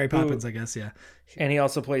also Mary Poppins, I guess, yeah. And he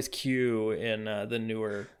also plays Q in the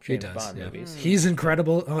newer He James does, Bond yeah. movies. He's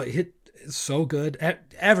incredible. Oh, it's so good.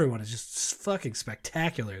 Everyone is just fucking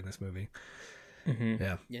spectacular in this movie.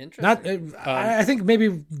 Yeah. Interesting. Not. I think maybe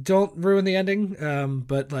don't ruin the ending.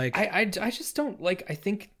 But like, I just don't like. I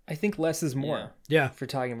think less is more. yeah, For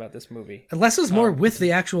talking about this movie. less is more with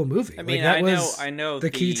the actual movie. I mean, like, that was I know the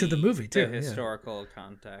key to the movie too. The yeah. historical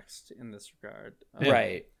context in this regard.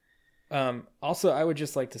 Right. Also, I would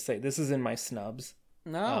just like to say this is in my snubs.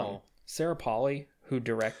 No. Sarah Polley, who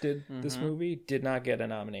directed this Mm-hmm. movie, did not get a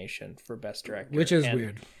nomination for Best Director, Which is And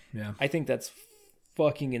weird. Yeah. I think that's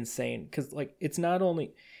fucking insane because like it's not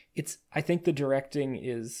only I think the directing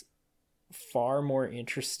is far more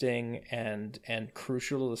interesting and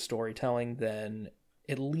crucial to the storytelling than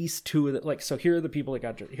at least two of the like. So here are the people that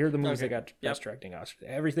got here are the movies Okay. that got Yep. Best Directing Oscar: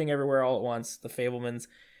 Everything Everywhere All at Once, The Fabelmans,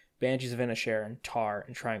 Banshees of Inisherin, Tar,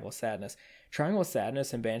 and Triangle of Sadness. Triangle of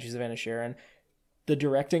Sadness and Banshees of Inisherin, the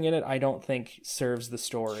directing in it I don't think serves the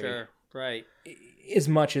story. Sure. Right. as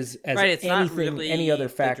much as right, it's anything, not really any other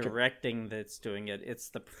factor. the directing that's doing it, it's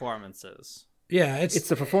the performances. Yeah, It's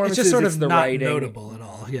the performances, It's just sort it's of the not writing. notable at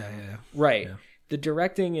all. Yeah. Right. Yeah. The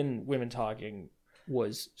directing in Women Talking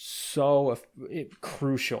was so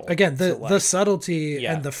crucial. Again, the to, the subtlety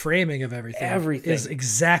yeah. and the framing of everything is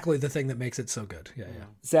exactly the thing that makes it so good. Yeah.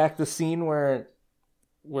 Zach, the scene where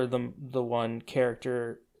the one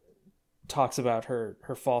character talks about her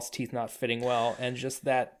false teeth not fitting well, and just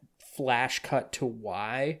that flash cut to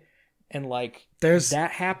why, and like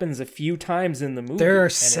that happens a few times in the movie. There are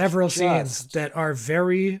several scenes that are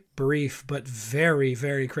very brief but very,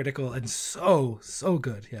 very critical and so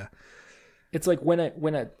good. Yeah. It's like when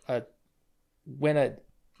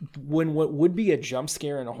what would be a jump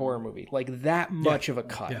scare in a horror movie, like that much of a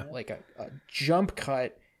cut, like a jump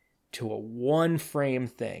cut to a one frame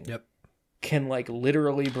thing, can like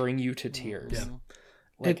literally bring you to tears. Yeah.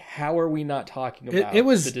 Like, how are we not talking about it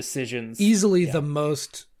was the decisions? Easily the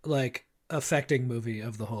most like affecting movie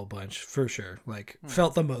of the whole bunch, for sure. Like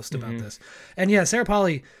felt the most about this. And yeah, Sarah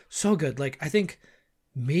Polley, so good. Like, I think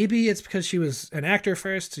maybe it's because she was an actor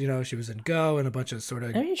first. You know, she was in Go and a bunch of sort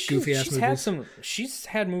of goofy ass movies. She's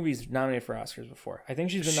had movies nominated for Oscars before. I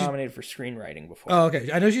think she's been nominated for screenwriting before. Oh,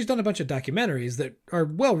 okay. I know she's done a bunch of documentaries that are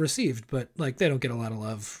well received, but like they don't get a lot of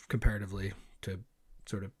love comparatively to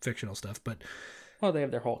sort of fictional stuff. But well, they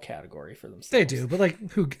have their whole category for themselves. They do, but like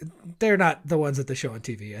they're not the ones that they show on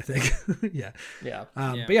TV, I think. Yeah.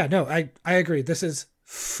 But yeah, no, I agree. This is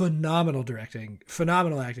phenomenal directing,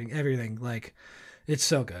 phenomenal acting, everything. Like, it's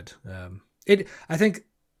so good. I think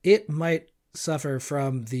it might suffer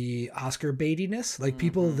from the Oscar baitiness. Like,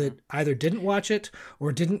 people that either didn't watch it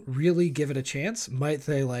or didn't really give it a chance might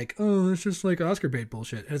say like, oh, it's just like Oscar bait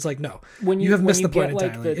bullshit. And it's like, no, you have missed the point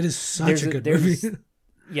entirely. It is such a good movie.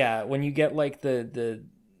 Yeah, when you get like the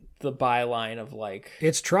byline of like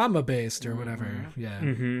it's trauma based or whatever. Yeah,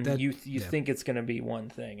 you think it's going to be one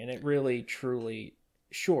thing, and it really truly,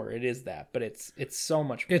 sure, it is that, but it's so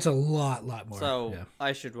much more. It's a lot more. So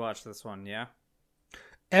I should watch this one. Yeah,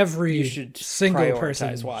 every single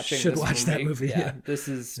person should watch that movie. Yeah. This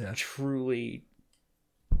is truly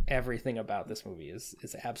everything about this movie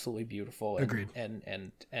is absolutely beautiful. Agreed. And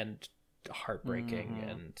heartbreaking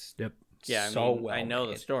and yeah, I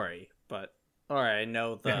know the story, I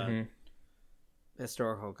know the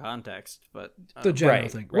historical context, but the general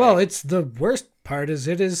thing. Right. Well, it's the worst part is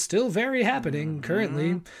it is still very happening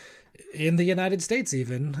currently in the United States,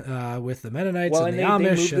 even with the Mennonites and the Amish.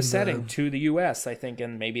 They moved the setting to the U.S., I think,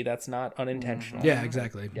 and maybe that's not unintentional. Yeah,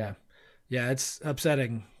 exactly. Yeah, it's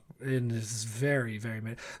upsetting. And this is very, very.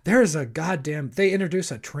 There's a they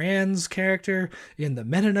introduce a trans character in the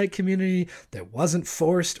Mennonite community that wasn't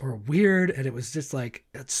forced or weird, and it was just like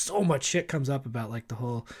so much shit comes up about like the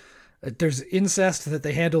whole. There's incest that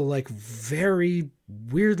they handle like very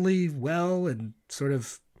weirdly well and sort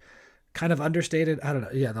of kind of understated. I don't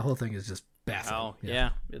know. Yeah, the whole thing is just baffling. Oh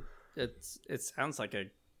yeah, it sounds like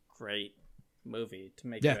a great movie to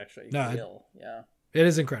make you actually feel. It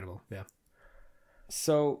is incredible. Yeah.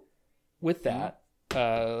 So, with that,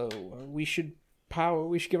 we should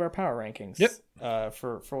give our power rankings. Yep.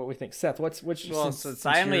 For what we think. Seth, what's since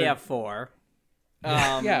I only have 4.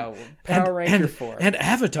 Power rank your 4. And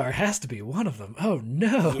Avatar has to be one of them. Oh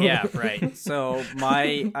no. Yeah, right. So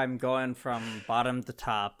I'm going from bottom to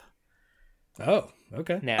top. Oh,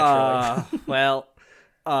 okay. Naturally. Well,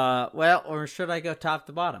 or should I go top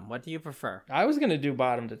to bottom? What do you prefer? I was gonna do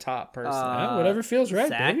bottom to top personally. Whatever feels right,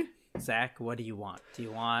 baby. Zach, what do you want?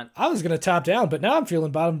 I was going to top down, but now I'm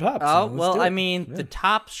feeling bottom top. Oh, well, I mean, the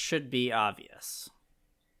tops should be obvious.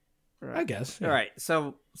 I guess. Yeah. All right.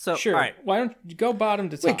 So sure. All right. Why don't you go bottom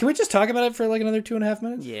to top? Wait, can we just talk about it for like another 2.5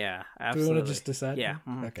 minutes? Yeah, absolutely. Do we want to just decide? Yeah.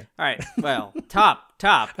 Mm-hmm. Okay. All right. Well, top.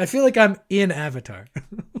 I feel like I'm in Avatar.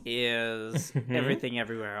 is Everything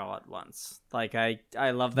Everywhere All at Once. Like I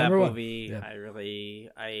love that movie. Yeah. I really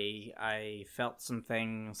I felt some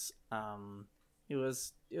things. It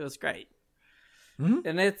was great. Mm-hmm.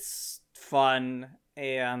 And it's fun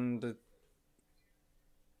and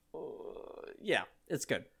it's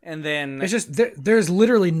good. And then it's just there's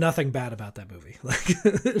literally nothing bad about that movie. Like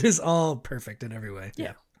it is all perfect in every way.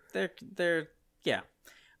 Yeah. They're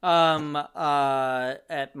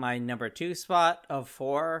at my number 2 spot of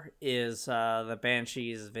 4 is the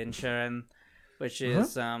Banshees of Inisherin, which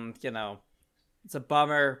is it's a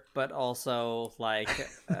bummer, but also like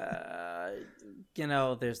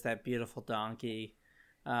there's that beautiful donkey.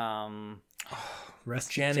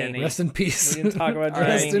 Rest Jenny. Rest in peace. We didn't talk about Jenny.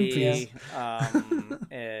 Rest in peace.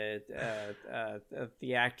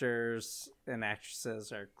 The actors and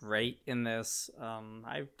actresses are great in this.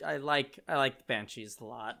 I like the Banshees a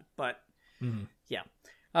lot, but Yeah.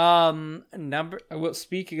 Number. Well,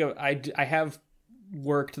 speaking of, I have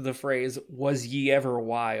worked the phrase "was ye ever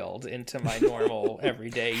wild" into my normal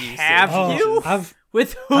everyday use. Have you?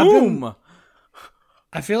 With I've whom?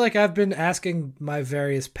 I feel like I've been asking my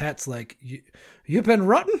various pets, like, you've been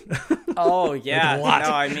rutting? Oh yeah. a lot.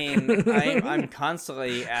 No, I mean, I'm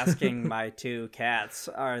constantly asking my 2 cats,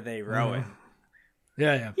 are they rowing?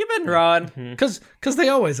 Yeah. You've been rowing. Because they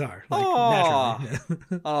always are. Like,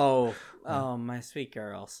 naturally. Oh, my sweet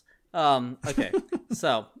girls. Okay.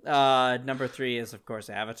 So, number 3 is of course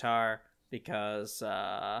Avatar because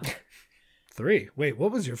 3. Wait,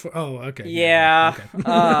 what was your... Oh, okay. yeah.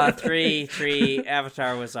 Okay. 3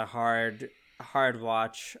 Avatar was a hard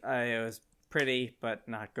watch. It was pretty but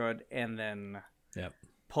not good. And then Yep.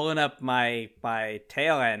 pulling up my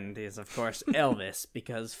tail end is of course Elvis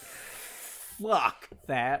because fuck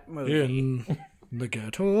that movie. In the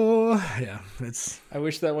ghetto. Yeah, it's... I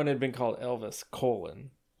wish that one had been called Elvis: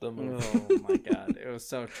 the movie. Oh my god, it was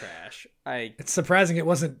so trash. It's surprising it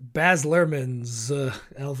wasn't Baz Luhrmann's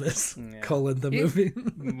Elvis, the movie.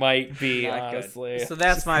 Might be, Not good. honestly. So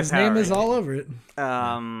that's my His power name is ranking. all over it.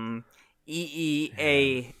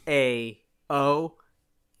 EEAAO,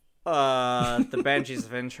 the Banshees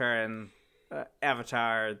of Inisherin,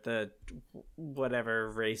 Avatar, the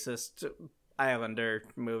whatever racist Islander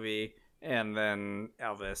movie, and then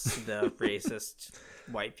Elvis, the racist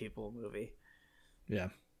white people movie. Yeah.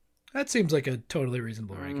 That seems like a totally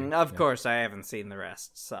reasonable ranking. Of course, I haven't seen the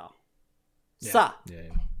rest, so. Yeah.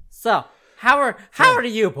 So, how are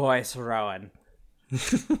you boys rowing?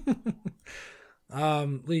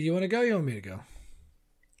 Lee, you want to go? You want me to go?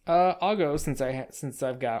 I'll go since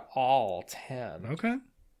I've got all 10. Okay.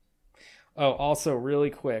 Oh, also really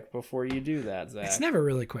quick before you do that, Zach. It's never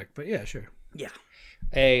really quick, but yeah, sure. Yeah.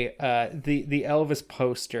 The Elvis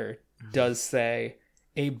poster does say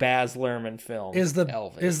a Baz Luhrmann film. Is the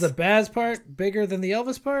Elvis. Baz part bigger than the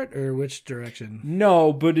Elvis part, or which direction?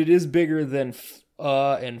 No, but it is bigger than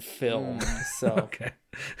and film. So Okay.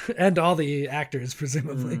 And all the actors,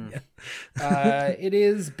 presumably. Yeah. it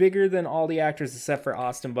is bigger than all the actors except for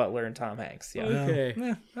Austin Butler and Tom Hanks. Yeah. Okay.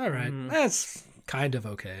 Yeah, all right. That's kind of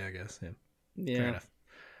okay, I guess. Yeah. Fair Yeah. enough.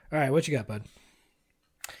 All right, what you got, bud?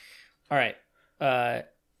 All right.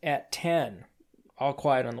 At 10, All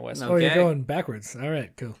Quiet on the Western Oh, you're Okay. going backwards. All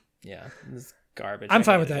right, cool. Yeah, this is garbage. I'm I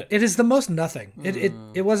fine with hated that. It is the most nothing.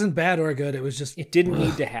 It wasn't bad or good. It was just It didn't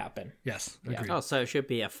need to happen. yes, agreed. Oh, so it should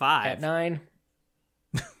be a 5. At 9,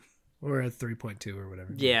 Or a 3.2 or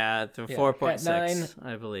whatever. Yeah, the Yeah. 4.6, At 9.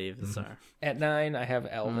 I believe. Is our... I have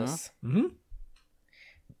Elvis. Mm-hmm.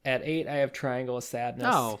 At 8, I have Triangle of Sadness.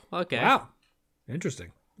 Oh, okay. Wow.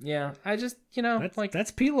 Interesting. Yeah, I just, That's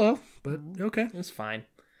P-Lo, but okay. it's fine.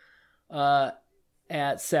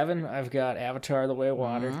 At 7, I've got Avatar: The Way of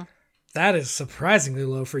Water. That is surprisingly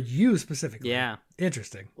low for you specifically. Yeah.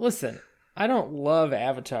 Interesting. Listen, I don't love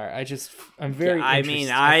Avatar. I'm very. Yeah, I interested. mean,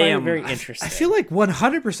 I I find am- it very interesting. I feel like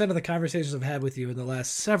 100% of the conversations I've had with you in the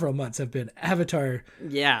last several months have been Avatar,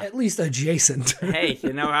 Yeah. at least adjacent. Hey,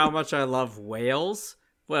 you know how much I love whales?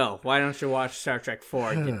 Well, why don't you watch Star Trek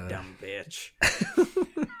 4, you dumb bitch?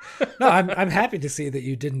 No, I'm happy to see that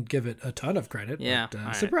you didn't give it a ton of credit. Yeah, But, all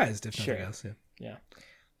right. surprised if nothing Sure. else. Yeah.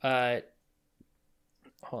 Yeah.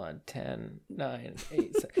 Hold on. 10, 9,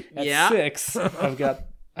 8. At Yeah. 6, I've got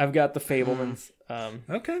The Fablemans.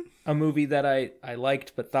 Okay. A movie that I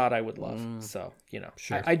liked but thought I would love. So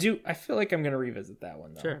Sure. I do. I feel like I'm gonna revisit that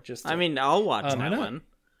one though. Sure. Just I mean, I'll watch why that not? one.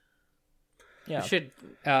 yeah. We should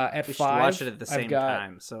At we should 5, watch it at the same I've got,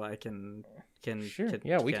 time so I can Sure.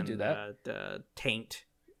 Yeah, we can do that. Taint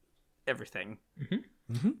everything.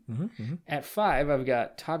 At 5, I've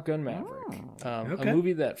got Top Gun Maverick, okay. a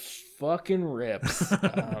movie that fucking rips.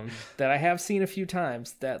 That I have seen a few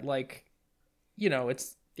times. That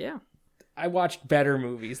it's. Yeah. I watched better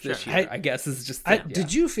movies this Sure. year. I guess is just.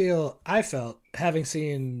 Did you feel, I felt, having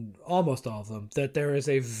seen almost all of them, that there is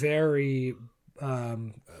a very, what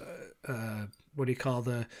do you call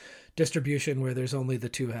the distribution where there's only the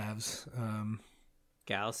two halves?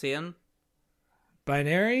 Gaussian?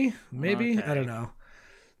 Binary, maybe? Okay. I don't know.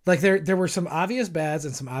 Like there were some obvious bads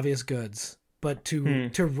and some obvious goods, but to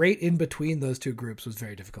rate in between those two groups was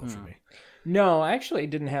very difficult for me. No, I actually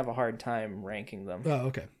didn't have a hard time ranking them. Oh,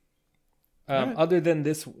 okay. Other than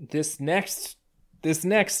this next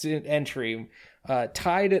entry,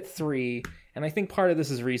 tied at 3, and I think part of this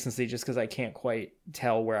is recency, just because I can't quite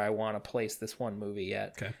tell where I want to place this one movie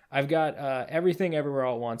yet. Okay. I've got Everything Everywhere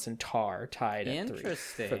All at Once and Tar tied at 3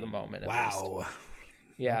 Interesting. for the moment. At least. Wow.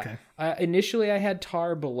 Yeah. Okay. Initially, I had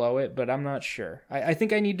Tar below it, but I'm not sure. I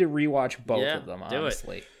think I need to rewatch both Yeah, of them, do it.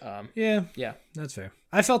 honestly. Yeah, Yeah. that's fair.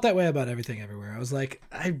 I felt that way about Everything Everywhere. I was like,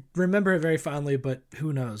 I remember it very fondly, but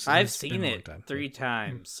who knows? I've It's been seen a long it time. 3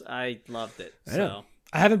 times. I loved it. I know. So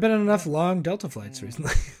I haven't been on enough long Delta flights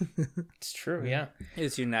recently. It's true, yeah.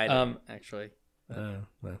 it's United, actually.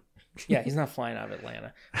 Well. Yeah, he's not flying out of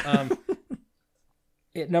Atlanta.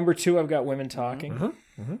 At number 2, I've got Women Talking.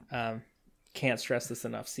 Can't stress this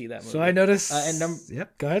enough. See that movie. So I noticed.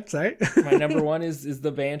 Yep. Go ahead. Sorry. My number 1 is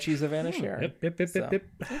The Banshees of Inisherin. Yep.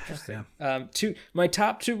 Interesting. Yeah. My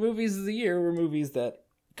top 2 movies of the year were movies that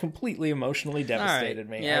completely emotionally devastated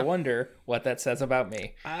me. yeah. I wonder what that says about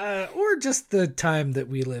me. Or just the time that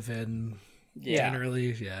we live in. Yeah.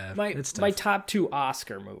 Generally, yeah. It's tough. My top 2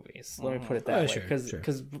 Oscar movies. Let me put it that way, sure,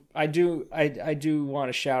 because I do want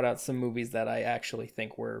to shout out some movies that I actually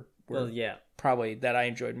think were Well, yeah. probably that I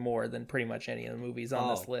enjoyed more than pretty much any of the movies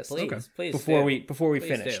on this list. Please, please Before do. we Please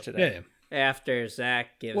finish do. today. Yeah. After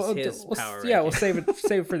Zach gives his power yeah, ranking. we'll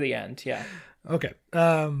save it for the end. Yeah. Okay.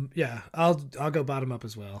 Yeah. I'll go bottom up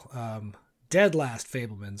as well. Dead last,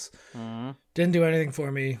 Fablemans. Didn't do anything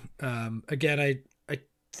for me. Again, I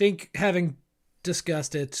think having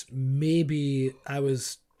discussed it, maybe I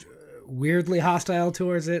was weirdly hostile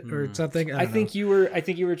towards it or something. I think you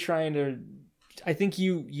were trying to. I think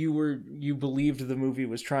you believed the movie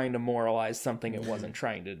was trying to moralize something it wasn't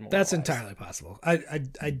trying to moralize. that's entirely possible.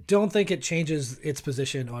 I don't think it changes its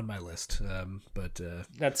position on my list. But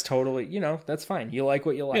that's totally, that's fine. You like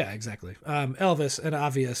what you like. yeah, exactly. Elvis, an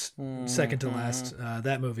obvious second to last.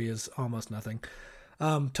 That movie is almost nothing.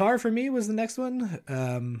 Tar for me was the next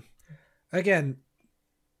one. Again,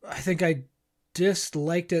 I think I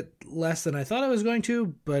disliked it less than I thought I was going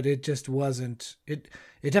to, but it just wasn't. It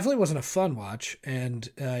definitely wasn't a fun watch, and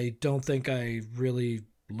I don't think I really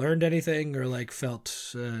learned anything or like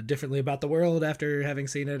felt differently about the world after having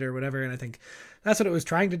seen it or whatever. And I think that's what it was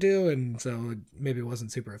trying to do, and so maybe it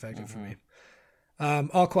wasn't super effective for me.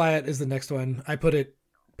 All Quiet is the next one. I put it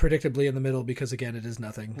predictably in the middle because again, it is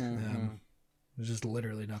nothing. It's just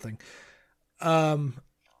literally nothing.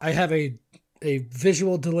 I have a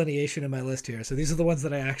visual delineation in my list here. So these are the ones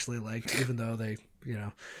that I actually liked, even though they,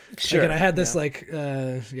 Sure. Again, I had this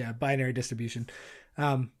binary distribution.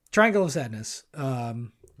 Triangle of Sadness.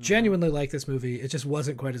 Genuinely like this movie. It just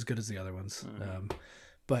wasn't quite as good as the other ones.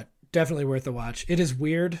 But definitely worth a watch. It is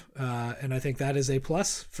weird. And I think that is a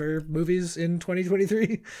plus for movies in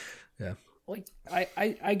 2023. Yeah. Like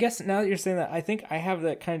I guess now that you're saying that, I think I have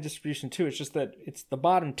that kind of distribution too. It's just that it's the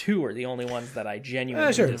bottom 2 are the only ones that I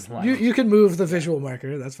genuinely dislike. You can move the visual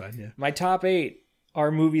marker. That's fine. Yeah. My top 8 are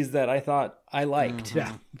movies that I thought I liked.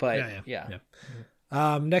 Yeah. But yeah.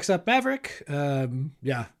 Next up, Maverick.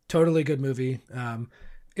 Totally good movie.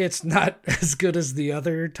 It's not as good as the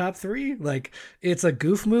other top 3. Like, it's a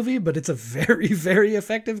goof movie, but it's a very, very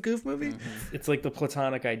effective goof movie. It's like the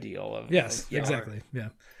platonic ideal of Yes, of exactly. Yeah.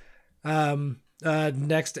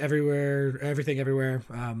 Next, Everything Everywhere.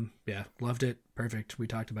 Loved it. Perfect. We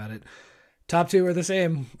talked about it. Top 2 are the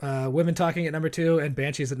same. Women Talking at number 2 and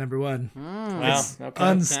Banshees at number 1. It's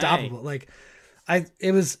unstoppable. Like,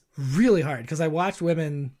 it was really hard because I watched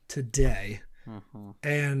Women today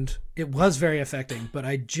and it was very affecting, but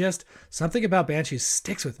something about Banshees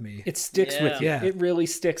sticks with me. It sticks with you. Yeah. It really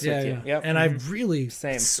sticks with you. Yeah. Yep. And I really,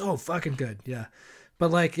 Same. it's so fucking good. Yeah.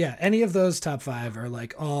 But any of those top 5 are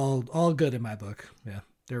like all good in my book. Yeah.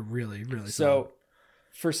 They're really, really solid. So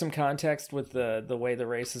for some context with the way the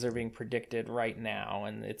races are being predicted right now,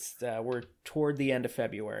 and it's we're toward the end of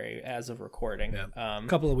February as of recording. A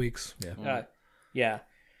couple of weeks. Yeah.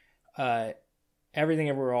 Everything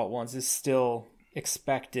Everywhere All at Once is still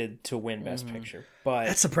expected to win Best Picture, but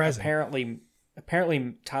That's surprising.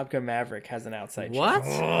 Apparently Top Gun Maverick has an outside What?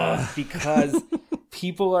 chance. Because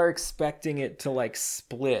people are expecting it to like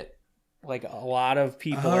split. Like a lot of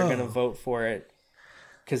people are going to vote for it.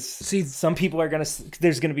 Because some people are going to.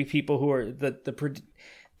 There's going to be people who are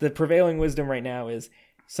the prevailing wisdom right now is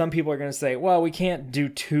some people are going to say, well, we can't do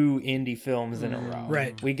 2 indie films in a row.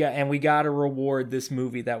 Right. We got to reward this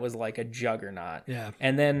movie that was like a juggernaut. Yeah.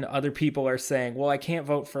 And then other people are saying, well, I can't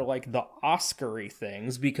vote for like the Oscar-y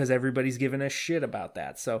things because everybody's giving a shit about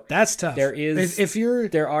that. So that's tough.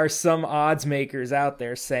 There are some odds makers out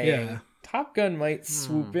there saying, Yeah. Top Gun might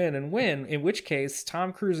swoop in and win, in which case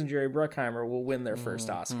Tom Cruise and Jerry Bruckheimer will win their first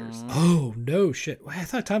Oscars. Oh, no shit. I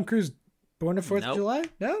thought Tom Cruise born on 4th of July?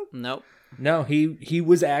 No? Nope. No, he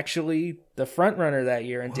was actually the front runner that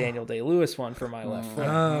year, and Daniel Day-Lewis won for My Left Foot.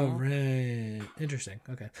 Oh, right. Interesting.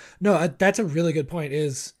 Okay. No, that's a really good point,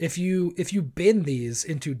 is if you bin these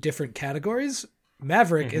into different categories,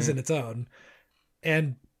 Maverick is in its own.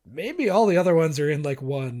 and maybe all the other ones are in like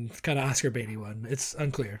one kind of Oscar baity one. It's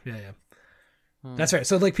unclear. Yeah. That's right.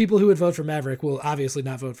 So like people who would vote for Maverick will obviously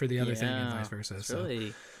not vote for the other thing and vice versa. So.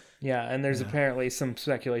 Really. Yeah, and there's apparently some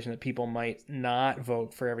speculation that people might not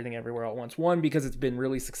vote for Everything Everywhere All at Once. One, because it's been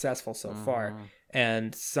really successful so far,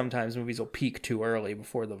 and sometimes movies will peak too early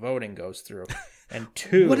before the voting goes through. And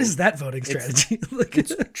two, what is that voting strategy?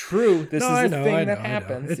 It's true. This is a thing that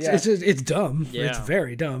happens. It's dumb. Yeah. It's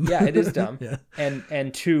very dumb. Yeah, it is dumb. Yeah.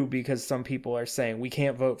 And two, because some people are saying we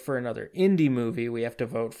can't vote for another indie movie, we have to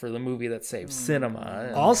vote for the movie that saves cinema.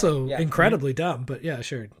 And Also incredibly dumb, but yeah,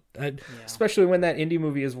 sure. especially when that indie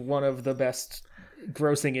movie is one of the best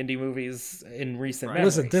grossing indie movies in recent memory.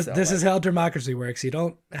 Listen, this is how democracy works. You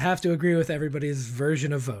don't have to agree with everybody's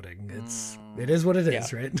version of voting. It is what it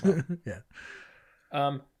is, right?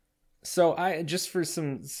 Yeah. So I just for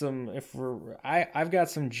some if we're I've got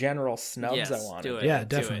some general snubs Yes, I want do it. Yeah,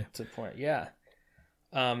 Do definitely. it. to point. Yeah.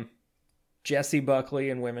 Jesse Buckley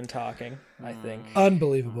and Women Talking, I think.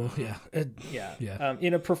 Unbelievable. Yeah. Yeah.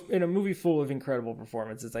 In a movie full of incredible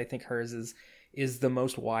performances, I think hers is the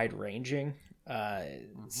most wide ranging.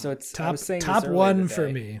 So it's I was saying this top earlier one today. for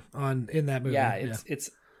me in that movie. Yeah, it's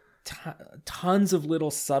tons of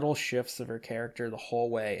little subtle shifts of her character the whole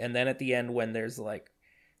way, and then at the end when there's like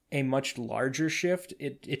a much larger shift,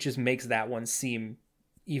 it just makes that one seem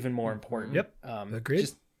even more important. Yep. Agreed.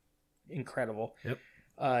 Just incredible. Yep.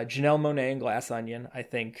 Janelle Monáe in Glass Onion, I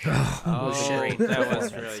think, Oh, was a shit. great That was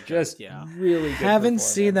performance. really good. Just Yeah. really good. Haven't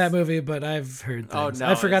seen that performance. movie, but I've heard Oh, things. no.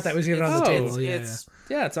 I forgot that was even on the it's- table. Yeah, It's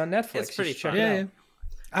Yeah, it's on Netflix. It's pretty You should check fun. it yeah. out. Yeah.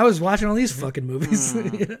 I was watching all these fucking movies.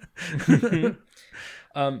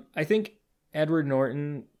 I think Edward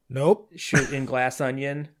Norton Nope. should in Glass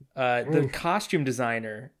Onion. The costume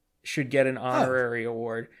designer should get an honorary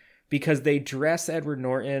award because they dress Edward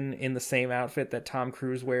Norton in the same outfit that Tom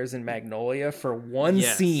Cruise wears in Magnolia for one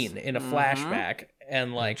Yes. scene in a flashback,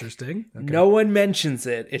 and like Interesting. Okay. no one mentions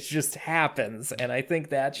it. It just happens, and I think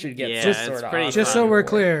that should get Yeah, some it's sort of pretty honorary Just so we're award.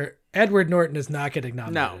 clear, Edward Norton is not getting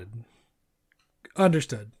nominated.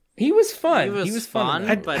 Understood. He was fun. He was fun. in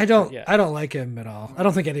fun. that But- I don't. yeah. I don't like him at all. I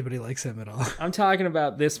don't think anybody likes him at all. I'm talking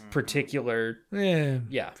about this particular.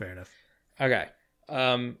 Yeah. Fair enough. Okay.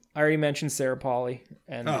 I already mentioned Sarah Pauli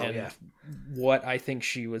and yeah. what I think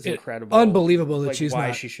she was incredible. Unbelievable that like, she's why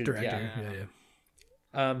not she should, director.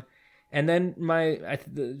 Yeah. And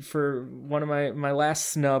then for one of my last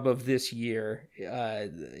snub of this year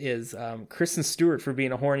is Kristen Stewart for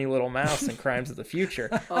being a horny little mouse in Crimes of the Future.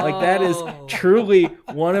 Like that is truly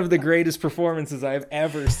one of the greatest performances I've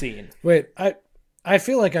ever seen. Wait, I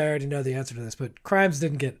feel like I already know the answer to this, but Crimes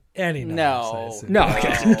didn't get any No. nods. No,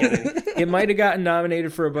 it might have gotten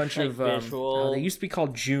nominated for a bunch Like of visual. they used to be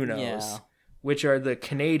called Junos. Yeah. Which are the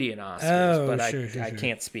Canadian Oscars, Oh, but sure. I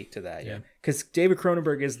can't speak to that yet. Because David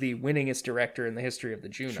Cronenberg is the winningest director in the history of the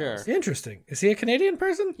Junos. Sure. Interesting. Is he a Canadian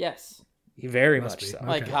person? Yes. He very Must much be. so. Okay.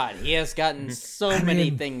 My God, he has gotten so many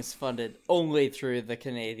things funded only through the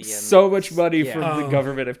Canadian. So much money from Oh. the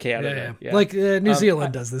government of Yeah, Canada. yeah. Like New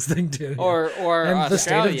Zealand does this thing too. Or And the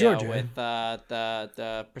state of Australia Georgia. with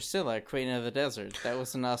the Priscilla, Queen of the Desert. That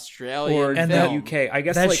was an Australian Or And the film. UK. I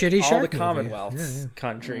guess that like shitty all shark the movie. Commonwealth Yeah.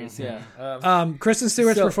 countries. Yeah. Kristen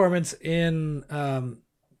Stewart's So- performance in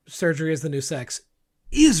Surgery is the New Sex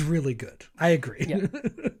is really good. I agree. Yeah.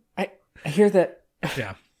 I hear that.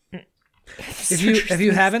 Yeah. If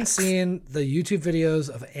you haven't seen the YouTube videos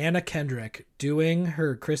of Anna Kendrick doing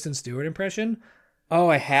her Kristen Stewart impression, Oh,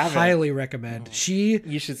 I haven't. highly recommend.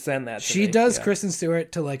 You should send that to She me. does Yeah. Kristen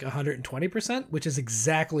Stewart to like 120%, which is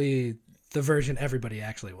exactly the version everybody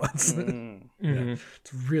actually wants. Yeah,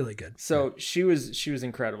 it's really good. So she was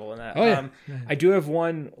incredible in that. Oh, yeah. I do have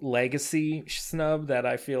one legacy snub that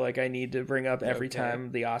I feel like I need to bring up every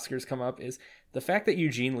time the Oscars come up is the fact that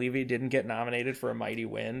Eugene Levy didn't get nominated for A Mighty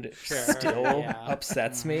Wind still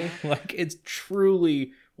upsets me. Like it's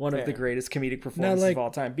truly one of the greatest comedic performances like- of all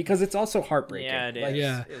time because it's also heartbreaking. Yeah, it is. Like,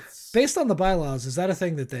 Yeah. It's, Based on the bylaws, is that a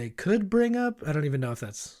thing that they could bring up? I don't even know if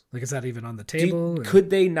that's like, is that even on the table? or- Could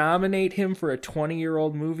they nominate him for a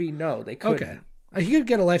 20-year-old movie? No, they couldn't. Okay. He could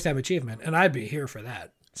get a lifetime achievement, and I'd be here for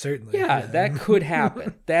that. Certainly. Yeah, that could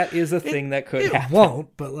happen. That is a thing that could It happen. won't,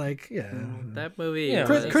 but like, yeah. that movie. Yeah.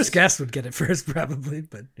 was- Chris Guest would get it first, probably,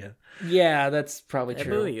 but yeah. Yeah, that's probably That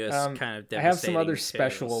true. movie was kind of I have some devastating, other too,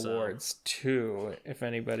 special so- awards too. If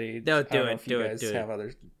anybody, No, I do don't know it, if you do it, guys do it. have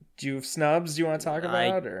other. Do you have snubs you want to talk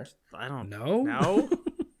about? Or I don't No? know.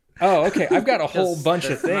 oh, okay, I've got a whole Just- bunch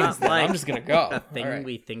of that's not things. Then. like I'm just gonna go. A thing All right.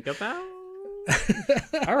 we think about.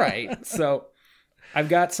 All right, so I've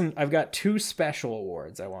got two special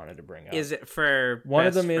awards I wanted to bring up. Is it for One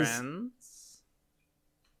of best them is- friends?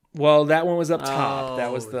 Well, that one was up top.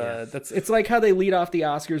 That was yeah. it's like how they lead off the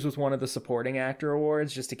Oscars with one of the supporting actor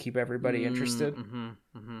awards just to keep everybody interested.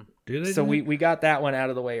 Do they? So do that? we got that one out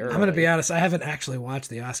of the way early. I'm gonna be honest. I haven't actually watched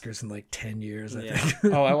the Oscars in like 10 years. I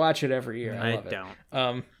think. Oh, I watch it every year. I I love it.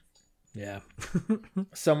 don't. Yeah.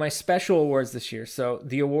 So my special awards this year. So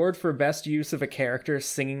the award for best use of a character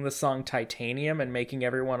singing the song Titanium and making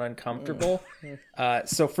everyone uncomfortable.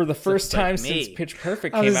 So for the first time like me. since Pitch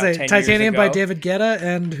Perfect I was came out gonna 10 say Titanium years by ago, David Guetta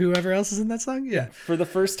and whoever else is in that song. Yeah. for the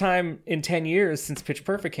first time in 10 years since Pitch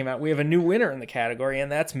Perfect came out, we have a new winner in the category,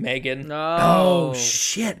 and that's Megan. Oh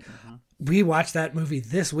shit. We watched that movie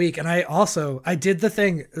this week, and I did the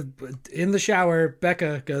thing in the shower.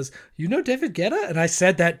 Becca goes, "You know David Guetta?" And I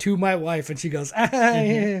said that to my wife, and she goes, "Ah,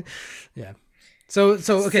 yeah." So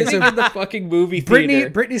okay, so in the fucking movie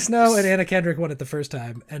theater. Brittany Snow and Anna Kendrick won it the first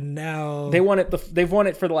time, and now They won it. They've won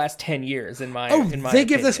it for the last 10 years. In my they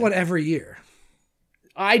give this opinion. one every year.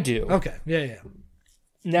 I do. Okay, yeah.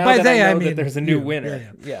 Now By that they, I I know mean that there's a new you.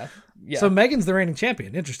 winner. Yeah. Yeah. So Megan's the reigning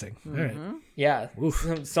champion. Interesting. All right. Yeah. Oof.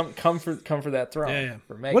 Some come for that throne. Yeah.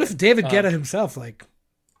 For Megan. What if David Guetta himself, like,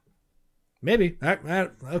 maybe?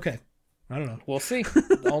 Okay, I don't know. We'll see.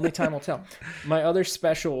 Only time will tell. My other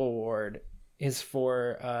special award is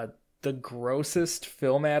for the grossest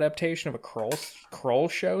film adaptation of a Kroll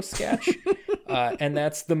show sketch, and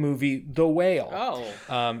that's the movie The Whale.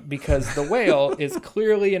 Because The Whale is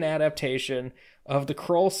clearly an adaptation of the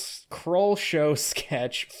Kroll show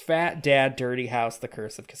sketch Fat Dad Dirty House: The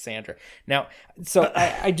Curse of Cassandra. Now, so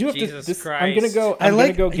I do have Jesus to. Christ. I'm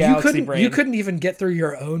gonna go Galaxy Brain. You couldn't even get through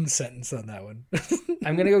your own sentence on that one.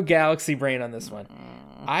 I'm gonna go Galaxy Brain on this one.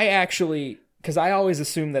 I actually, because I always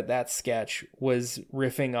assumed that sketch was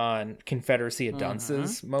riffing on Confederacy of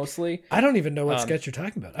Dunces mostly. I don't even know what sketch you're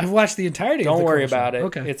talking about. I've watched the entirety. Don't of the worry Kroll about show. it.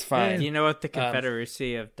 Okay, It's fine. Do you know what the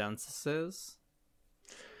Confederacy of Dunces is?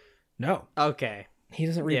 No, Okay. He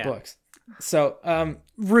doesn't read Yeah. books, so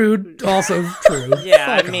rude. Also true.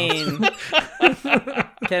 Yeah, Fuck I mean,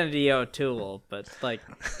 Kennedy O'Toole, but like,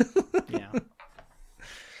 yeah.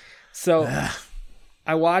 So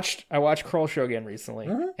I watched Kroll Show again recently,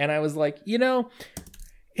 and I was like,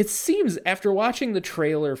 it seems after watching the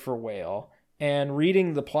trailer for Whale and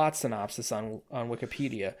reading the plot synopsis on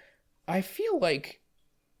Wikipedia, I feel like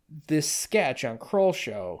this sketch on Kroll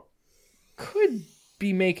Show could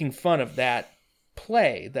be making fun of that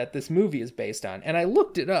play that this movie is based on. And I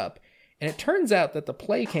looked it up, and it turns out that the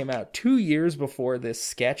play came out 2 years before this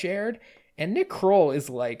sketch aired, and Nick Kroll is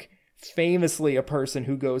like famously a person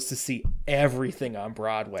who goes to see everything on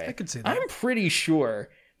Broadway. I could see that. I'm pretty sure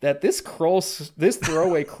that this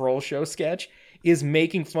throwaway Kroll Show sketch is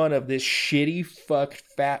making fun of this shitty fucked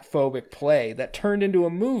fat phobic play that turned into a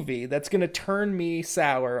movie that's going to turn me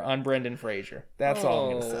sour on Brendan Fraser. That's all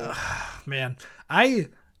I'm going to say. Man,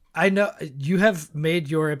 I know you have made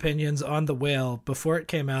your opinions on The Whale before it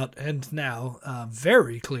came out and now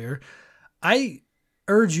very clear. I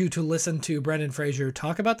urge you to listen to Brendan Fraser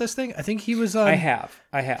talk about this thing. I think he was on. I have.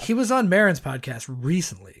 He was on Maron's podcast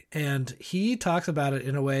recently, and he talks about it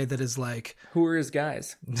in a way that is like Who are his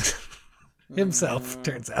guys? himself,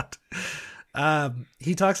 turns out.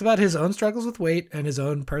 He talks about his own struggles with weight and his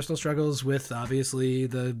own personal struggles with obviously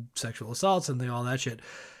the sexual assaults and all that shit.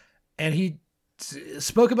 And he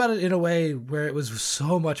spoke about it in a way where it was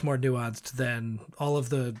so much more nuanced than all of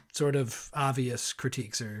the sort of obvious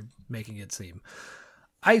critiques are making it seem.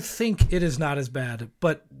 I think it is not as bad,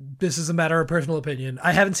 but this is a matter of personal opinion.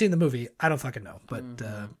 I haven't seen the movie. I don't fucking know. But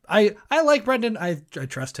I like Brendan. I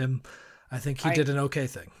trust him. I think he did an okay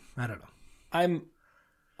thing. I don't know.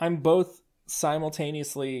 I'm both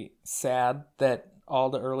simultaneously sad that all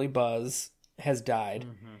the early buzz has died,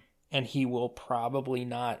 and he will probably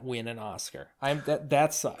not win an Oscar.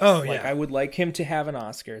 That sucks. Oh, Like, yeah. I would like him to have an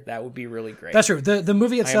Oscar. That would be really great. That's true. The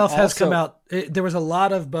movie itself has also- come out. There was a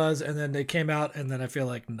lot of buzz, and then it came out, and then I feel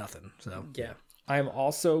like nothing. So Yeah. I'm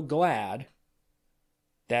also glad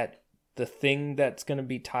that the thing that's going to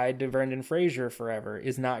be tied to Brendan Fraser forever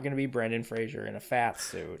is not going to be Brendan Fraser in a fat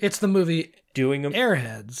suit it's the movie doing a.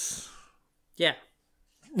 Airheads. Yeah.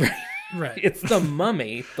 Right. It's the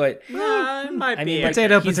Mummy, but It might I be. mean,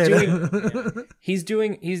 Potato, he's potato. he's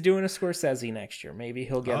doing a Scorsese next year. Maybe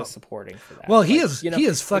he'll get a supporting for that. Well, Like, he is you know, he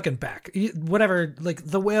is fucking back. Whatever, like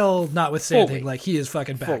The Whale notwithstanding, Fully. like he is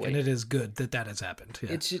fucking back, Fully. and it is good that has happened.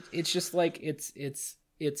 Yeah. It's just like it's.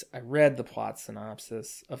 I read the plot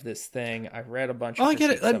synopsis of this thing. I read a bunch. Oh, of I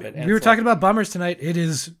get it. critiques of it, and We were it's talking about bummers tonight. It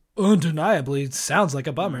is undeniably sounds like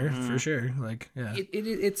a bummer for sure. Like, yeah.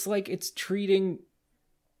 It's like it's treating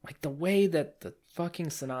like the way that the fucking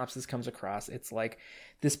synopsis comes across. It's like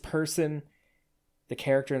this person, the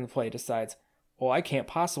character in the play, decides, well, I can't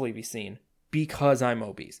possibly be seen because I'm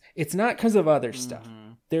obese. It's not because of other stuff.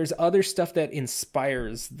 There's other stuff that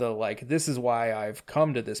inspires the, like, this is why I've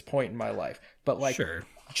come to this point in my life. But, like, Sure.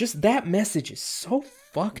 just that message is so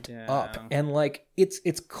fucked up. And, like, it's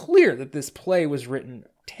clear that this play was written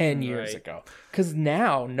 10 years ago. Because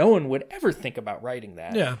now no one would ever think about writing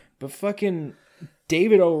that. Yeah. But fucking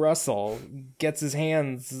David O. Russell gets his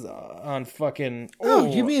hands on fucking...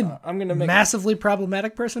 You mean I'm gonna make massively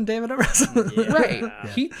problematic person, David O. Russell? right.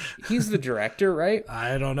 He's the director, right?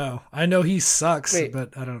 I don't know. I know he sucks, Wait.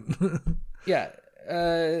 but I don't... Yeah.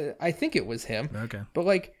 I think it was him. Okay. But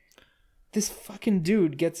like, this fucking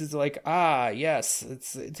dude gets his like, yes,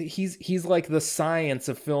 he's like the science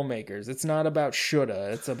of filmmakers. It's not about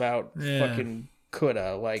shoulda, it's about fucking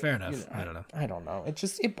coulda. Like, Fair enough. you know, I don't know. I don't know.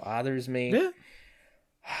 It bothers me. Yeah.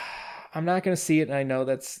 I'm not gonna see it, and I know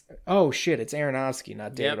that's it's Aronofsky,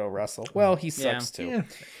 not David O. Russell. Well, he sucks too. Yeah.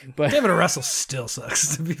 But David O. Russell still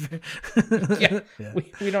sucks, to be fair. yeah.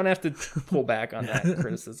 We don't have to pull back on that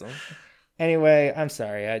criticism. Anyway, I'm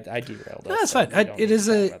sorry, I derailed us. No, that's so fine. we don't It need is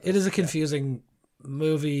to talk about a this. confusing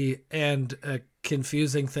movie and a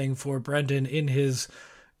confusing thing for Brendan in his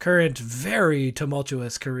current very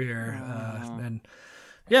tumultuous career, and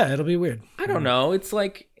yeah, it'll be weird. I don't know. It's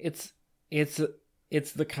like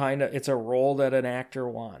it's the kind of, it's a role that an actor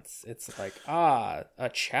wants. It's like, a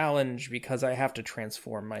challenge because I have to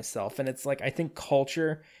transform myself. And it's like, I think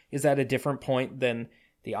culture is at a different point than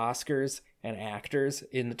the Oscars and actors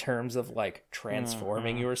in the terms of like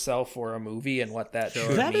transforming yourself for a movie and what that should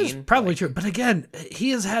mean. That is probably true, but again,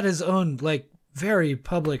 he has had his own like very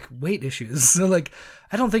public weight issues, so like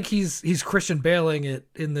I don't think he's Christian Bale-ing it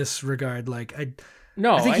in this regard. Like I think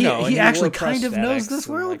I know. he And actually wore kind of knows this prosthetics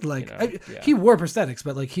and, world. like, Like you know, he wore prosthetics,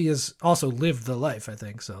 but like he has also lived the life. I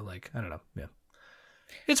think so. Like I don't know. Yeah,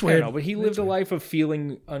 it's I weird. don't know, but he lived a life of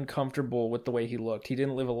feeling uncomfortable with the way he looked. He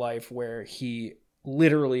didn't live a life where he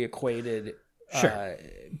literally equated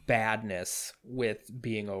badness with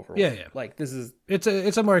being overweight. Yeah. Like this is It's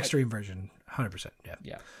a more extreme version. 100%. Yeah.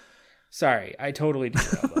 yeah. Sorry, I totally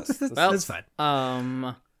derailed us. That's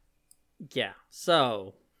fine. Yeah.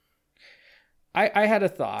 So I had a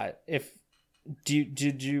thought.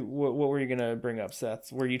 Did you what were you gonna bring up,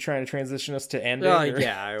 Seth? Were you trying to transition us to ending? or-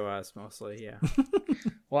 yeah, I was mostly, yeah.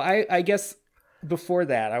 Well, I guess before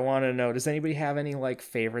that, I want to know: does anybody have any like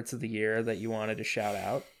favorites of the year that you wanted to shout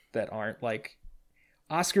out that aren't like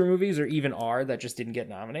Oscar movies, or even are that just didn't get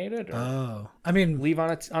nominated? Or Oh, I mean, leave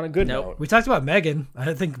on a good Nope. note. we talked about Megan.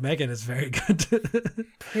 I think Megan is very good.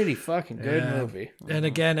 Pretty fucking good Yeah. movie. And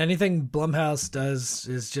again, anything Blumhouse does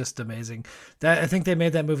is just amazing. That I think they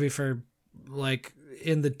made that movie for like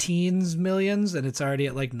in the teens millions, and it's already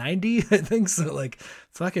at like 90. I think so. Like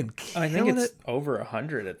fucking I think killing it's it. over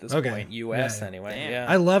 100 at this Okay. point, US Yeah. anyway. Damn. Yeah.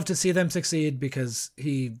 I love to see them succeed because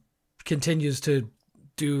he continues to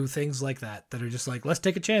do things like that are just like, let's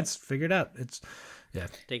take a chance, figure it out. It's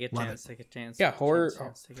Take a Love chance, take a chance. Yeah, take a horror-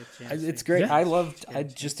 chance, take a chance, It's take a great. chance. I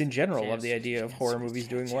just in general love the idea of horror movies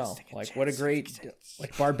doing well. Like what a great,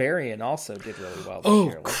 like Barbarian also did really well this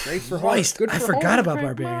year. Like, great for horror. Christ, Good I for forgot horror. about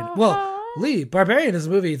Barbarian. Well, Lee, Barbarian is a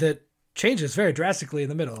movie that changes very drastically in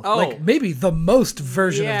the middle. Oh. Like maybe the most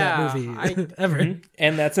version Yeah, of that movie I- ever.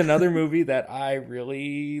 And that's another movie that I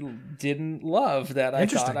really didn't love that I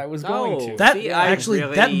Interesting. thought I was going Oh, to. That See, I actually,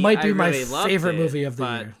 really- that might be I my really loved favorite it, movie of the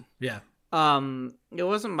but- year. Yeah. It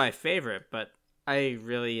wasn't my favorite, but I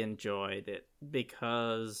really enjoyed it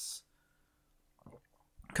because,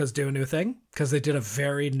 Because do a new thing? Because they did a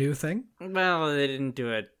very new thing? well, they didn't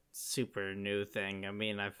do a super new thing. I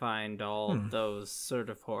mean, I find all Hmm. those sort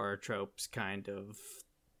of horror tropes kind of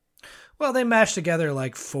Well, they mashed together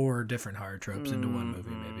like 4 different horror tropes into one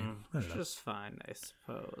movie, maybe. I don't know. just fine, I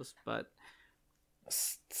suppose. But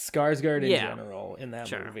Skarsgård in Yeah. general in that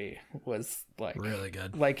Sure. movie was like Really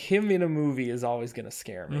good. like him in a movie is always going to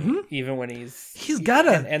scare me, even when He's got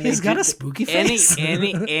a and he's they got did- a spooky any face.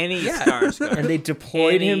 any Skarsgård, and they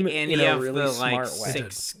deployed him any in a of really the smart like way.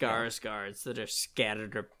 6 Skarsgårds that are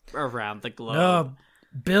scattered around the globe.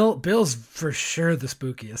 No, Bill's for sure the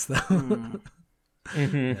spookiest though.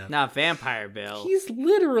 Not Vampire Bill. He's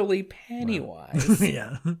literally Pennywise.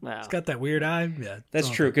 yeah. Well, He's got that weird eye. Yeah. That's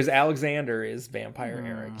it's true, because Alexander is Vampire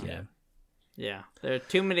Eric. all- Yeah. yeah, there are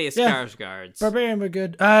too many Yeah. Skarsgårds. Barbarian were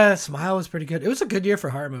good. Smile was pretty good. It was a good year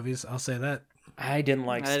for horror movies, I'll say that. I didn't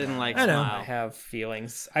like. I didn't Smile. like I know. I Smile. have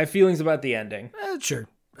feelings. I have feelings about the ending. Sure.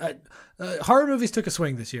 Horror movies took a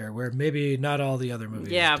swing this year where maybe not all the other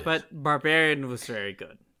movies Yeah, did. but Barbarian was very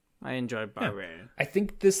good. I enjoyed Barbarian. I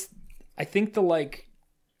think the like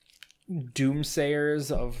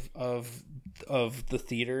doomsayers of the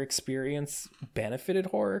theater experience benefited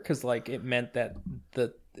horror, because like it meant that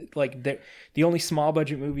the only small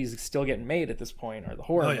budget movies still getting made at this point are the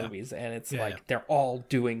horror movies, and it's they're all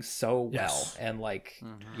doing so well, and like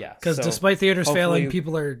because despite theaters failing,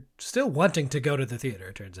 people are still wanting to go to the theater,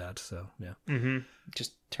 it turns out. So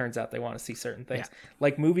just turns out they want to see certain things,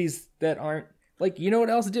 like movies that aren't like, you know what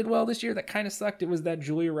else did well this year that kind of sucked? It was that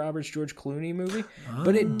Julia Roberts George Clooney movie,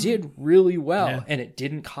 but it did really well, and it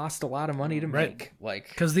didn't cost a lot of money to make. Like,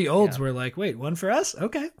 because the olds were like, wait, one for us?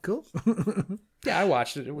 Okay, cool. Yeah, I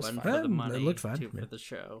watched it. It was one fun. for the money, it looked fun. two for the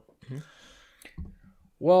show.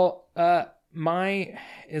 Well, my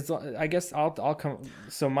is, I guess I'll come.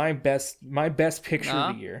 So my best picture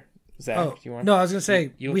of the year. Zach, you want? No, I was gonna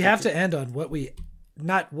say you we have to end on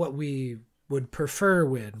not what we would prefer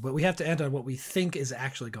win, but we have to end on what we think is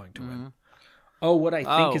actually going to win. Oh, what I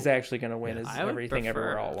think is actually going to win is I would Everything prefer-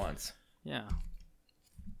 Everywhere All at Once. Yeah.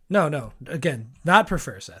 No. Again, not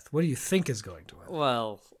prefer, Seth. What do you think is going to win?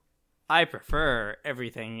 Well, I prefer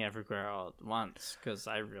Everything Everywhere All at Once because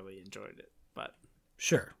I really enjoyed it. But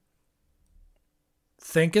Sure.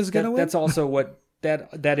 Think is going to win? That's also what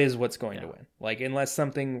that is what's going to win. Like, unless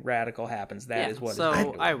something radical happens, that is what. So is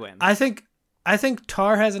going to I win. win. I think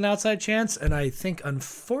Tar has an outside chance, and I think,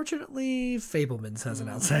 unfortunately, Fablemans has an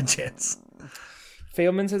outside chance.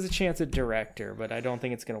 Fablemans has a chance at director, but I don't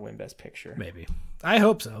think it's going to win Best Picture. Maybe. I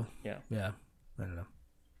hope so. Yeah. I don't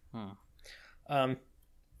know.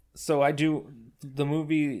 So I do the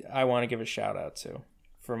movie I want to give a shout out to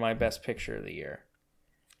for my Best Picture of the year,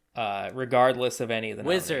 regardless of any of the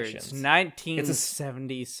Wizards, nominations.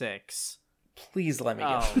 1976. Please let me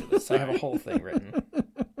get through this. I have a whole thing written.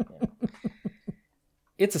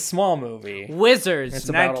 It's a small movie. Wizards, It's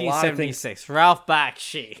about a lot of 1976. Ralph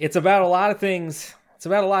Bakshi. It's about a lot of things. It's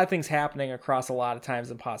about a lot of things happening across a lot of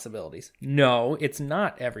times and possibilities. No, it's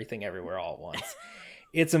not Everything Everywhere All at Once.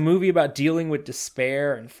 It's a movie about dealing with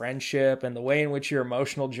despair and friendship and the way in which your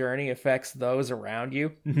emotional journey affects those around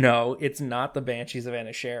you. No, it's not The Banshees of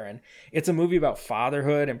Inisherin. It's a movie about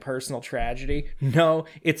fatherhood and personal tragedy. No,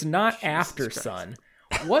 it's not After Sun.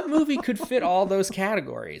 What movie could fit all those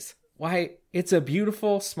categories? Why, it's a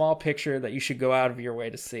beautiful, small picture that you should go out of your way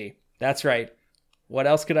to see. That's right. What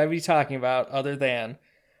else could I be talking about other than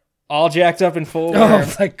All Jacked Up in Full Wear,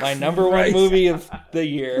 my number one movie of the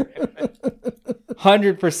year.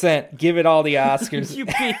 100%. Give it all the Oscars. You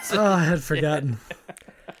pizza. Oh, I had forgotten.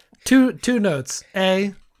 Two notes.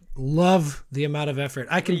 A, love the amount of effort.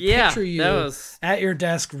 I can picture you at your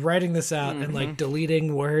desk writing this out and like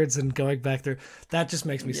deleting words and going back through. That just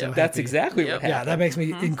makes me so happy. That's exactly what happened. Yeah, that makes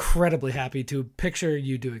me incredibly happy to picture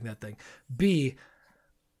you doing that thing. B,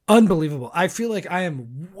 unbelievable. I feel like I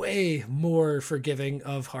am way more forgiving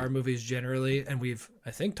of horror movies generally, and we've,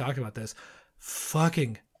 I think, talked about this.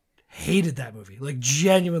 Fucking hated that movie. Like,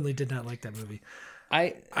 genuinely did not like that movie.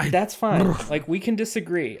 That's fine. Like, we can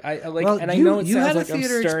disagree. I you, know it you sounds had like a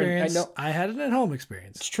theater I'm stirring. experience. I know. I had an at-home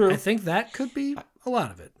experience. It's true. I think that could be a lot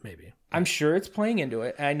of it, maybe. I'm sure it's playing into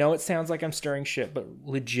it. I know it sounds like I'm stirring shit, but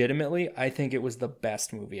legitimately, I think it was the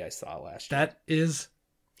best movie I saw last year. That is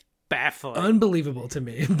Baffling. unbelievable to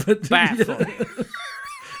me. But Baffling.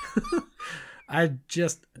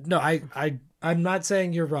 I'm not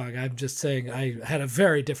saying you're wrong. I'm just saying I had a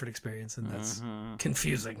very different experience, and that's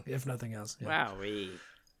confusing, if nothing else. Yeah. Wowee.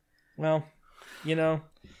 Well, you know,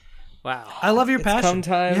 Wow. I love your It's passion. come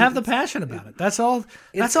time. You have the passion about it. That's all.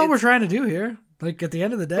 That's all we're trying to do here. Like, at the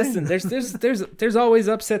end of the day, listen, there's always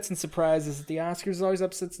upsets and surprises at the Oscars. There's always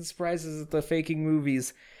upsets and surprises at the Faking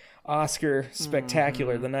Movies Oscar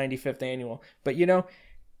Spectacular, the 95th annual. But you know,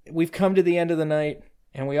 we've come to the end of the night,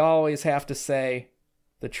 and we always have to say,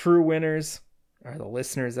 the true winners are the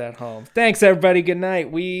listeners at home. Thanks, everybody. Good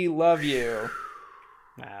night. We love you.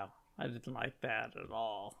 Wow. I didn't like that at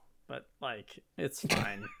all. But, like, it's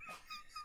fine.